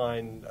can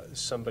find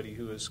somebody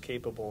who is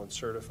capable and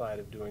certified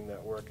of doing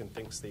that work and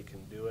thinks they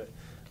can do it,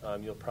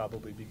 you'll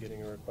probably be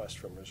getting a request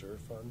from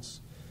reserve funds.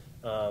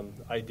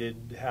 I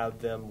did have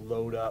them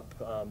load up.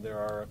 There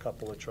are a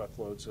couple of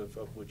truckloads of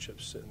wood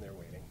chips sitting there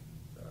waiting.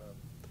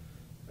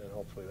 And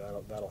hopefully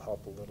that'll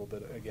help a little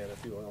bit, again,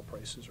 if the oil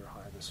prices are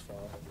high this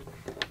fall.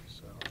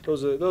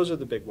 So those are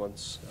the big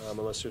ones,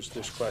 unless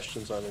there's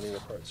questions on any of the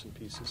parts and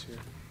pieces here.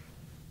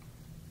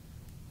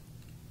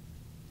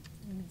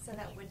 So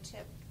that wood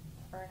chip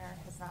burner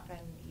has not been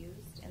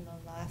used in the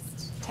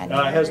last 10 years?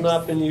 It has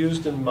not been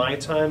used in my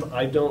time.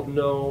 I don't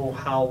know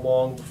how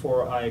long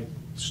before I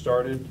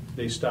started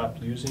they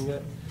stopped using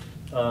it.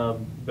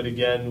 But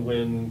again,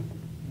 when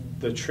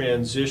the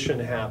transition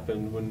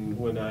happened,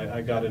 when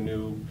I got a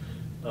new,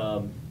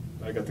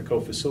 I got the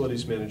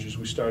co-facilities managers,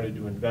 we started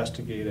to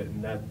investigate it,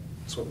 and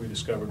that's what we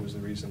discovered was the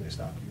reason they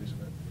stopped using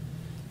it.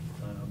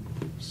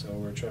 So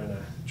we're trying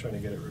to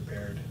get it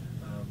repaired.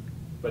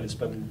 But it's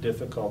been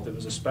difficult. It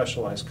was a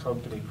specialized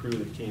company crew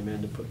that came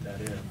in to put that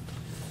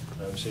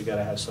in. So you got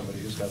to have somebody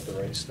who's got the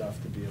right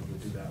stuff to be able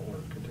to do that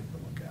work and take a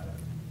look at it.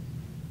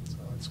 So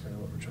that's kind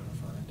of what we're trying to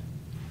find.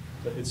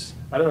 But it's,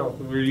 I don't know,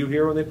 were you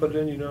here when they put it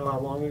in? You know how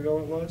long ago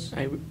it was?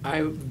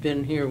 I've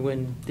been here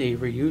when they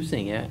were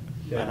using it,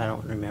 Yeah. but I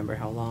don't remember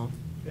how long.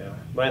 Yeah,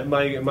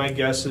 my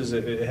guess is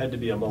it had to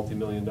be a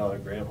multi-million-dollar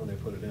grant when they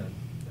put it in. I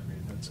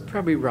mean, that's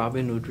Probably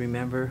Robin would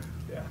remember.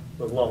 Yeah,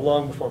 but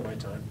long before my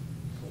time.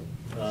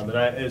 And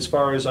as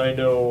far as I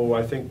know,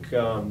 I think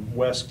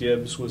Wes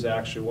Gibbs was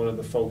actually one of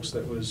the folks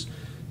that was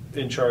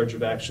in charge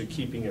of actually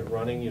keeping it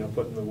running,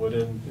 putting the wood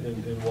in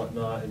and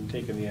whatnot and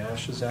taking the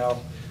ashes out.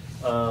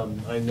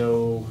 I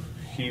know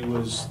he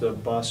was the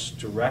bus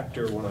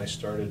director when I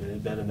started and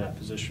had been in that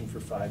position for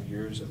 5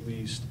 years at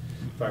least.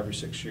 5 or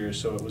 6 years,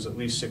 so it was at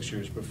least 6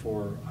 years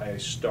before I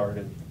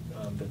started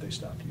that they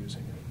stopped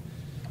using it.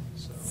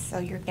 So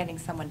you're getting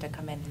someone to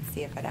come in and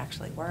see if it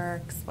actually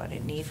works, what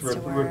it needs to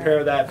work?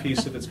 Repair that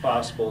piece if it's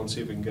possible and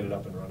see if we can get it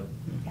up and running.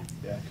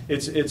 Yeah,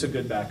 it's a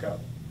good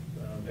backup.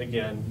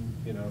 Again,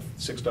 you know,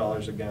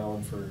 $6 a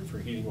gallon for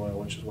heating oil,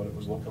 which is what it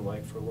was looking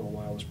like for a little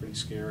while, was pretty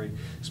scary,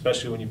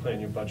 especially when you plan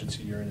your budgets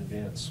a year in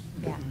advance.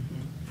 Yeah,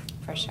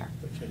 for sure.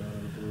 That came out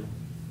of the blue.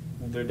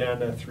 They're down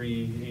to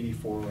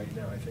 $3.84 right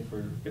now. I think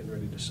we're getting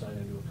ready to sign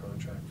into a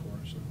contract for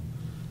it, so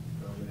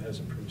it has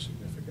improved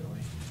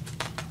significantly.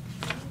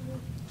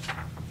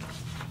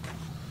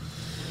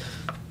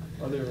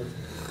 Other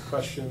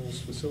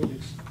questions,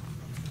 facilities?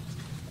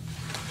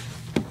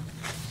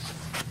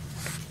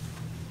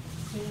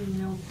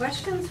 No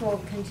questions,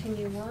 we'll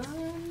continue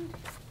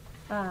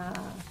on.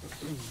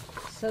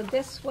 So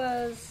this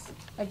was,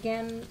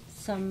 again,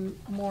 some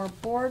more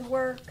board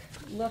work,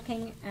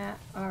 looking at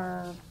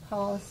our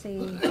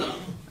policy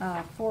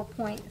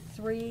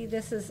 4.3.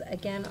 This is,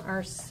 again,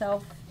 our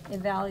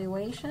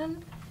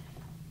self-evaluation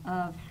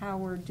of how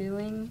we're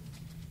doing.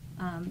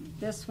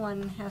 This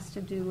one has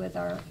to do with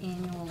our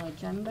annual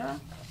agenda.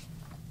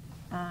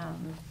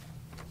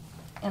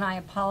 And I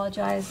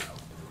apologize,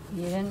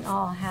 you didn't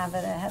all have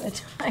it ahead of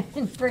time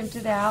and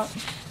printed out,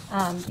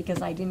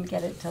 because I didn't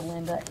get it to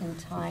Linda in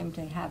time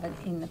to have it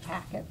in the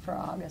packet for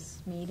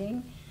August's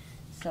meeting.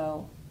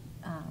 So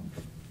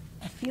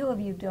a few of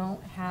you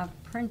don't have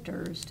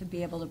printers to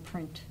be able to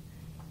print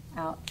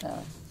out the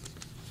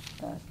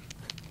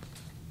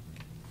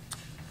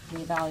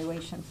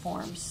evaluation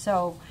forms.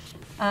 So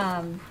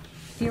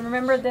if you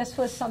remember, this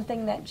was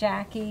something that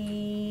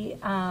Jackie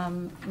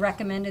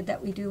recommended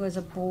that we do as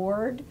a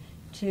board,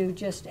 to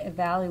just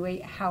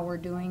evaluate how we're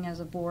doing as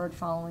a board,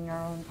 following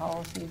our own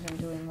policies and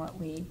doing what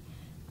we,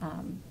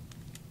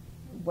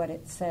 what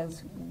it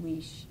says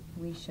we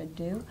should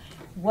do.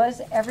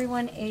 Was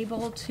everyone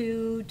able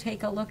to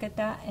take a look at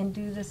that and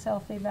do the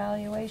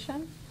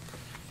self-evaluation?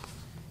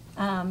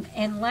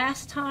 And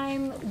last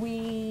time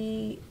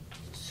we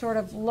sort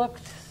of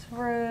looked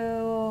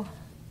through,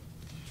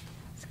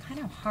 it's kind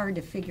of hard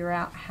to figure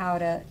out how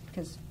to,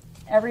 because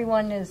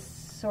everyone is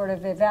sort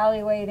of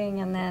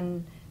evaluating and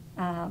then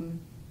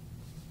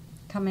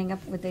coming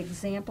up with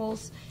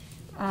examples.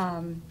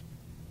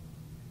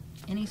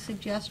 Any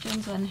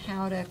suggestions on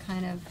how to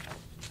kind of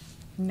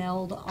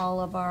meld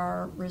all of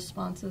our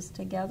responses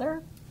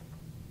together?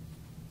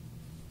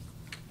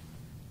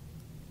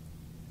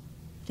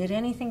 Did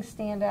anything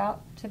stand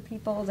out to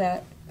people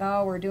that,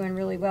 oh, we're doing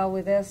really well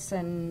with this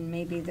and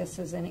maybe this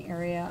is an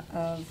area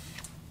of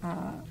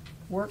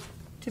work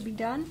to be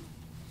done?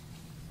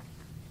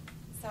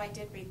 So I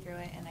did read through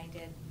it and I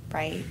did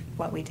write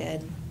what we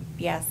did.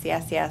 Yes,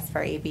 yes, yes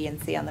for A, B,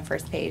 and C on the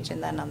first page,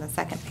 and then on the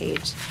second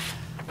page,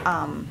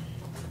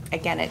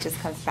 again, it just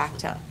comes back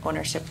to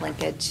ownership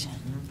linkage,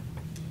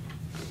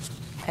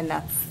 and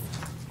that's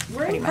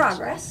We're pretty in much.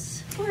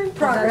 progress. We're in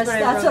progress.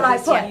 That's That's what I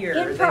this put.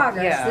 year. In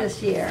progress Yeah.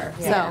 this year.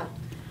 So,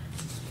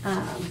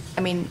 Yeah.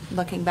 I mean,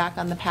 looking back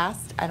on the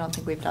past, I don't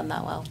think we've done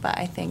that well, but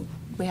I think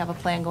we have a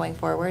plan going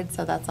forward,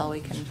 so that's all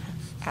we can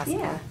ask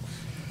Yeah.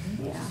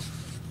 for. Yeah.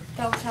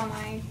 That was how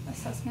my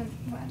assessment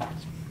went.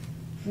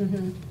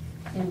 Mm-hmm.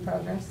 In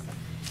progress.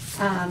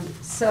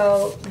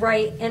 So,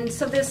 right, and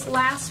so this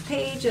last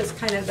page is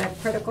kind of the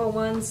critical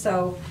one,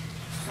 so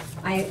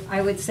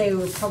I would say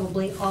we're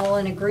probably all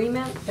in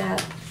agreement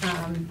that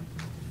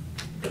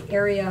the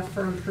area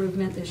for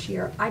improvement this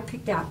year, I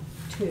picked out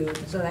two,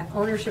 so that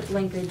ownership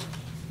linkage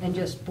and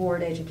just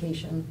board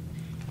education.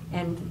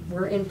 And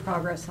we're in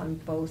progress on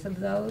both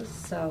of those,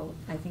 so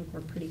I think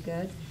we're pretty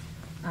good.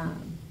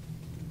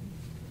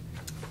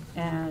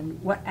 And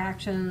what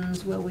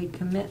actions will we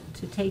commit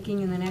to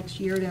taking in the next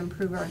year to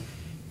improve our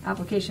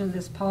application of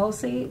this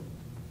policy?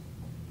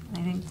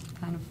 I think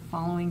kind of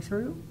following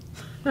through.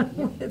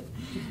 with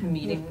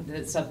Meeting,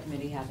 the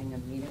subcommittee having a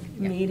meeting.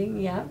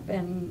 Meeting, yep,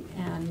 and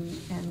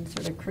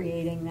sort of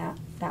creating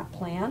that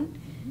plan.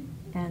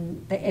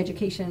 And the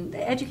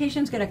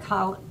education's going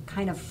to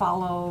kind of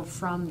follow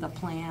from the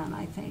plan,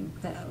 I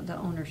think, the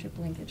ownership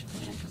linkage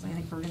plan, because I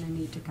think we're going to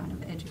need to kind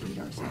of educate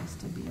ourselves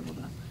to be able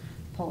to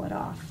pull it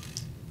off.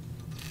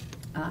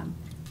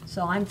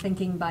 So I'm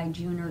thinking by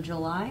June or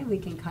July, we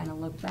can kind of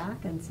look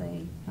back and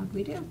say, how'd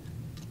we do?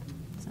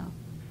 So,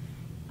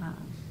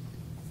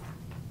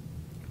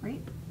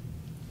 great.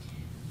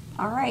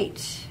 All right.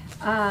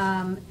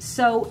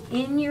 So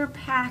in your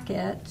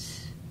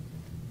packet,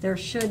 there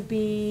should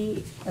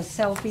be a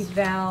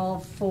self-eval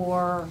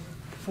for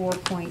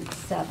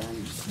 4.7,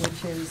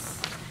 which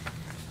is,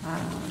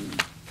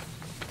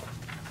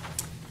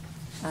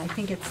 I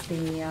think it's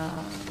the,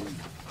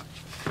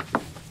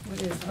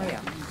 what is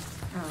that?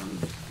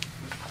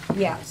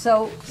 Yeah,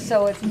 so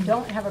if you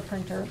don't have a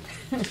printer,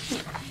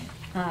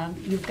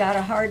 you've got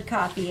a hard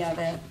copy of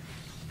it,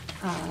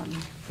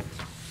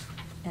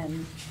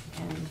 and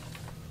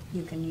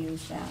you can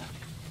use that.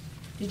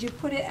 Did you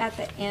put it at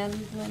the end,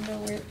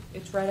 Linda?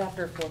 It's right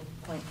after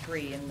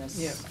 4.3 in this,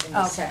 in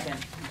the Okay.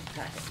 second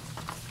packet.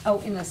 Oh,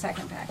 in the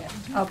second packet,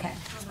 okay,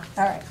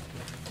 all right.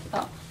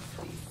 Oh.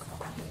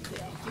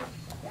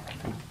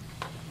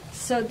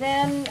 So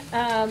then,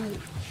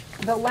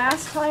 the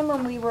last time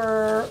when we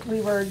were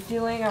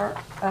doing our,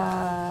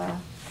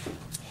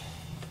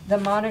 the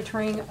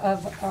monitoring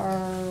of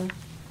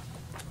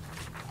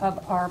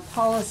our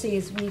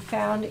policies, we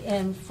found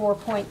in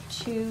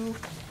 4.2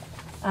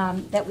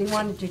 that we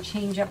wanted to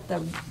change up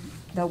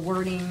the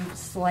wording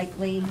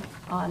slightly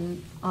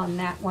on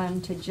that one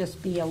to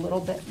just be a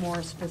little bit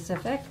more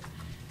specific.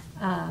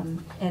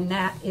 And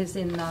that is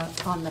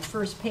on the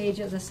first page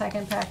of the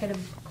second packet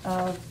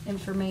of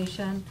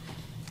information.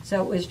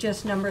 So it was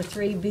just number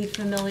 3, be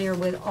familiar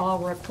with all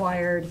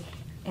required,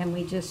 and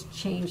we just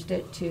changed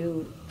it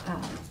to,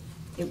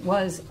 it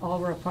was all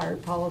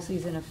required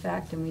policies in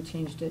effect, and we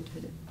changed it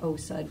to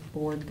OSSD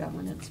board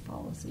governance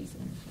policies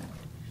in effect.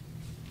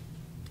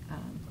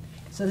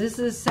 So this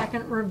is the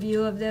second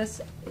review of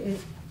this.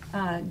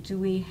 Do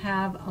we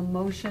have a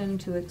motion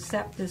to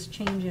accept this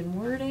change in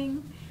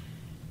wording?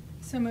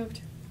 So moved.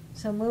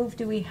 So moved.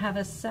 Do we have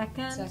a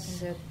second?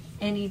 Seconded.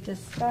 Any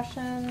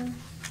discussion?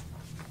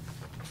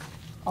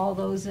 All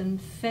those in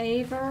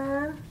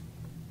favor?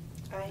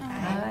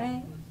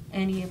 Aye.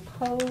 Any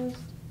opposed?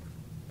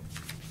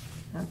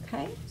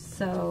 Okay,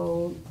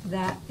 so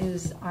that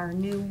is our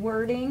new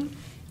wording.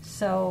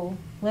 So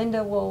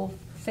Linda will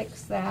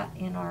fix that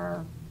in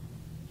our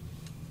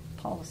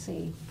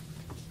policies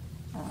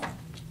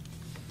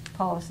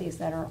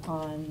that are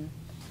on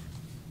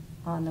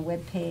the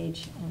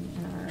webpage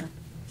and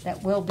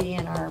that will be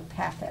in our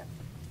packet.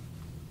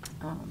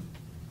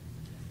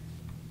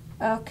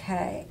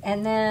 Okay,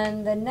 and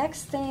then the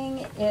next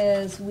thing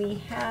is we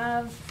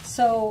have,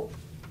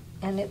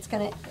 and it's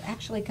going to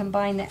actually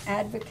combine the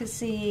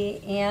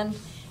advocacy and,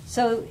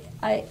 so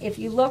if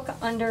you look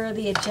under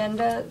the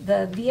agenda,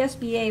 the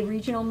VSBA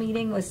regional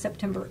meeting was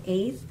September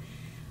 8th.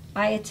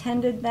 I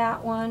attended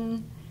that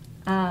one.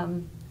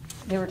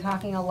 They were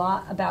talking a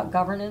lot about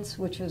governance,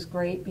 which was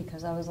great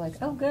because I was like,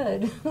 oh,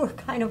 good. We're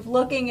kind of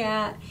looking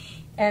at,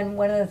 and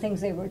one of the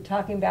things they were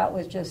talking about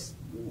was just,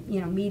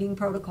 meeting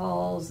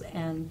protocols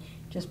and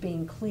just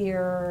being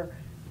clear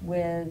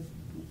with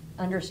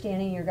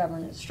understanding your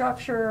governance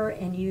structure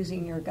and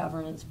using your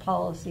governance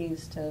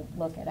policies to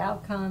look at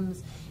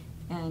outcomes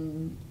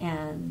and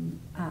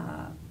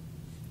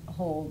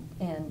hold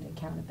and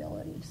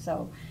accountability.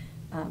 So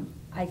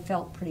I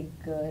felt pretty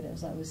good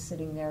as I was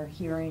sitting there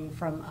hearing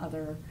from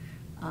other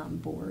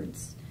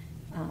boards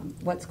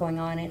what's going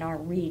on in our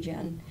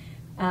region.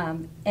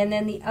 And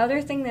then the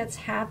other thing that's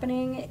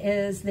happening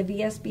is the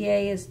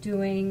VSBA is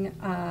doing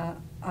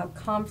a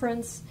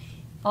conference.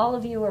 All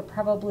of you are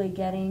probably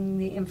getting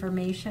the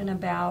information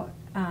about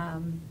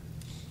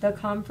the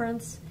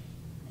conference,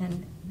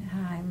 and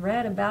I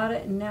read about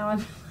it, and now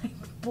I'm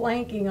like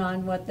blanking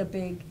on what the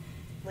big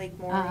Lake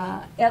Maury.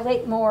 At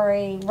Lake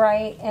Maury,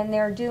 right? And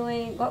they're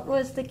doing, what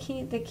was the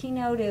key? The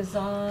keynote is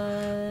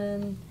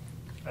on.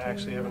 I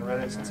actually haven't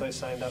read it since I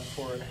signed up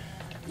for it.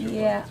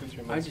 Yeah. 2-3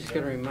 I months just ago.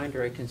 got a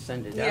reminder I can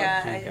send it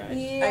Yeah, out to you guys.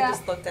 Yeah. I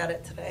just looked at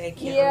it today. I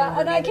can't Yeah, remember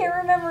and I either. can't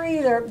remember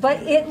either,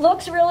 but it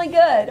looks really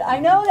good. I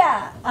know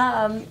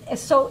that.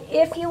 So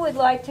if you would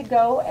like to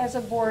go as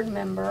a board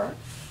member,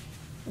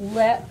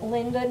 let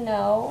Linda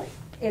know.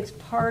 It's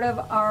part of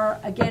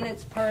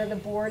it's part of the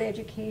board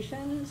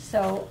education,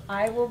 so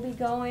I will be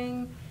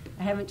going.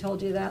 I haven't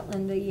told you that,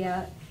 Linda,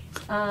 yet.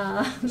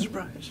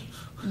 Surprise.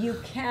 You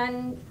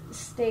can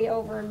stay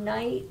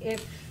overnight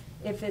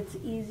if it's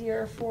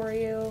easier for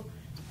you,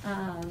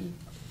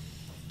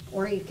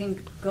 or you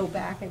can go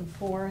back and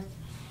forth.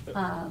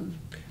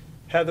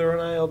 Heather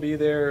and I will be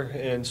there,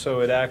 and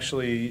so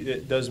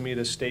it does meet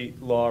a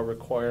state law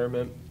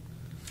requirement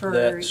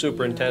that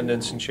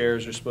superintendents and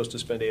chairs are supposed to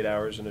spend 8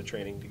 hours in a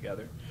training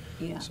together.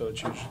 Yeah. So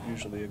it's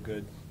usually a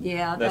good.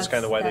 Yeah, That's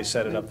kind of why they that's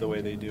set a it good up the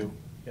way thing they to do.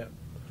 Yeah.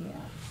 Yeah.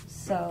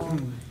 So.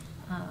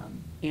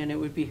 And it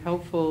would be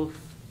helpful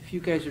if you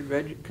guys would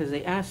because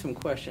they ask some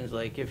questions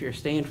like if you're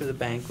staying for the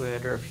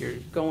banquet or if you're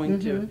going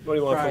to What do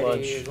you want for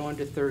Friday lunch? or going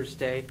to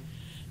Thursday. It'd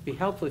be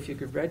helpful if you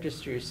could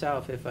register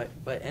yourself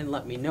and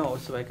let me know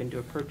so I can do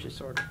a purchase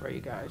order for you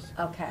guys.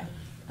 Okay.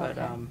 But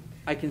Okay.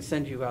 I can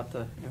send you out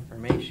the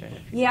information.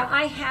 Yeah,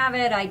 I have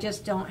it. I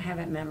just don't have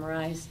it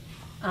memorized.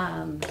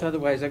 So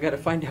otherwise, I got to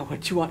find out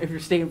what you want if you're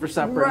staying for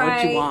supper and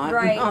what you want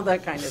Right. and all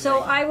that kind of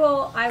So thing. I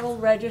will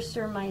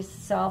register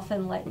myself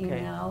and let you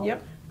Okay. know.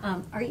 Yep.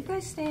 Are you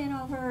guys staying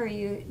over, or are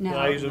you?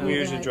 No. We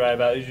usually Okay. drive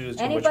out. Usually there's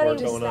too much Anybody work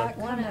who's going on. that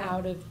One kinda-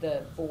 out of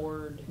the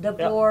board. The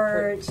Yep.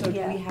 board. So do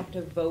yeah. we have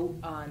to vote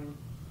on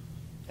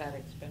that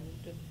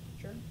expenditure?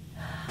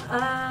 Uh,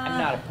 I'm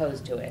not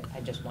opposed to it, I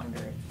just wonder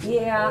if.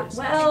 Yeah. It's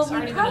Well,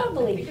 already we been- I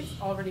probably. think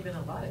it's already been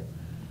allotted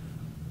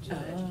to the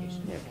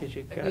education. Yeah, 'cause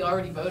you Like, got- we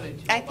already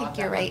voted to I allot think that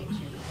you're one right.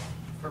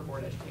 for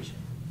board education.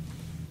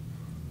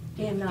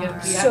 In You our,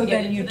 have to So get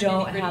then into you the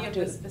don't nitty-gritty have of to-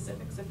 the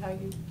specifics of how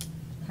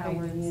how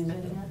we're you using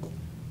spend it.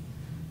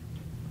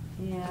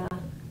 Yeah.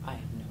 I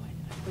have no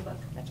idea. Good luck.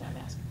 That's what I'm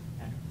asking.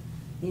 I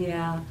don't know.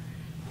 Yeah.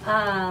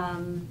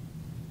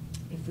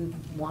 If we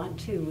want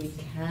to, we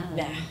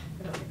can.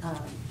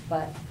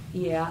 But,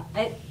 yeah,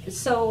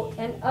 so,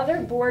 and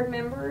other board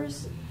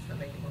members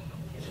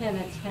can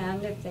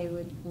attend if they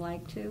would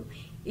like to.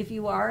 If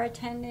you are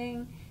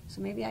attending,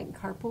 so maybe I can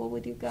carpool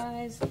with you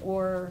guys,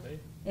 or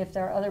if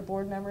there are other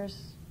board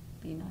members,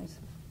 be nice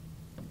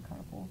if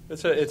carpool.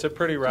 It's a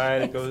pretty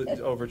ride. It goes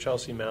over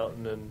Chelsea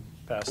Mountain and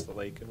past the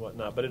lake and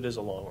whatnot, but it is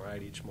a long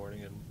ride each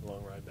morning and a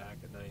long ride back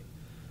at night.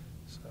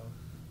 So.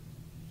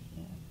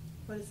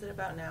 What is it,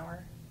 about an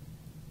hour?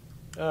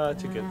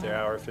 To get there,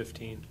 hour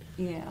 15.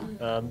 Yeah.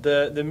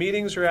 The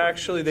meetings are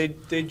actually,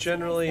 they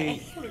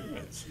generally,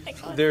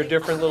 they're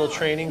different little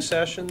training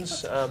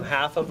sessions.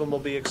 Half of them will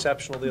be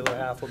exceptional, the other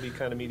half will be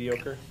kind of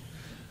mediocre.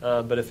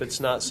 But if it's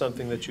not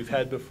something that you've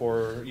had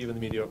before, even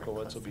the mediocre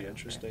ones will be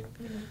interesting.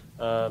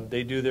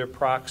 They do their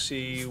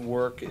proxy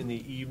work in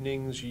the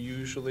evenings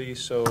usually,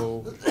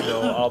 so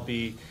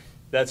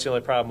that's the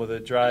only problem with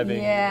it,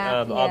 driving.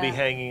 I'll be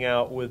hanging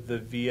out with the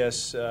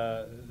VS,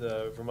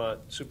 the Vermont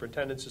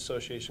Superintendents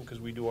Association, because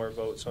we do our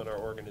votes on our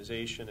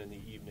organization in the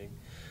evening.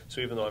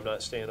 So even though I'm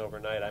not staying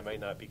overnight, I might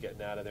not be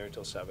getting out of there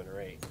until 7 or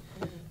 8.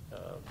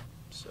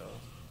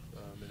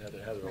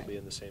 And Heather will be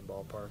in the same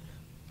ballpark.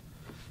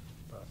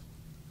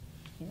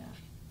 Yeah.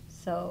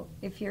 So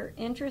if you're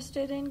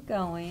interested in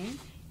going,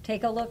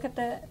 take a look at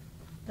the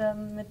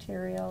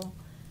material,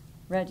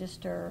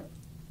 register,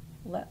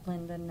 let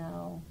Linda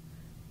know.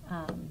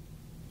 And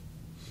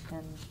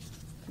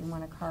if you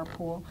want to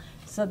carpool.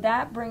 So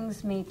that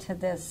brings me to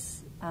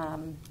this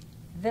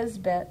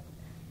VisBit.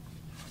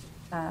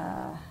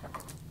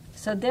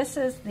 So this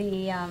is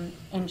the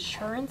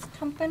insurance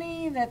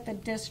company that the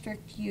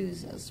district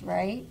uses,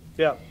 right?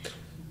 Yeah.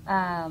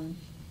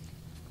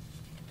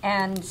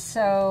 And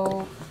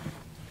so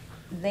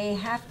they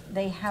have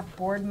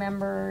board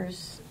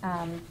members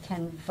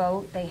can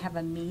vote. They have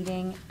a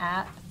meeting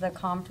at the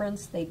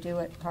conference. They do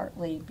it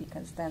partly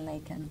because then they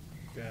can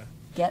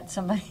get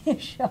somebody to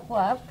show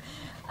up.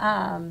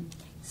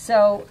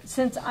 So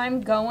since I'm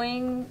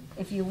going,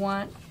 if you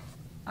want,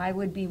 I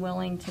would be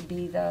willing to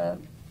be the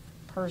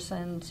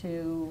person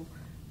to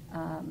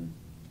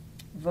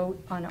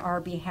vote on our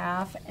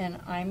behalf, and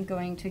I'm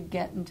going to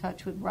get in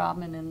touch with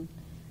Robin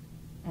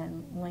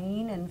and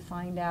Lane and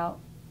find out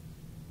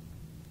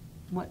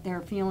what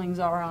their feelings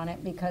are on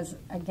it, because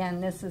again,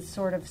 this is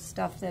sort of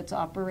stuff that's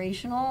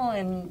operational,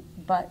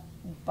 but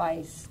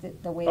by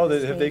the way the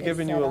state have they is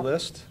given set you a up.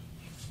 list?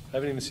 I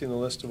haven't even seen the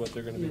list of what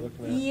they're going to be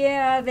looking at.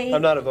 Yeah,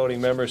 I'm not a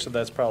voting member, so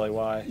that's probably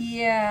why.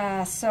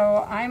 Yeah,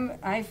 so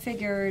I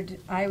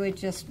figured I would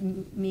just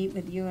meet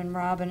with you and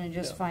Robin and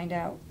just find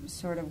out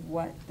sort of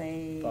what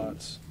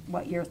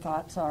your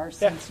thoughts are,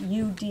 since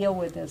you deal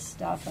with this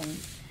stuff,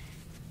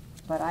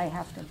 but I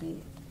have to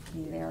be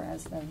there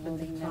as the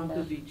voting member.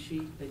 Top of each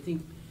sheet, I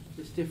think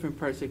there's different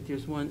parts. Like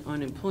there's one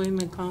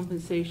unemployment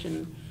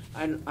compensation.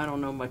 I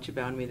don't know much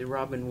about them either.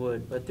 Robin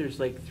would, but there's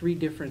like 3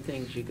 different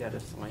things you got to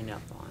sign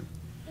up on.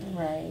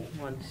 Right.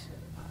 One's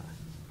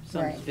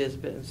some's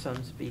VisBit and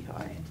some's Beehive.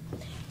 Right.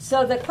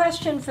 So the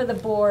question for the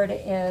board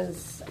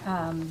is,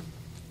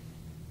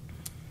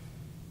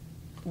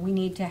 we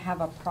need to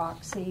have a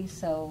proxy,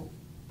 so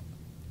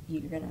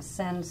you're going to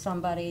send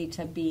somebody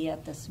to be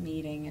at this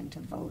meeting and to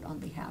vote on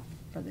behalf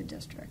for the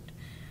district.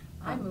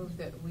 I move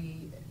that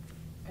we,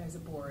 as a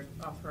board,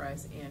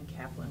 authorize Ann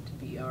Kaplan to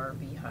be our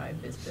Beehive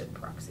VisBit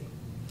proxy.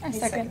 I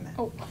second that.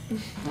 Oh.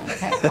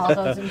 Okay, all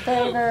those in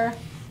favor?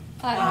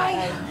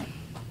 Aye.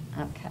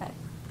 Okay.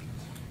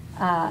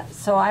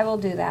 So I will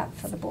do that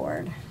for the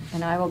board,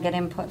 and I will get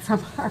input from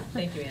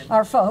Thank you, Ann.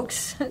 our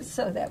folks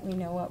so that we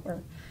know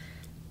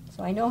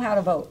so I know how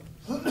to vote.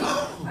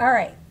 All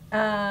right.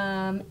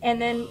 And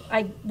then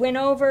I went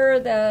over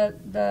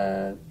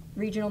the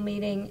regional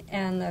meeting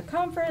and the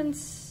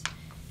conference.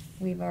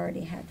 We've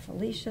already had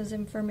Felicia's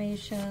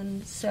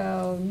information.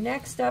 So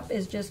next up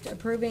is just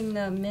approving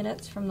the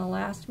minutes from the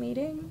last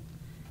meeting.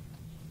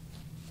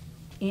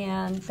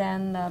 And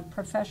then the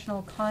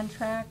professional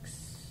contracts.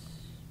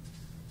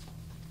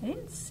 I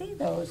didn't see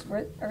those.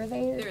 Are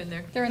they? They're in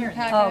there. They're in the Oh,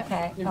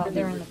 packet. okay. Oh,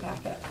 they're in the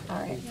packet. All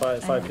right.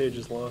 5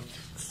 pages long.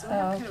 So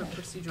I have kind of a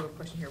procedural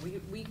question here.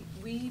 We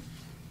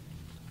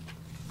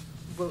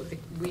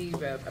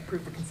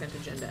approved the consent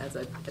agenda as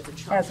a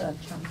chunk. As a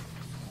chunk.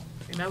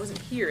 And I wasn't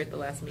here at the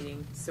last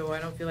meeting, so I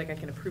don't feel like I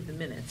can approve the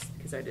minutes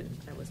because I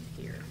wasn't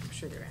here. I'm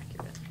sure they're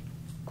accurate.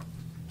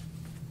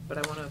 But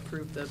I want to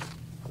approve the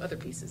other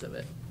pieces of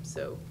it.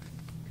 So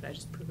can I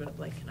just approve it?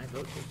 Can I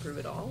vote to approve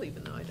it all,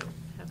 even though I don't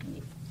have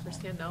any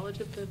firsthand knowledge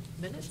of the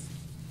minutes?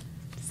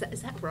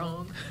 Is that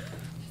wrong?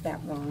 Is that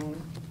wrong?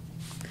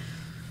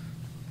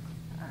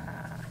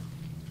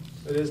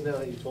 It is now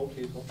that you told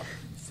people.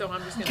 So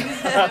I'm just going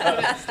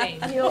to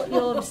abstain.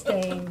 You'll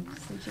abstain.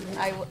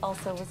 I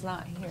also was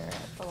not here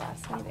at the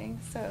last meeting,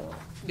 so.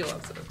 You'll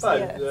also abstain.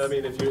 But, Yes. I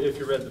mean, if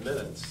you read the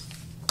minutes.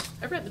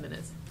 I've read the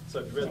minutes. So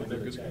if you read the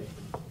minutes,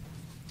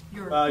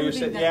 You're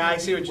saying, that yeah, I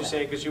really see what you're well.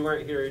 saying, because you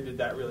weren't here. Did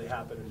that really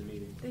happen in the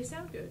meeting? They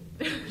sound good.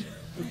 They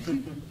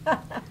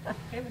have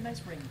a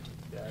nice ring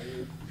to them.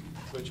 Yeah,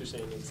 what you're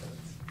saying makes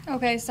sense.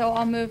 Okay, so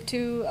I'll move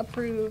to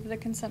approve the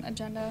consent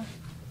agenda.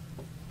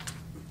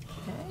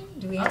 Okay,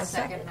 do we I'll have a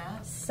second second?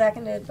 that.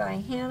 Seconded by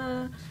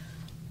Hannah.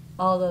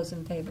 All those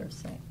in favor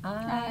say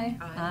aye.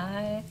 Aye.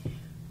 Aye.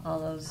 All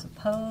those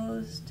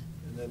opposed?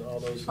 And then all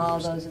those. All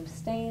those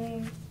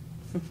abstaining?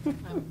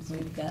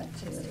 We've got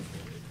two.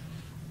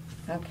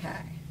 Okay.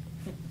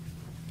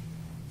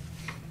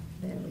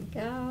 There we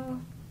go.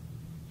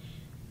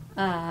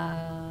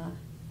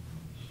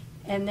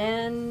 And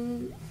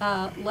then,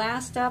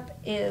 last up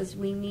is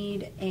we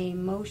need a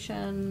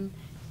motion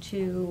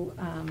to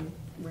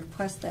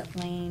request that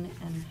Lane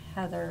and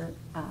Heather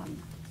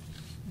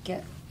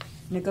get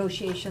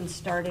negotiations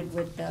started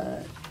with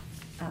the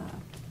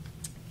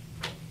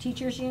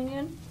teachers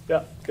union.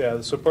 Yeah,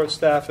 the support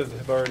staff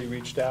have already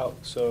reached out,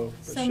 so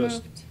it's So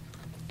just.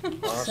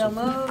 moved. So Awesome.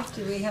 moved.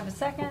 Do we have a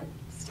second?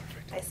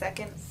 I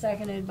second.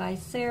 Seconded by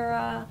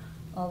Sarah.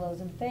 All those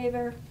in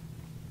favor?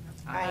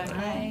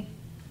 Aye.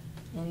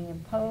 Any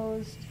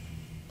opposed?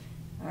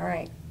 All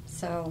right,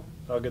 so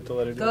I'll get the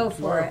letter to go them for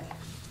tomorrow. it.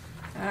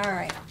 All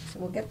right, so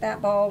we'll get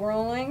that ball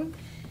rolling.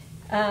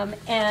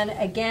 And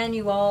again,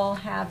 you all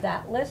have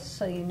that list,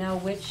 so you know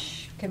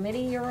which committee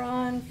you're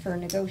on for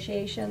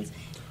negotiations.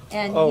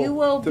 And Oh, you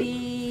will the-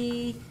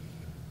 be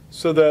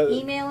So the.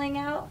 emailing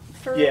out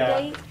for a Yeah.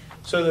 date?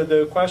 So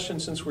the question,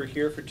 since we're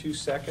here for 2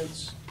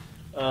 seconds,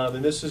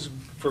 and this is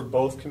for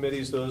both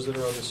committees, those that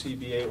are on the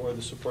CBA or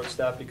the support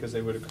staff, because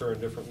they would occur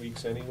in different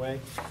weeks anyway,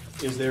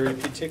 is there a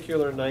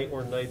particular night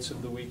or nights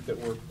of the week that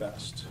work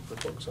best for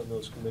folks on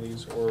those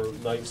committees, or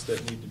nights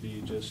that need to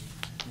be just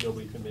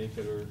nobody can make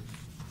it, or?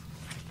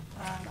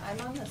 I'm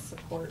on the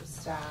support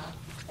staff,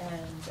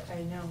 and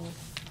I know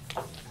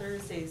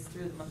Thursdays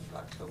through the month of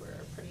October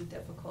are pretty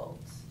difficult.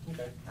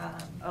 Okay.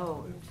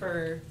 Oh,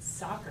 For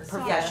soccer. yeah,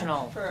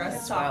 Professional. for us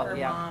as soccer well,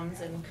 yeah.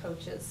 moms and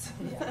coaches.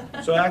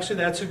 So actually,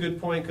 that's a good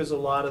point, because a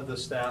lot of the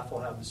staff will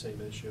have the same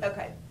issue.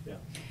 Okay.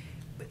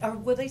 Yeah.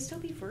 Will they still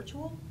be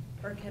virtual,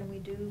 or can we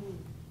do?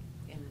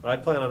 I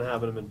plan on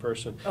having them in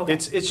person. Okay,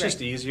 It's just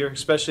great. easier,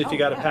 especially if you Oh,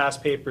 gotta yeah. pass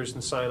papers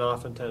and sign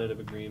off on tentative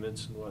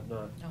agreements and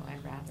whatnot. No,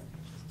 I'd rather.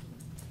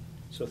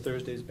 So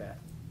Thursday's bad.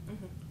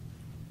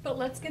 But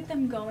let's get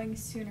them going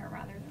sooner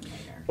rather than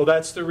later. Well,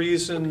 that's the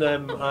reason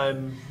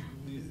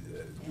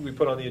we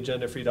put on the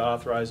agenda for you to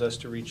authorize us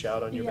to reach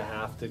out on your Yeah.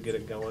 behalf to get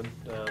it going.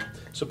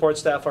 Support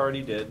staff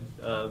already did.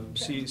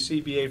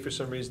 CBA, for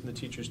some reason, the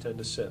teachers tend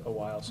to sit a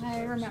while sometimes.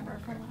 I remember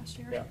from last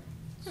year. Yeah,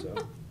 so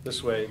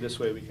this way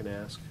we can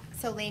ask.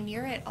 So Lane,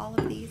 you're at all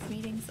of these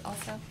meetings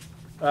also?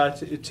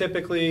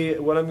 Typically,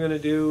 what I'm gonna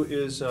do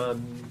is,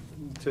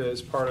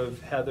 as part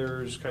of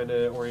Heather's kind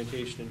of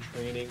orientation and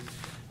training,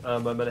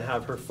 I'm gonna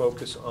have her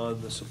focus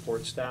on the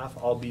support staff.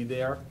 I'll be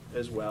there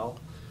as well,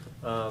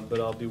 but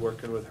I'll be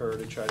working with her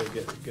to try to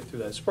get through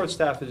that. Support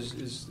staff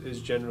is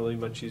generally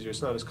much easier.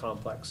 It's not as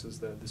complex as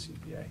the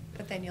CPA.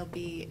 But then you'll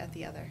be at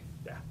the other?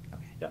 Yeah.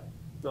 Okay. Yeah,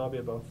 no, I'll be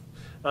at both.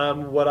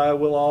 What I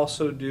will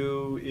also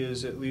do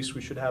is we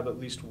should have at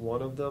least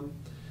one of them.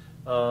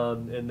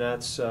 And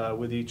that's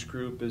with each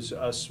group, is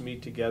us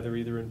meet together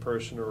either in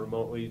person or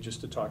remotely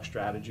just to talk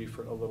strategy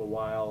for a little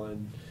while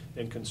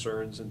and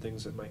concerns and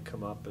things that might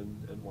come up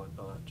and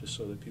whatnot, just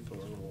so that people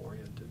are a little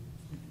oriented.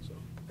 So,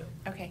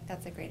 yeah. Okay,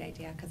 that's a great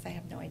idea, because I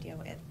have no idea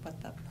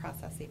what the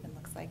process even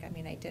looks like. I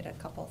mean, I did a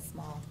couple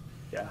small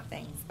Yeah.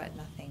 things, but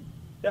nothing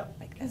Yeah.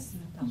 like this.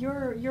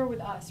 You're with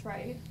us,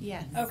 right?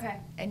 Yes. Okay.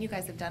 And you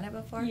guys have done it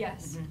before?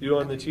 Yes. You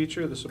on the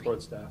teacher or the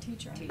support staff?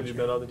 Teacher. Have you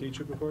been on the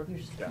teacher before?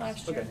 Yeah.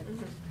 Last year. Okay.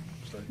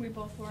 So- We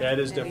both were. Yeah, it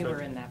is We different.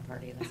 were in that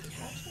party.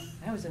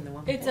 I was in the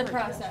one. It's a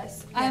before it.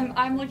 process.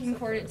 I'm looking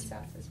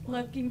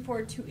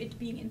forward to it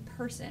being in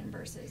person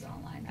versus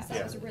online, because that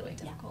Yeah. was really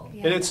difficult.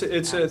 Yeah.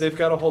 And they've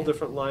got a whole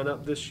different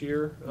lineup this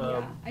year.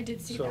 Yeah, I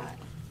did see so- that.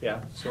 Yeah.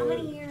 How So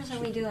many years are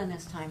we doing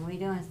this time? Are we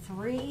doing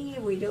 3?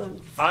 Are we doing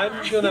 5?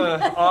 I'm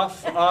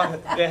gonna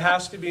it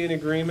has to be an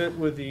agreement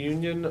with the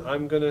union.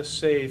 I'm gonna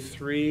say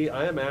 3.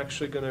 I am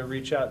actually gonna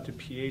reach out to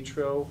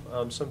Pietro.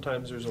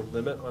 Sometimes there's a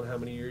limit on how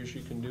many years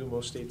you can do.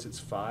 Most states it's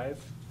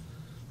 5.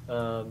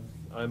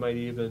 I might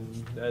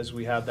even, as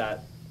we have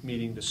that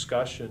meeting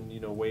discussion,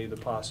 weigh the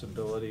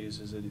possibilities.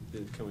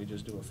 Can we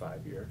just do a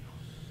 5-year?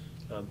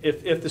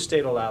 If the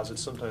state allows it,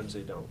 sometimes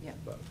they don't. Yeah.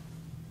 But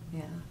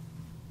Yeah.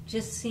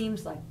 Just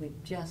seems like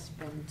we've just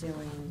been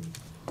doing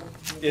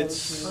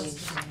It's-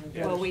 negotiations.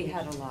 Yeah. Well, we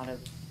had a lot of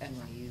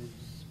NYUs.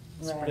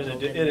 Right.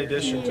 in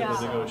addition to Yeah.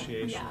 the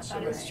negotiations, Yeah, so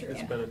that is it's true.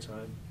 it's been a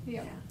time.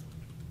 Yeah.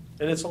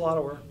 And it's a lot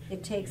of work.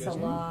 It takes You a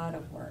guys- lot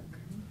of work,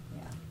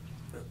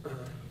 yeah.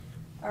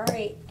 All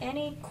right,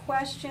 any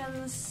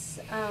questions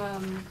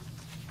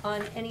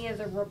on any of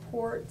the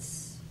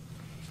reports?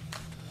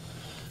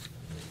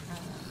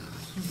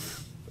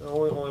 The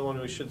only one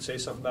we should say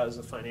something about is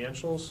the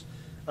financials.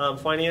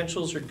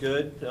 Financials are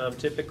good.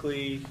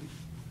 Typically,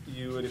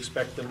 you would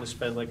expect them to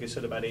spend, like I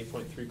said, about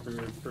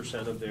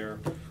 8.3% of their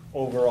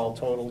overall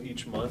total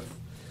each month.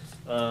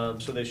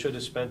 So they should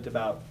have spent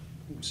about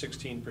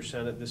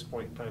 16% at this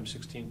point in time,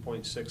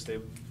 16.6.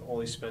 They've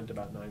only spent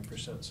about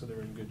 9%, so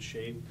they're in good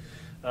shape.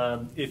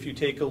 If you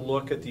take a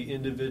look at the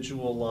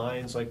individual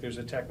lines, like there's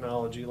a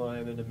technology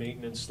line and a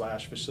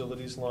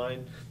maintenance/facilities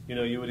line,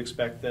 you would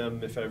expect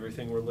them, if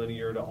everything were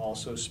linear, to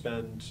also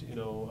spend,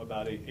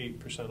 about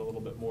 8%, a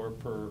little bit more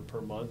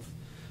per month.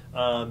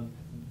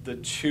 The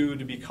two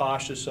to be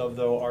cautious of,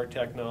 though, are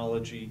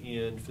technology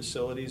and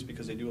facilities,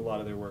 because they do a lot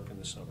of their work in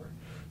the summer.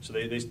 So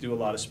they do a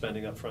lot of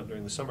spending up front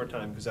during the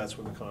summertime, because that's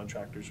when the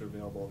contractors are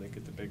available and they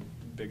get the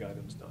big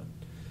items done.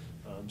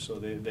 So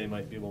they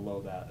might be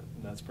below that,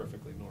 and that's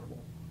perfectly normal.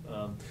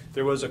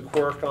 There was a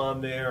quirk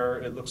on there.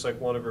 It looks like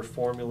one of her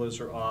formulas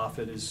are off.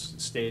 It is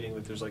stating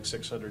that there's like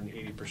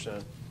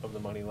 680% of the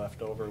money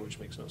left over, which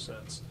makes no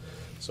sense.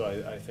 So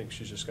I think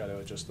she's just got to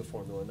adjust the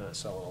formula in that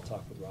cell, and I'll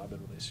talk with Robin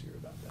when I see her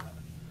about that.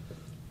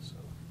 So,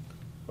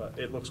 but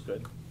it looks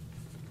good.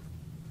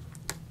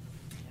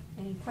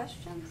 Any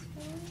questions?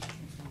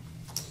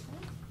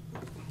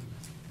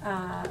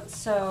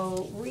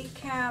 So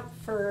recap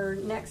for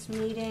next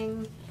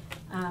meeting.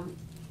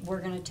 We're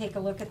going to take a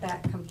look at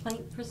that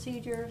complaint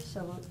procedure,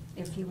 so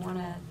if you want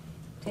to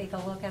take a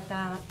look at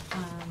that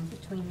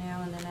between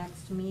now and the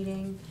next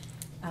meeting.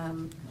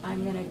 I'm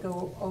going to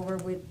go over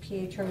with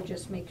Pietro,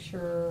 just make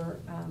sure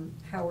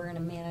how we're going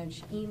to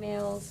manage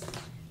emails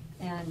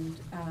and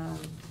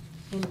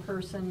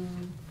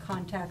in-person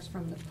contacts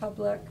from the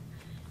public.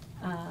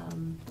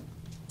 And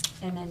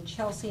then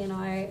Chelsea and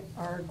I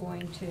are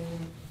going to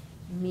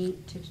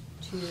meet to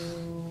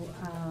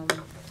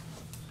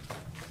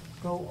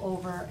go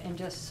over and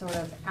just sort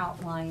of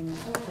outline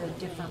the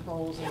different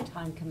roles and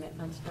time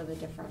commitments for the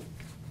different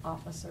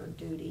officer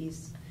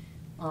duties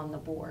on the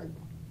board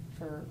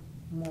for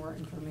more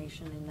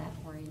information in that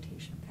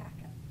orientation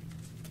packet.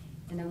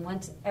 And then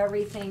once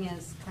everything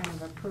is kind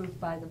of approved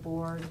by the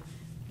board,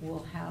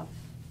 we'll have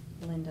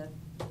Linda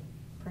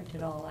print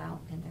it all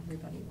out and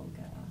everybody will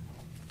get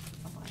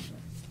a binder.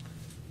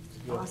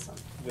 Awesome.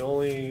 The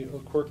only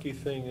quirky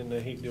thing, and I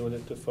hate doing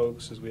it to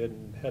folks, is we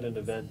had an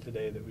event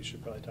today that we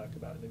should probably talk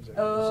about in executive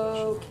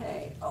session.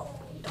 Okay. Oh,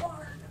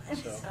 darn.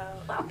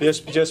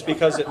 So, just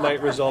because it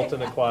might result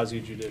in a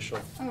quasi-judicial.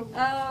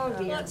 Oh,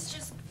 dear. Let's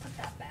just put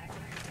that back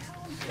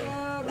right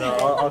now. Okay. No,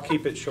 I'll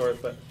keep it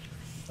short, but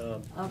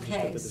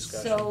Okay, just with the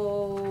discussion.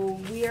 So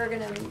we are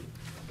gonna.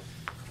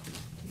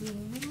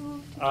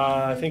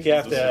 I think you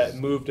have to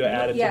move to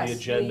add it to Yes, the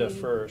agenda we-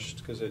 first,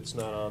 because it's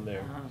not on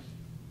there.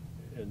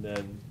 And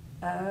then,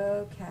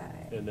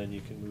 Okay. and then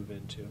you can move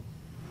into.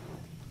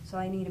 So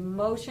I need a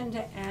motion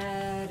to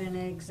add an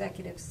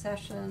executive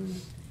session.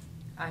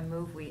 I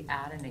move we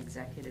add an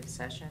executive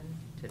session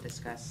to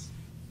discuss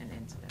an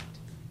incident.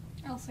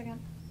 I'll second.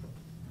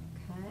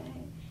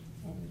 Okay,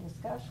 any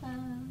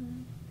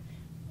discussion?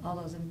 All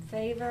those in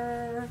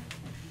favor?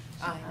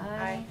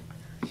 Aye.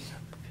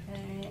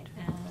 Okay,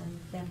 and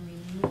then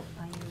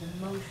I need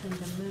a motion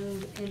to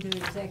move into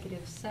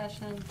executive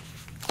session,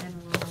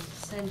 and we'll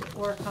send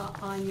Orca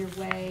on your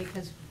way,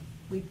 because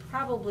we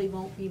probably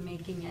won't be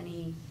making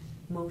any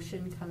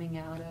motion coming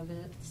out of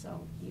it,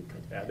 so you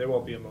could. Yeah, there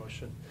won't be a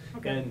motion.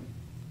 Okay. And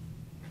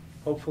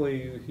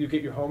hopefully you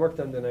get your homework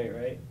done tonight,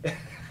 right?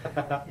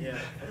 Yeah.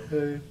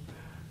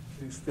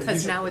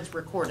 Because now it's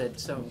recorded,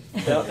 so.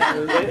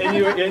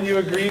 And you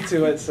agreed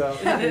to it, so.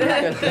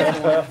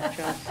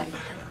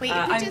 Wait,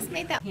 you just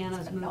made that.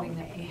 Hannah's moving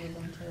that we move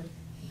into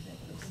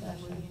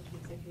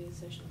executive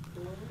session.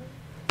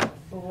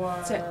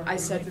 I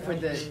said for an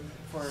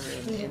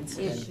Student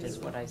incident is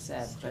issue. what I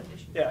said, but.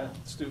 Yeah,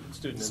 student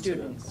incident,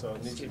 Student. so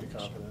it needs to be Student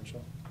issue.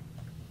 confidential.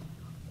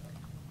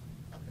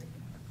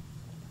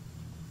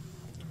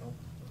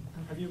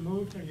 Have you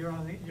moved, or you're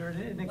in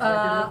executive?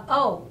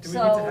 Oh, Do we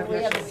need to so have we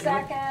you have a actually do it?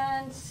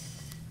 second,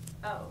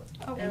 Oh,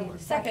 I need a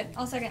second.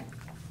 I'll second.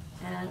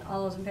 and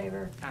all those in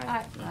favor? Aye.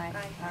 Aye. Aye,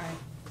 all right,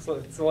 So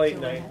it's a late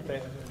Go night.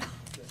 ahead.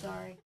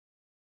 Sorry.